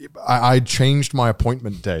 things. I changed my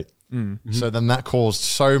appointment date. Mm-hmm. So then that caused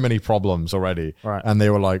so many problems already. Right. And they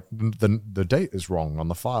were like, the date is wrong on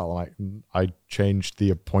the file. I changed the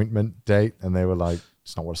appointment date, and they were like,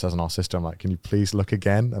 it's not what it says on our system. I'm like, can you please look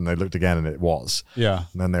again? And they looked again, and it was. Yeah.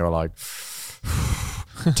 And then they were like,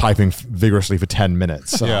 typing vigorously for 10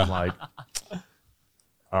 minutes. And I'm like,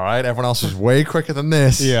 all right, everyone else is way quicker than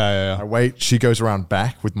this. Yeah. I wait. She goes around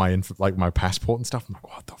back with my my passport and stuff. I'm like,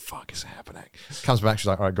 what the fuck is happening? Comes back. She's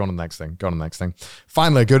like, all right, go on to the next thing.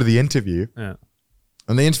 Finally, I go to the interview. Yeah.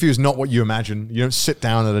 And the interview is not what you imagine. You don't sit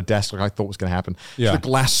down at a desk like I thought was going to happen. Yeah. It's a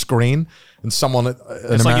glass screen and someone...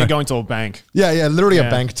 It's like you're going to a bank. Yeah, literally a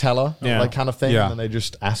bank teller, like kind of thing. Yeah. And then they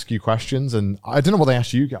just ask you questions. And I don't know what they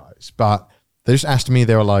asked you guys, but they just asked me,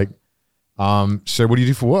 they were like, so what do you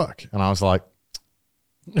do for work? And I was like,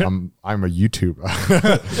 I'm a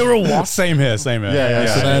YouTuber. You're a what? Same here.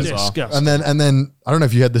 Yeah. And then I don't know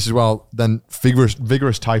if you had this as well. Then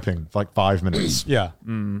vigorous typing for like 5 minutes. Yeah.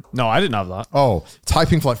 No, I didn't have that. Oh,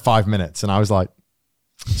 typing for like 5 minutes, and I was like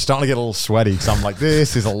starting to get a little sweaty because I'm like,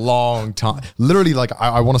 this is a long time. Literally, like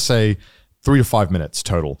I want to say 3 to 5 minutes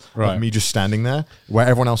total of me just standing there, where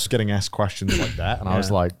everyone else is getting asked questions like that, and I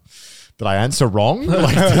was like, did I answer wrong?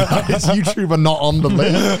 Like, is YouTuber not on the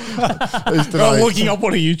list? I'm looking up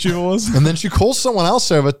what a YouTuber was. And then she calls someone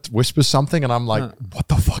else over, whispers something, and I'm like, what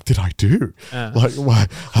the fuck did I do? Like, I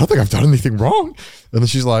don't think I've done anything wrong. And then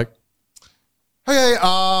she's like, hey,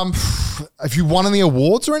 have you won any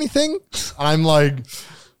awards or anything? And I'm like,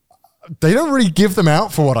 they don't really give them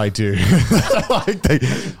out for what I do.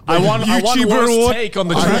 I won worst take on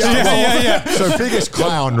the trash taste. Yeah. So biggest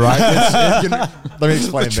clown, right? Let me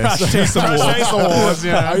explain this. Trash taste awards.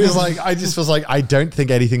 Yeah. I just was like, I don't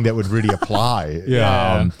think anything that would really apply.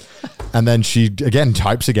 Yeah. And then she again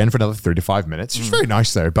types again for another 3 to 5 minutes. She's very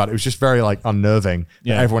nice though, but it was just very like unnerving.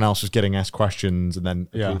 Yeah. Everyone else was getting asked questions and then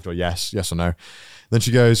approved or yes or no. Then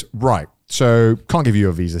she goes, right, so can't give you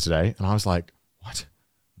a visa today. And I was like, what?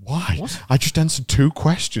 Why? What? I just answered 2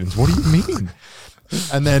 questions. What do you mean?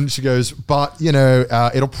 And then she goes, but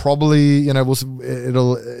it'll probably,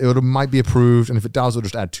 it might be approved, and if it does, it'll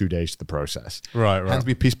just add 2 days to the process. Right. Hands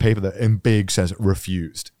me a piece of paper that in big says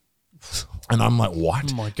refused, and I'm like,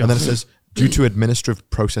 what? Oh my God. And then it says due to administrative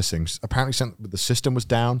processing. Apparently, the system was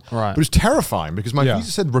down. Right. But it was terrifying because my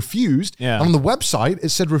visa said refused, and on the website it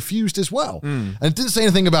said refused as well, and it didn't say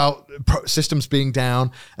anything about systems being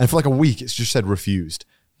down. And for like a week, it's just said refused.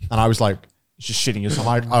 And I was like, just shitting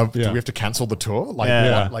yourself. Do we have to cancel the tour?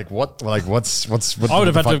 What? What's I would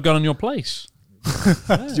have had to have gone on your place.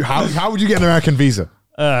 How would you get an American visa?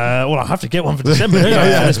 Well, I have to get one for December.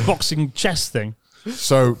 This boxing chess thing.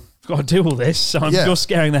 So I've got to do all this. So you're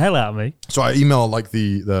scaring the hell out of me. So I email like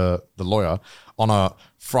the lawyer on a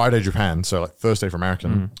Friday Japan, so like Thursday for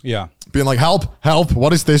American. Yeah. Being like, help,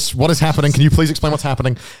 what is this? What is happening? Can you please explain what's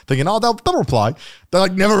happening? Thinking, they'll reply. They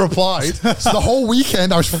like never replied. So the whole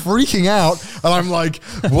weekend I was freaking out and I'm like,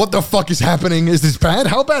 what the fuck is happening? Is this bad?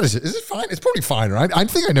 How bad is it? Is it fine? It's probably fine, right? I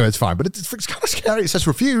think I know it's fine, but it's kind of scary. It says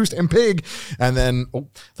refused and pig. And then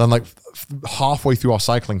like halfway through our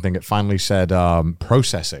cycling thing, it finally said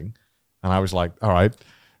processing. And I was like, all right,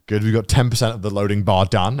 good. We got 10% of the loading bar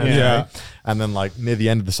done. And then like near the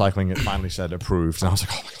end of the cycling, it finally said approved. And I was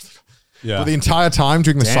like, oh my God. Yeah. But the entire time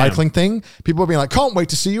doing the cycling thing, people were being like, can't wait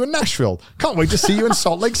to see you in Nashville. Can't wait to see you in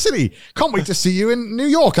Salt Lake City. Can't wait to see you in New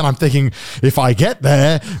York. And I'm thinking, if I get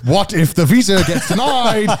there, what if the visa gets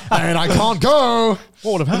denied and I can't go?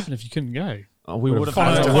 What would have happened if you couldn't go? We would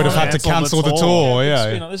have had to cancel the tour.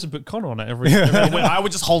 Yeah. This would put Connor on it every I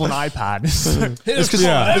would just hold an iPad. It's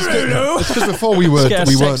because before we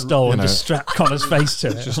weren't, doll and just strap Connor's face to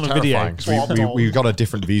it. Just on a video. We got a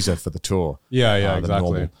different visa for the tour. Yeah,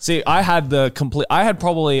 exactly. See, I've been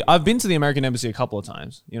to the American Embassy a couple of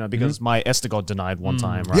times, because my ESTA got denied one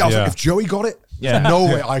time, right? Yeah, I was like, if Joey got it, no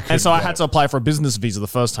way I could. And so I had to apply for a business visa the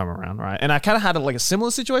first time around, right? And I kind of had a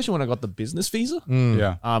similar situation when I got the business visa.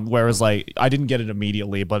 Whereas I didn't get it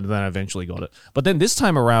immediately, but then I eventually got it. But then this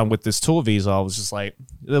time around with this tour visa, I was just like,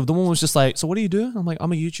 the woman was just like, so what do you do? I'm like,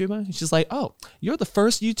 I'm a YouTuber. And she's like, oh, you're the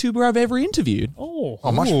first YouTuber I've ever interviewed.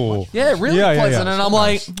 Much. Yeah, really pleasant. And I'm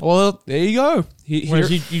like, well, there you go.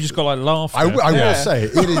 Whereas you just got laughed. I will say,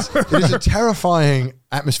 it is a terrifying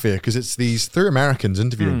atmosphere because it's these three Americans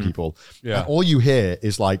interviewing people. And all you hear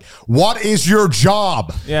is like, what is your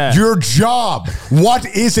job? Yeah. Your job. What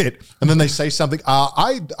is it? And then they say something,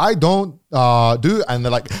 I don't do, and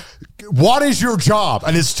they're like, what is your job?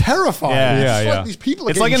 And it's terrifying. Like these people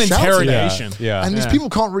are it's like an interrogation. And these people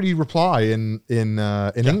can't really reply in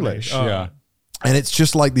English. And it's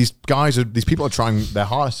just like these people are trying their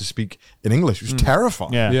hardest to speak in English, which is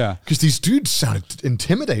terrifying. Yeah. Because these dudes sounded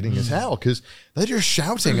intimidating as hell because they're just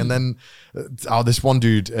shouting. And then, this one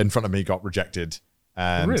dude in front of me got rejected.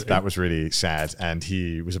 And that was really sad. And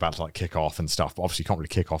he was about to kick off and stuff. But obviously, you can't really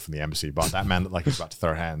kick off in the embassy. But that man looked like he was about to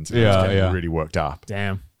throw hands. He was getting really worked up.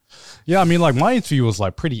 Damn. Yeah, I mean, my interview was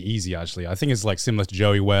pretty easy actually. I think it's similar to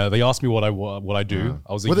Joey, where they asked me what I do.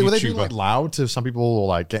 I was a YouTuber. Were they being loud to some people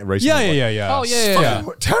or getting racist? Yeah. Oh yeah.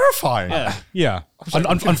 Terrifying. Yeah.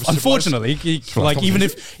 Unfortunately, even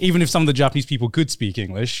if some of the Japanese people could speak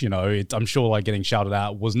English, I'm sure getting shouted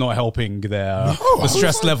at was not helping the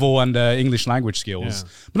stress level and English language skills.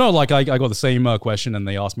 But no, I got the same question, and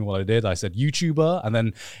they asked me what I did. I said YouTuber, and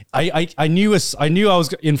then I knew I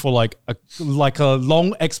was in for a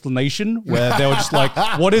long explanation where they were just like,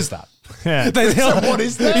 "What is that?" Yeah. What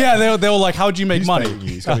is that? Yeah, they were like, how do you make money?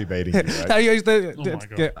 He's got to be baiting you,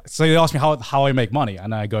 right? So they asked me how I make money.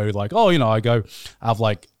 And I go I have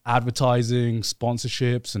advertising,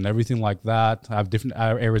 sponsorships and everything like that. I have different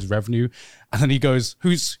areas of revenue. And then he goes,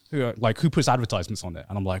 who puts advertisements on it?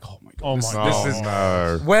 And I'm like, oh my God.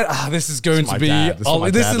 This is going to be,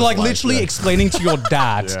 this is literally explaining to your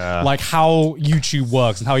dad, how YouTube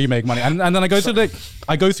works and how you make money. And then I go through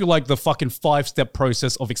the fucking 5-step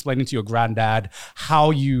process of explaining to your granddad how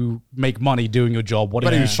you make money doing your job, what a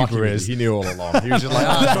YouTuber is. He knew all along. He was just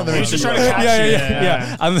like, he was just trying to catch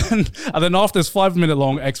yeah. And then after this 5-minute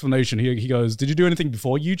long explanation, he goes, did you do anything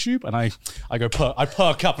before YouTube? And I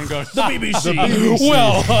perk up and go, the BBC.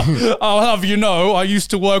 Well, I'll have you know, I used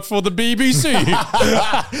to work for the BBC.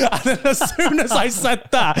 And then as soon as I said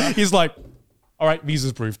that, he's like, all right, visa's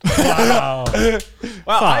approved. Wow.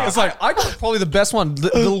 I got probably the best one.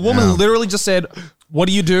 The woman literally just said, what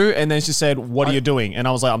do you do? And then she said, what are you doing? And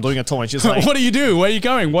I was like, I'm doing a tour. And she's like, what do you do? Where are you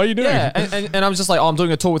going? What are you doing? Yeah. And I was just like, I'm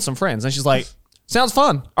doing a tour with some friends. And she's like, sounds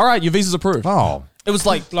fun. All right, your visa's approved. Oh. It was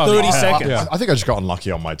 30 seconds. I think I just got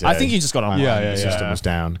unlucky on my day. I think you just got unlucky. The system was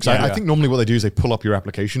down. Because I think normally what they do is they pull up your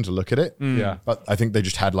application to look at it. Yeah. But I think they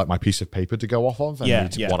just had my piece of paper to go off of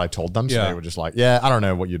and what I told them. So they were just like, I don't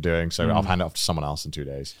know what you're doing. So I'll hand it off to someone else in 2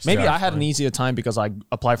 days. Maybe I had an easier time because I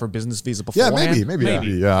applied for a business visa beforehand. Yeah, maybe.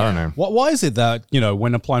 Yeah, I don't know. Why is it that,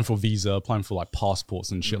 when applying for visa, applying for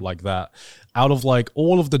passports and shit like that, out of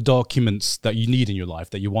all of the documents that you need in your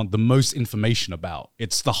life that you want the most information about,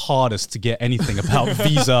 it's the hardest to get anything about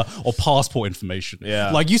visa or passport information.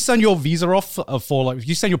 Yeah. You send your visa off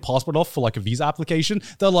you send your passport off for a visa application,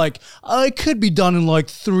 they're like, it could be done in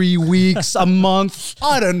 3 weeks, a month.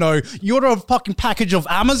 I don't know. You order a fucking package of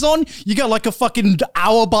Amazon, you get a fucking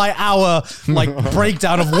hour by hour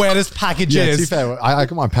breakdown of where this package is. To be fair, I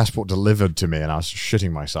got my passport delivered to me and I was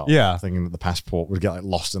shitting myself. Yeah. Thinking that the passport would get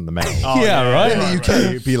lost in the mail. Right. In the UK,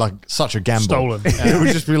 it'd be such a gamble. Stolen. It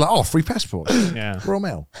would just be free passport. Yeah. Raw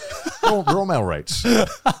mail. Raw mail rates.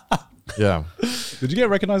 Yeah. Did you get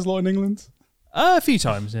recognized a lot in England? A few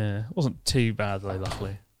times, yeah. It wasn't too bad though,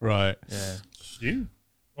 luckily. Right. Yeah. You?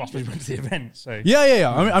 Well, I suppose you went to the event, so. Yeah.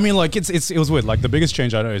 I mean, it was weird. The biggest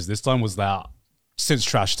change I noticed this time was that since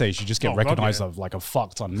Trash Taste, you just get recognized of a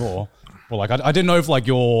fuck ton more. Well, I didn't know if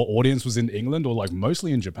your audience was in England or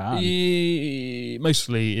mostly in Japan.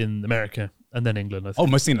 Mostly in America and then England, I think. Oh,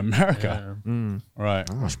 mostly in America. Yeah. Right.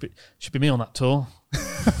 Should be me on that tour.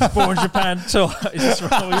 Abroad Japan tour. Is this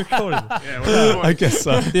what we're recording? Yeah, I guess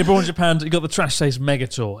so. The Abroad Japan, you got the Trash Taste Mega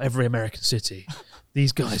Tour, every American city.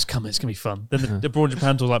 These guys come, it's going to be fun. Then the Abroad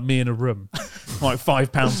Japan tour, like me in a room. Like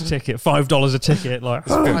 £5 a ticket, $5 a ticket. Like,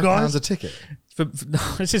 £5 a ticket.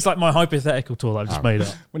 This is like my hypothetical tour that I've just made up.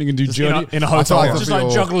 When are you going to do Journey? In a hotel. Just like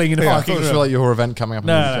juggling in a fucking room. I thought it was like your event coming up in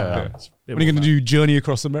the UK. When are you going to do Journey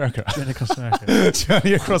Across America? Journey Across America.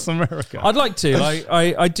 Journey Across America. I'd like to.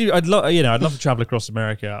 I'd love to travel across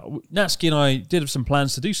America. Natsuki and I did have some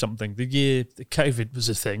plans to do something the year that COVID was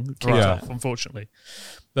a thing. Kicked off, unfortunately.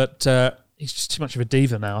 But he's just too much of a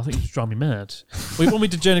diva now. I think he's driving me mad. When we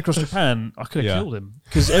did Journey Across Japan, I could have killed him.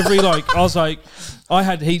 Because I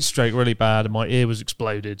had heat stroke really bad and my ear was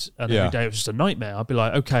exploded. And every day it was just a nightmare. I'd be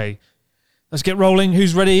like, okay, let's get rolling.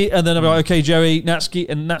 Who's ready? And then I'd be like, okay, Joey, Natsuki.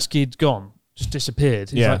 And Natsuki had gone, just disappeared.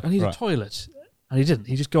 He's like, I need a toilet. And he didn't.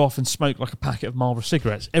 He just go off and smoke like a packet of Marlboro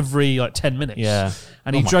cigarettes every 10 minutes. Yeah.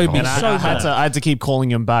 And he drove me so mad. I had to keep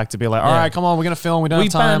calling him back to be like, all right, come on, we're going to film. We don't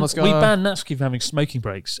have time. Let's go. We banned Natsuki from having smoking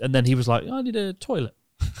breaks. And then he was like, I need a toilet.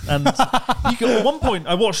 And at one point,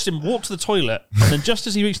 I watched him walk to the toilet. And then just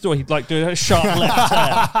as he reached the door, he'd like do a sharp left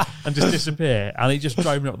turn and just disappear. And he just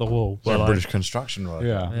drove me up the wall. British construction work.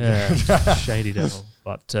 Yeah. Shady devil.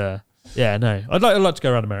 But... yeah, no. I'd like to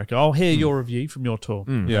go around America. I'll hear your review from your tour.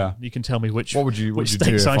 Yeah, you can tell me which. What would you do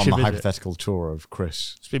if on the hypothetical tour of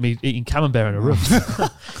Chris? It's been me eating camembert in a room,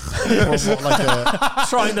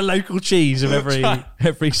 trying the local cheese of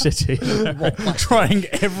every city. Trying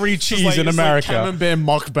every cheese in America. Like camembert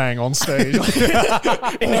mukbang on stage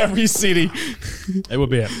in every city. It would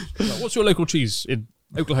be it. What's your local cheese in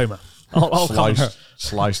Oklahoma? I'll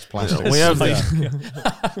sliced plastic. We have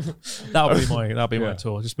that'll be my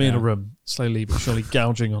tour. Just me in a room, slowly but surely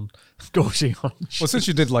gorging on. Well, since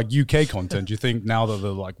you did UK content, do you think now that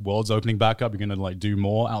the world's opening back up, you're going to do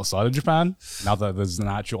more outside of Japan? Now that there's an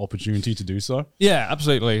actual opportunity to do so? Yeah,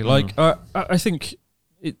 absolutely. I think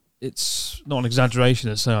it's not an exaggeration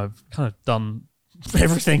to say I've kind of done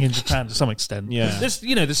everything in Japan to some extent. Yeah.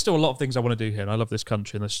 There's still a lot of things I want to do here, and I love this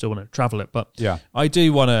country, and I still want to travel it. But I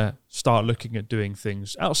do want to start looking at doing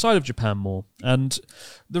things outside of Japan more. And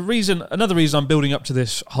another reason I'm building up to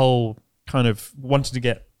this whole kind of wanting to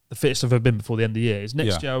get the fittest I've ever been before the end of the year is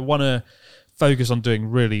next year I want to focus on doing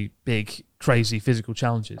really big, crazy physical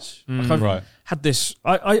challenges. I've had this.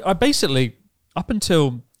 I basically, up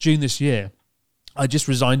until June this year, I just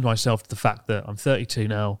resigned myself to the fact that I'm 32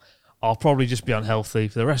 now. I'll probably just be unhealthy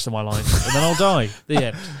for the rest of my life, and then I'll die. The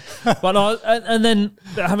end. But and then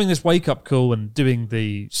having this wake up call and doing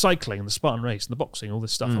the cycling and the Spartan race and the boxing, all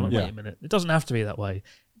this stuff. I'm like, wait a minute, it doesn't have to be that way.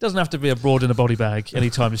 It doesn't have to be abroad in a body bag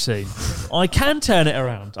anytime soon. I can turn it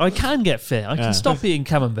around. I can get fit. I can stop eating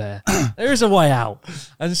camembert. There is a way out.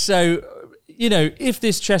 And so, if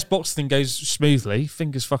this chess box thing goes smoothly,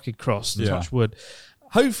 fingers fucking crossed, touch wood,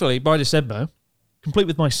 hopefully by December, complete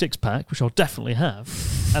with my six-pack, which I'll definitely have,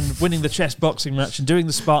 and winning the chess boxing match and doing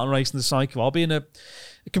the Spartan race and the cycle, I'll be in a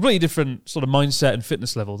completely different sort of mindset and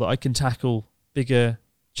fitness level that I can tackle bigger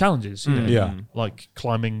challenges, like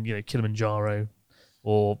climbing, Kilimanjaro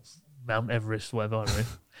or Mount Everest, whatever. I don't know.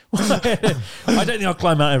 I don't think I'll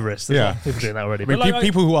climb Mount Everest. There's a lot of people doing that already. But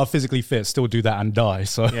people who are physically fit still do that and die.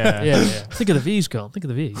 So yeah. Think of the views, Carl. Think of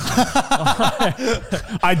the views.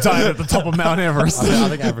 I died at the top of Mount Everest. I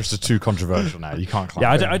think Everest is too controversial now. You can't climb.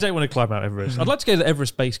 Yeah, I don't want to climb Mount Everest. I'd like to go to the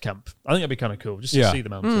Everest base camp. I think that'd be kind of cool, just to see the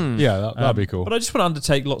mountain. Yeah, that'd be cool. But I just want to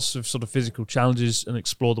undertake lots of sort of physical challenges and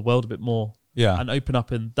explore the world a bit more. Yeah, and open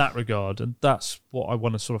up in that regard. And that's what I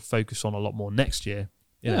want to sort of focus on a lot more next year.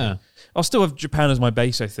 Yeah, I'll still have Japan as my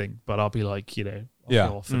base, I think, but I'll be like, I'll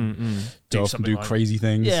go off and do something, crazy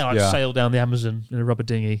things. Yeah, sail down the Amazon in a rubber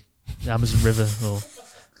dinghy, the Amazon River. Or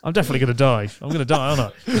I'm definitely going to die. I'm going to die, aren't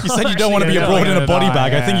I? You said you don't want to be abroad in a body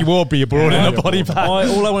bag. I think you will be abroad in a body bag.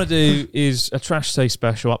 All I want to do is a Trash Taste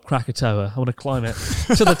special up Krakatoa. I want to climb it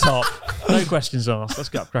to the top. No questions asked. Let's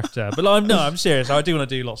get up Krakatoa. But I'm serious. I do want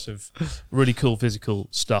to do lots of really cool physical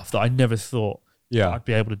stuff that I never thought I'd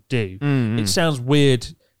be able to do. It sounds weird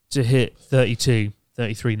to hit 32,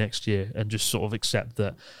 33 next year and just sort of accept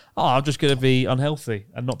that, I'm just going to be unhealthy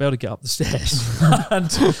and not be able to get up the stairs. And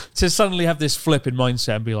to suddenly have this flip in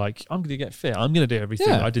mindset and be like, I'm going to get fit. I'm going to do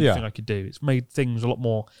everything I didn't think I could do. It's made things a lot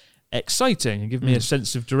more exciting and give me a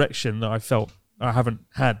sense of direction that I felt I haven't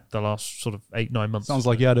had the last sort of 8-9 months. Sounds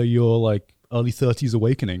like you had your early 30s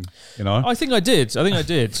awakening, you know? I think I did.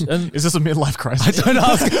 And is this a midlife crisis? I don't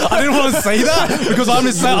ask. I didn't want to say that because I'm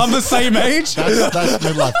the same age. That's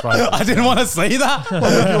midlife crisis. I didn't want to say that.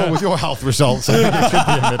 Well, with your health results, I think it should be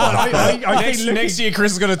a midlife crisis. Next year,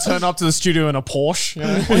 Chris is going to turn up to the studio in a Porsche. You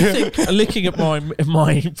know? I think looking at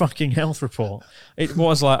my fucking health report, it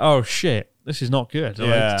was like, oh shit. This is not good. I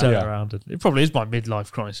have to turn it around. It probably is my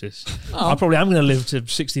midlife crisis. I probably am going to live to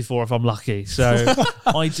 64 if I'm lucky. So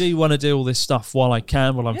I do want to do all this stuff while I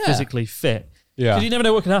can, while I'm physically fit. Yeah. Because you never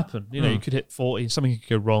know what can happen. You know, you could hit 40, something could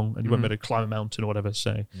go wrong, and you won't be able to climb a mountain or whatever.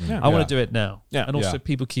 So I want to do it now. Yeah. And also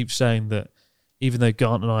people keep saying that even though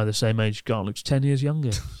Garnt and I are the same age, Garnt looks 10 years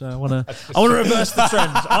younger. So I want to reverse the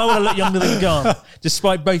trend. I want to look younger than Garnt,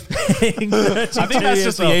 despite both being 32 I think that's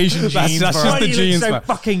just the Asian genes. That's just the genes. So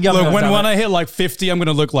fucking young. Look, when I hit like 50, I'm going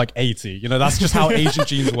to look like 80. You know, that's just how Asian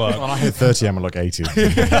genes work. When I hit 30, I'm going to look 80.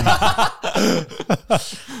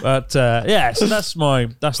 But so that's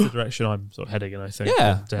the direction I'm sort of heading in, I think.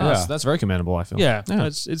 Yeah, And, that's very commendable, I feel. Yeah.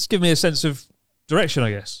 It's given me a sense of direction,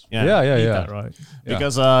 I guess. Yeah. That right.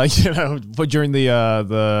 Because but during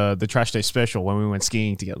the Trash Day special when we went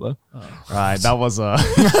skiing together, right? That was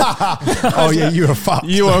oh yeah, you were fucked.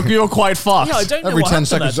 You were quite fucked. Yeah, I don't know Every what 10 happened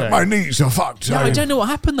seconds, that day. my knees are fucked. Yeah, I don't know what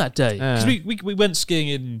happened that day because Yeah. we went skiing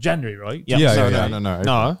in January, right? No.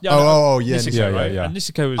 No. Niseko, right? yeah. And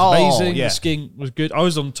Niseko was Oh, amazing. yeah. The skiing was good. I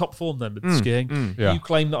was on top form then with the skiing. Yeah. You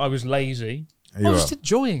claimed that I was lazy. I was just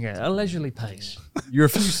enjoying it at a leisurely pace. You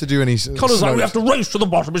refuse to do any. Connor's like, we have to race to the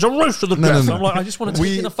bottom. It's a race to the death. no. I'm like, I just want to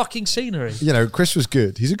take in the fucking scenery. You know, Chris was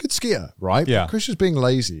good. He's a good skier, right? Yeah. But Chris was being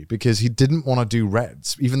lazy because he didn't want to do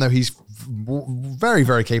reds, even though he's very,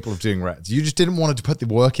 very capable of doing reds. You just didn't want to put the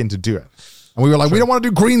work in to do it. And we were like, we don't want to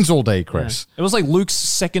do greens all day, Chris. It was like Luke's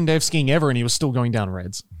second day of skiing ever, and he was still going down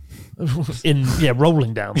reds.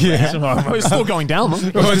 Rolling down. He was still going down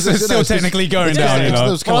them. Well, it's still technically going down, you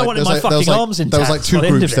know. I wanted my fucking arms intact. There was like two by the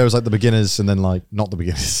end groups. of it. There was like the beginners and then like not the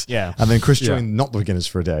beginners. Yeah. And then Chris joined not the beginners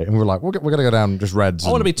for a day. And we were like, we're going to go down just reds. I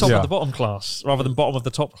want to be top Yeah. of the bottom class rather than bottom of the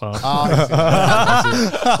top class.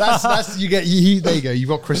 That's you get. There you go. You've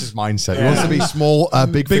got Chris's mindset. He wants to be small,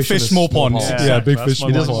 big fish, in a small pond. pond. Yeah, big That's fish, my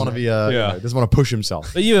He small doesn't pond. want to be. Doesn't want to push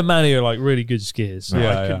himself. But you and Manny are like really good skiers. So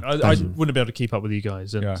Yeah, I wouldn't be able to keep up with you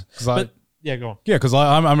guys. And, Yeah, 'cause but yeah, go on. Yeah, because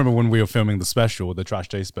I remember when we were filming the special, the Trash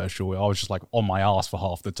Day special, I was just like on my ass for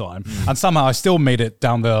half the time. And somehow I still made it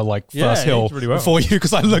down the like first you hill did really well. before you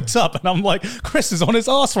because I looked up and I'm like, Chris is on his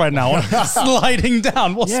ass right now, sliding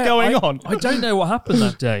down. What's going on? I don't know what happened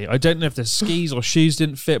that day. I don't know if the skis or shoes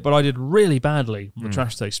didn't fit, but I did really badly on the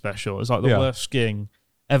Trash Day special. It was like the worst skiing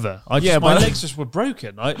ever. My legs just were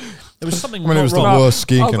broken. There was something. I mean, it was the wrong. worst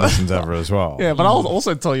skiing conditions ever as well. Yeah, but I'll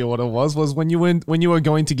also tell you what it was when you were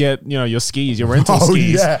going to get your skis, your rental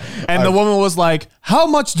skis, and the woman was like, "How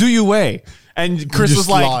much do you weigh?" And Chris was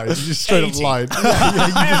like, lied. You just straight 80. up lied.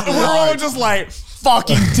 And we're all just like,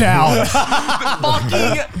 fucking down. Fucking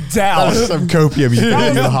down. That was some copium you That were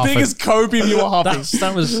was the huffing. biggest copium you were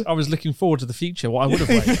huffing. I was looking forward to the future. What I would have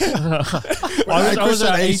weighed. I was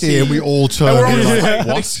at 80 and we all And turned. we're all and just like, like,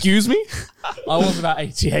 what? excuse me? I was about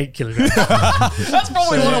 88 kilograms. That's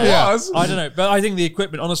probably what it was. I don't know, but I think the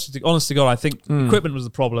equipment. Honest to God, I think equipment was the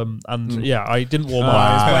problem, and I didn't warm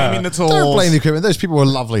up. Blaming the tools. Don't blame the equipment. Those people were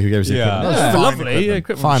lovely who gave us the Yeah. equipment. That was Yeah, fine lovely. equipment.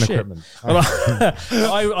 Equipment Fine was shit. equipment.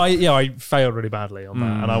 But I failed really badly on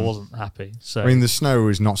that, and I wasn't happy. So I mean, the snow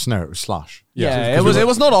is not snow; it was slush. Yeah, it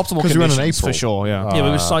was not optimal 'cause we went in conditions for April. sure. Yeah.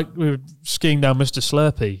 yeah, we were skiing down Mr.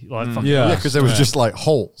 Slurpee, like fucking. Yeah. because there was just like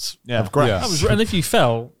holes of grass. Yeah. That was, and if you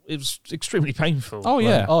fell, it was extremely painful. Oh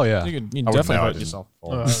yeah. Oh, yeah. You I would definitely say I hurt didn't. yourself.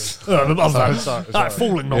 That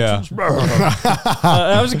falling nonsense.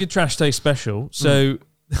 That was a good Trash Day special. So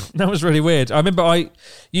that was really weird. I remember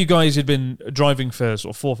you guys had been driving for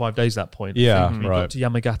sort of 4 or 5 days at that point. Yeah, I think. We right. got to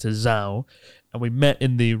Yamagata Zao, and we met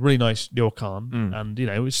in the really nice ryokan. And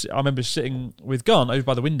I remember sitting with Gon over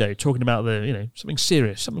by the window talking about something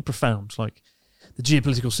serious, something profound, like the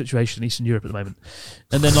geopolitical situation in Eastern Europe at the moment.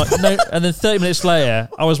 And then and then 30 minutes later,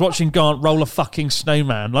 I was watching Gant roll a fucking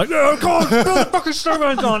snowman. Like, oh God, roll the fucking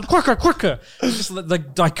snowman, Gant, quicker. Just the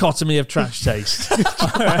dichotomy of Trash Taste.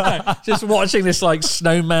 Just watching this like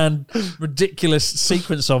snowman ridiculous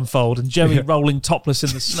sequence unfold and Joey rolling topless in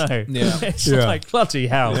the snow. Yeah. It's like, bloody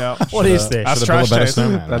hell. Yeah. What is this? That's Should've built a Trash better Taste.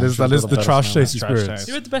 snowman. That is the Trash Taste experience.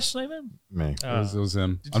 You had the best snowman? Me. It was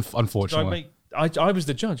him. Did Unfortunately. I was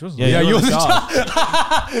the judge, wasn't Yeah, I? you were the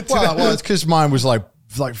judge. Well, it's because mine was like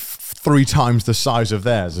like 3 times the size of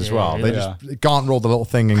theirs as well. They just garnt rolled the little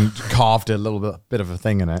thing and carved a little bit of a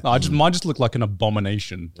thing in it. No, mine just looked like an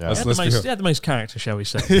abomination. He had the most character, shall we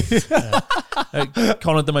say.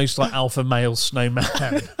 Connor, the most like alpha male snowman.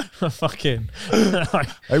 Fucking.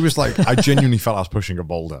 It was like, I genuinely felt I was pushing a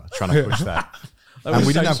boulder, trying to push that. And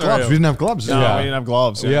we didn't have gloves. We didn't have gloves. No, we didn't have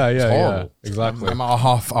gloves. Yeah. Exactly.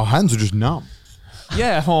 Our hands are just numb.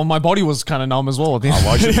 Yeah, well, my body was kind of numb as well. Losers.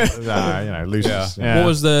 What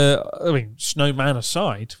was the, snowman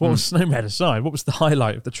aside, what was the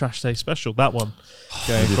highlight of the Trash Day special? That one.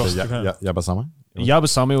 Yabasama?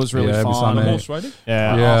 Yabasami was really fun. Horse riding?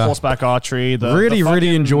 Horseback archery.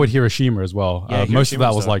 Really enjoyed Hiroshima as well. Most of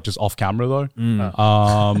that was like just off camera though. That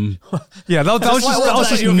was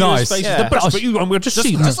just nice. We're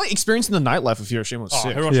just like experiencing the nightlife of Hiroshima was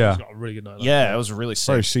sick. Hiroshima's got a really good nightlife. Yeah, it was really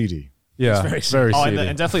sick. Very seedy. Yeah, very seedy.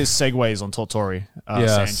 And definitely segways on Totori.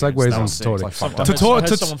 Segways on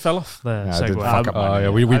Totori. Someone fell off there. Yeah, I did fuck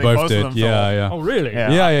up we both did. Yeah. Oh, really?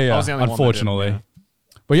 Yeah. Unfortunately.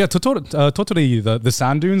 But yeah, Totori, the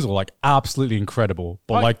sand dunes were like absolutely incredible.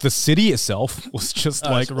 But like the city itself was just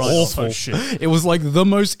like awful. It was like the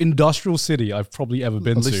most industrial city I've probably ever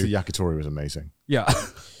been to. At least the yakitori was amazing. Yeah.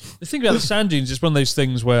 The thing about the sand dunes is one of those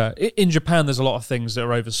things where in Japan there's a lot of things that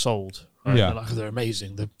are oversold. Right? Yeah. They're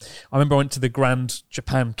amazing. I remember I went to the Grand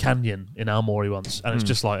Japan Canyon in Aomori once, and it's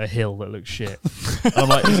just like a hill that looks shit.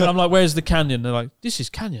 And I'm like, where's the canyon? They're like, this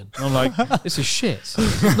is canyon. And I'm like, this is shit.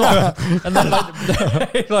 It's not. And then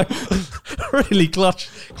like really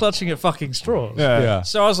clutching at fucking straws. Yeah.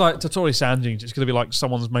 So I was like, Totori sand dunes, it's going to be like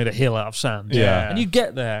someone's made a hill out of sand. Yeah. And you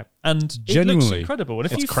get there, and genuinely, it looks incredible.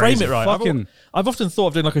 And if you frame it right, I've often thought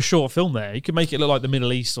of doing like a short film there. You could make it look like the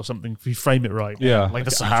Middle East or something if you frame it right. Yeah. Like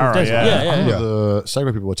the Sahara. Yeah. The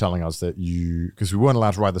Segway people were telling us that because we weren't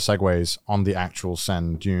allowed to ride the Segways on the actual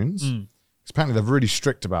sand dunes. Apparently they're really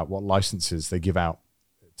strict about what licenses they give out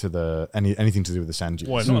to anything to do with the sand dunes.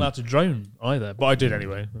 Well, not allowed to drone either, but I did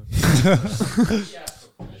anyway.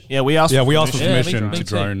 We asked for permission to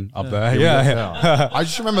drone up there. Yeah. I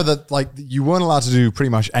just remember that like you weren't allowed to do pretty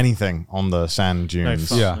much anything on the sand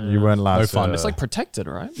dunes. You weren't allowed to. Fun. It's like protected,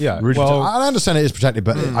 right? Yeah. Well, I understand it is protected,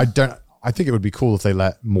 but I think it would be cool if they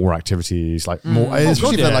let more activities, like more,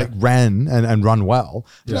 especially if they like ran and run well.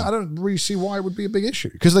 Yeah. I don't really see why it would be a big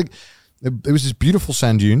issue because like it was this beautiful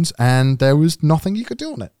sand dunes and there was nothing you could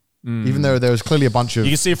do on it. Even though there was clearly a bunch of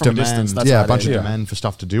you can see it from a distance. That's a bunch of demand for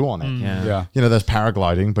stuff to do on it. Yeah. There's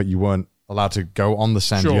paragliding, but you weren't allowed to go on the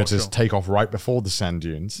sand dunes. To take off right before the sand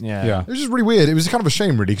dunes. Yeah. It was just really weird. It was kind of a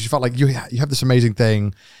shame, really, because you felt like you have this amazing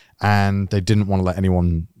thing, and they didn't want to let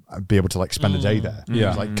anyone be able to like spend a day there. Yeah. It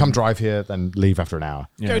was like, come drive here, then leave after an hour.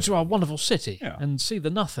 Go to our wonderful city and see the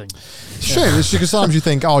nothing. Shame. It's because sometimes you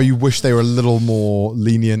think, you wish they were a little more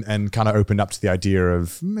lenient and kind of opened up to the idea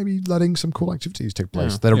of maybe letting some cool activities take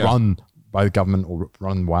place that are run by the government or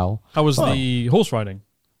run well. How was the horse riding?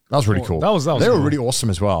 That was really cool. That was they cool. were really awesome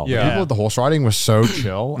as well. Yeah. The people at the horse riding were so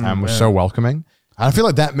chill and were so welcoming. And I feel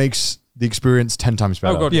like that makes the experience 10 times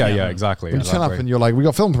better. Oh, God. Yeah, exactly. When you turn up and you're like, we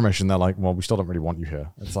got film permission, they're like, well, we still don't really want you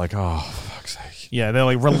here. It's like, for fuck's sake. Yeah, they're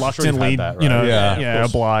like reluctantly, that, right?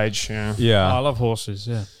 oblige. Yeah. Yeah. I love horses,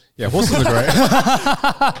 Yeah, horses are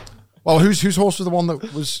great. Well, whose horse was the one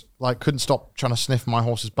that was like couldn't stop trying to sniff my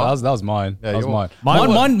horse's butt? That was mine. Yeah, that was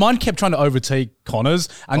mine. Mine kept trying to overtake Connor's,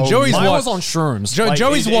 and Joey's mine one was on shrooms.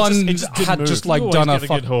 Joey's one had just like done a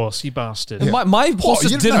good horse. You bastard. Yeah. My horse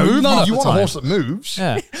just didn't move. You want a horse that moves?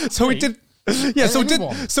 Yeah. So we did. Yeah,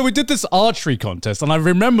 so we did this archery contest, and I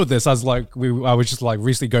remember this as like I was just like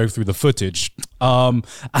recently going through the footage,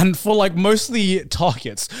 and for like most of the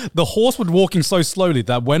targets, the horse was walking so slowly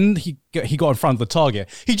that when he got in front of the target,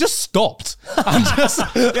 he just stopped and just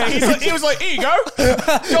he was like, here you go.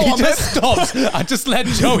 He just stopped. I just let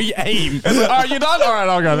Joey aim. Are you done? All right,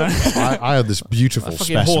 I'll go then. I had this beautiful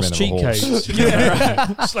specimen horse of a cheat horse. code.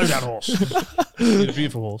 Yeah. Slow down, horse. You're a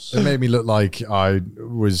beautiful horse. It made me look like I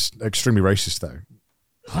was extremely racist, though.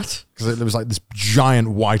 What? Because there was like this giant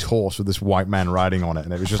white horse with this white man riding on it,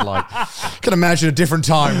 and it was just like, I can imagine a different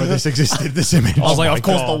time where this existed. This image. I was like, of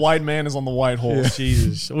course, the white man is on the white horse. Yeah.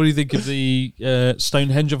 Jesus. What do you think of the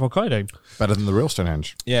Stonehenge of Hokkaido? Better than the real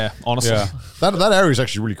Stonehenge. Yeah, honestly. Yeah. That area is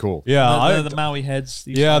actually really cool. Yeah, the Maui heads.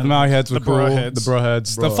 The Maui heads were cool. Burrowheads. The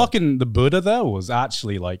burrowheads. The Buddha there was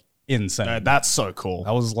actually like insane. That's so cool.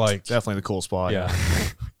 That was like definitely the cool spot. Yeah.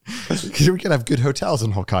 we can have good hotels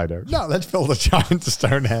in Hokkaido. No, let's build a giant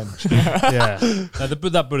Stonehenge. That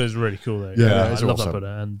Buddha is really cool though. Yeah, I it's love awesome.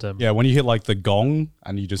 that Buddha. And Yeah, when you hear like the gong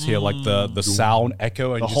and you just hear like the sound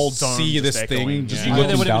echo and The you whole just dome see just this echoing, thing yeah. just you go there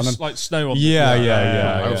looking when it down was and like snow on. I also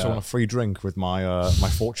yeah. want a free drink with my my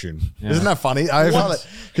fortune. Isn't that funny? I found it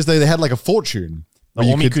because they had like a fortune. The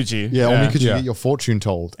omikuji. Omikuji, Yeah. you get your fortune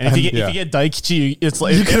told. And if you get daikichi, it's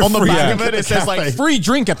like You get on the free back drink of at it, it the says like cafe. free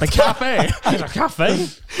drink at the cafe. There's a cafe.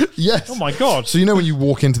 Yes. Oh my god. So you know when you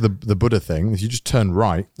walk into the Buddha thing, if you just turn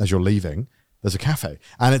right as you're leaving, there's a cafe.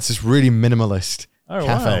 And it's this really minimalist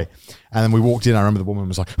cafe. Wow. And then we walked in, I remember the woman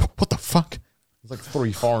was like, what the fuck? It was like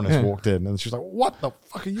 3 foreigners walked in and she was like, what the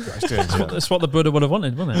fuck are you guys doing here? That's what the Buddha would have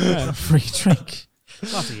wanted, wasn't it? A free drink.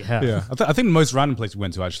 Bloody hell. Yeah, I think the most random place we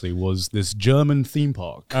went to actually was this German theme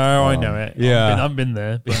park. Oh, I know it. Yeah. I've been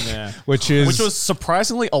there. But which was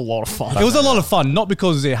surprisingly a lot of fun. It was a lot of fun, not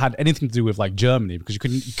because it had anything to do with like Germany, because you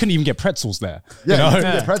couldn't even get pretzels there. Yeah, you you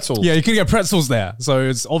can get pretzels. Yeah, you can get pretzels there. So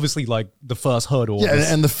it's obviously like the first hurdle.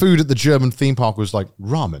 Yeah, and the food at the German theme park was like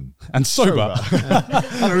ramen and soba.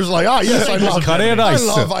 and it was like, yes,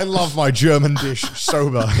 I love my German dish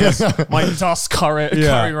soba. My Das curry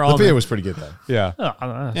ramen. The beer was pretty good though. Yeah.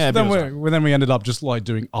 Yeah, Then we ended up just like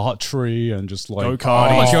doing archery and just like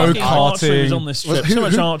Archery go-karting. on this trip. So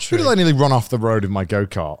much Who archery. did I nearly run off the road in my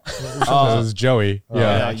go-kart? It was Joey.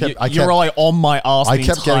 Yeah. You were like on my ass I the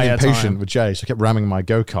kept getting entire impatient time. with Jay, so I kept ramming my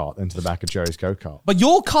go-kart into the back of Joey's go-kart. But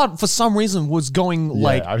your cart, for some reason, was going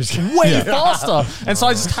way faster. And so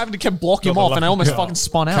I just having to keep blocking him off, and I almost fucking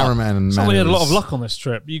spun out. Cameraman and Somebody had a lot manners. of luck on this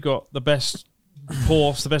trip. You got the best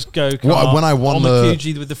horse, the best go-kart. When I won the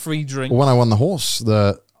Kuji with the free drink. When I won the horse,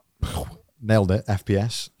 nailed it,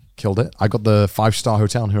 FPS, killed it. I got the 5-star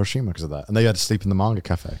hotel in Hiroshima because of that. And they had to sleep in the manga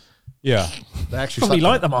cafe. Yeah. They actually Probably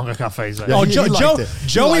slept like the manga cafes though. Yeah, Oh, he liked it.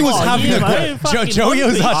 Joey was having Joey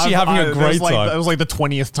was actually having a great time. That was like the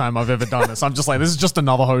 20th time I've ever done this. I'm just like, this is just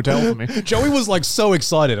another hotel for me. Joey was like so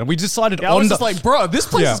excited, and we decided I was just like, bro, this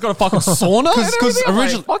place has got a fucking sauna. Because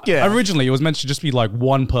originally, fuck yeah. Originally, it was meant to just be like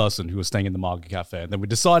one person who was staying in the manga cafe, and then we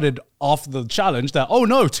decided after the challenge that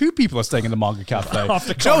 2 people are staying in the manga cafe.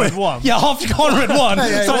 After Conrad won. Yeah, after Conrad won.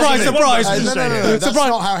 Surprise! No. That's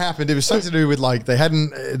not how it happened. It was something to do with like they hadn't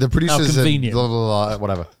the producers convenient. blah, blah, blah,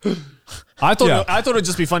 whatever. I thought it'd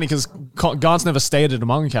just be funny because Garnt's never stayed at a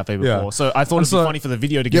manga cafe before, Yeah. so I thought it'd be funny for the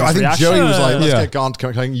video to get Yeah, I his think reaction. Joey was like, let's Yeah. get Garnt.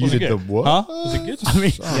 You did the what? Huh? Was it good? I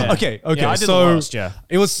mean, Yeah. okay. Yeah, I did the so worst, yeah.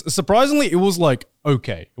 it was surprisingly, it was like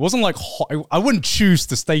okay. It wasn't like I wouldn't choose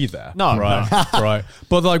to stay there. No, right, right.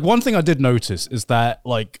 But like one thing I did notice is that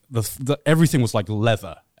like the everything was like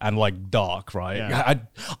leather and like dark, right? Yeah.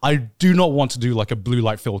 I do not want to do like a blue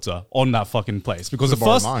light filter on that fucking place because Could've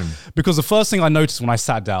borrowed mine. the first thing I noticed when I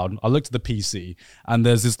sat down, I looked at the PC and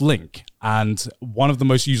there's this link, and one of the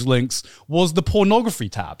most used links was the pornography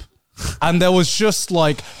tab. And there was just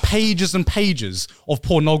like pages and pages of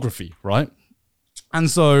pornography, right? And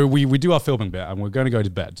so we do our filming bit and we're going to go to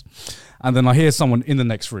bed. And then I hear someone in the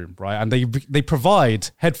next room, right? And they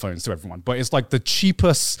provide headphones to everyone, but it's like the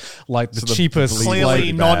cheapest, Clearly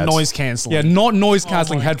like, not noise cancelling. yeah, not noise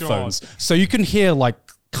cancelling my headphones. God. So you can hear like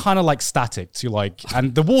kind of like static to like,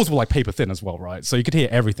 and the walls were like paper thin as well, right? So you could hear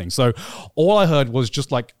everything. So all I heard was just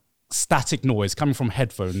like static noise coming from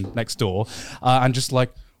headphone next door, and just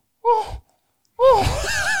like,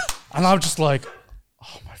 and I was just like,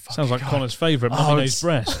 oh my fucking Sounds like God. Connor's favourite, Mummy-Nose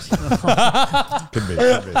breast. Could be.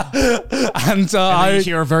 And And you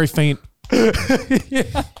hear a very faint.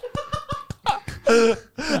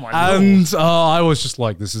 And I was just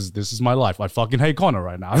like, this is my life. I fucking hate Connor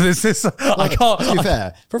right now. I can't. To be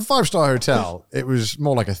fair, for a 5-star hotel, it was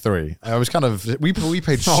more like a 3. I was kind of we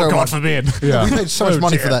paid so God much. forbid. Yeah. We paid so much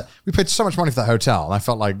money for that. We paid so much money for that hotel, and I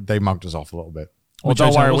felt like they mugged us off a little bit. Well, Which don't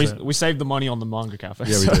hotel worry, was it? we saved the money on the manga cafe.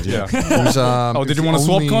 Yeah, we did. Yeah. It was, did you want to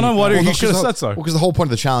swap, Connor? Why didn't you should have said so? Well, because the whole point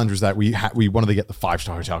of the challenge was that we wanted to get the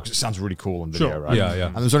 5-star hotel because it sounds really cool in video, Sure. right? Yeah, yeah.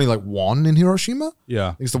 And there's only like one in Hiroshima. Yeah.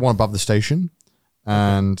 I think it's the one above the station,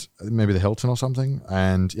 and maybe the Hilton or something.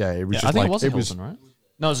 And yeah, it was just I think like it was a Hilton, right?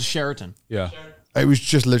 No, it was a Sheraton. Yeah. It was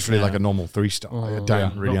just literally like a normal 3-star. I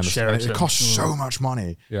don't really not understand. It Sheraton. cost so much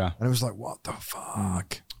money. Yeah. And it was like, what the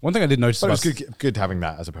fuck? One thing I did notice But it about was good having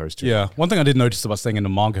that as opposed to yeah, one thing I did notice about staying in a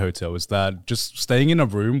manga hotel is that just staying in a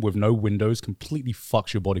room with no windows completely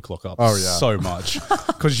fucks your body clock up so much.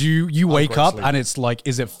 Because you wake up and it's like,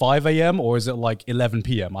 is it 5 a.m. or is it like 11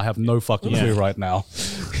 p.m.? I have no fucking clue right now.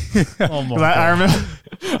 Oh my God. I remember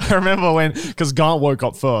I remember when, because Gant woke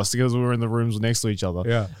up first because we were in the rooms next to each other.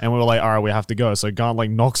 Yeah. And we were like, all right, we have to go. So Gant like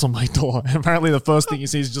knocks on my door. And apparently the first thing he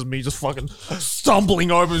sees is just me just fucking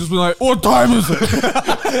stumbling over and just being like, what time is it?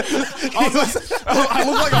 I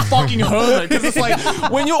look like a fucking hermit because it's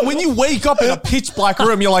like when you wake up in a pitch black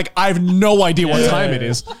room, you're like, I have no idea what time it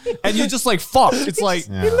is. And you're just like, fuck. It's like,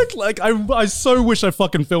 He looked like, I so wish I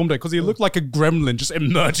fucking filmed it because he looked like a gremlin just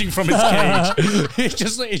emerging from his cage. he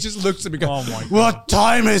just looks at me going, oh my God. What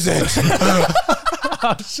time is it?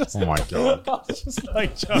 Oh my God. I was just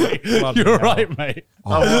like, Joey, you're right, mate.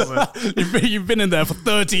 You've been in there for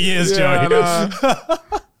 30 years, Joey.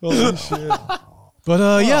 Holy shit.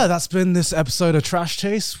 But yeah, that's been this episode of Trash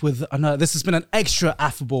Taste with this has been an extra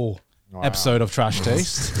affable episode of Trash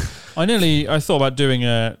Taste. I thought about doing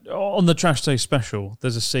on the Trash Taste special,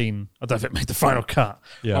 there's a scene, I don't know if it made the final cut.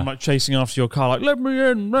 Yeah. I'm like chasing after your car, like, let me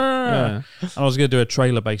in. And I was going to do a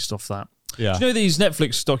trailer based off that. Yeah. Do you know these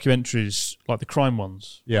Netflix documentaries, like the crime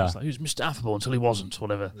ones? Yeah. It's like, who's Mr. Affable until he wasn't, or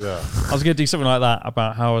whatever. Yeah. I was going to do something like that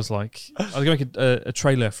about how I was going to make a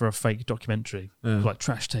trailer for a fake documentary, like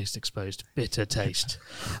Trash Taste Exposed, Bitter Taste.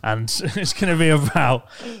 And it's going to be about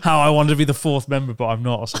how I want to be the fourth member, but I'm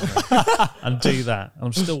not, or something. And do that.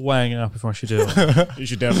 I'm still weighing it up if I should do it. You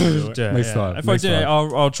should definitely do it. If I do it,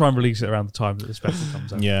 I'll try and release it around the time that the special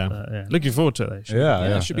comes out. Yeah. Looking forward to it.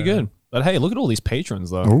 It should be good. But hey, look at all these patrons,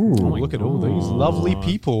 though. Ooh, look at all these lovely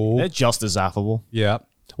people. They're just as affable. Yeah.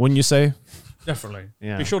 Wouldn't you say? Definitely.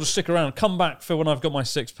 Yeah. Be sure to stick around. Come back for when I've got my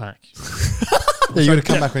six-pack. You're going to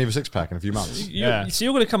come back when you have a six-pack in a few months. So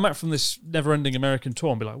you're going to come back from this never-ending American tour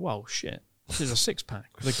and be like, "Whoa, shit. This is a six-pack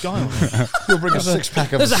with a guy on it." You'll bring a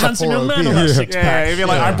six-pack of There's a handsome young man on that six-pack. Yeah, if you're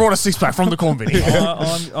like, I brought a six-pack from the corn video.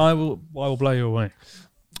 I will blow you away.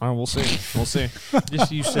 Oh, we'll see. We'll see.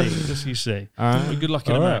 Just you see. Good luck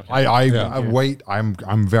in America.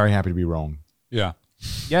 I'm very happy to be wrong. Yeah.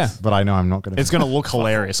 Yeah. But I know I'm not going to. It's going to look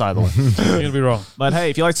hilarious either way. You're going to be wrong. But hey,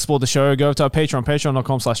 if you like to support the show, go to our Patreon,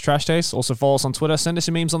 patreon.com/trashtaste. Also follow us on Twitter, send us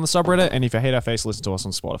your memes on the subreddit, and if you hate our face, listen to us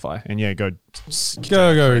on Spotify. And yeah, go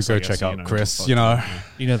check out Chris, You know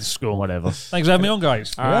the score. Whatever. Thanks for having me on,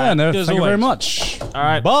 guys. Thank you very much. All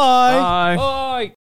right. Bye. Bye. Bye.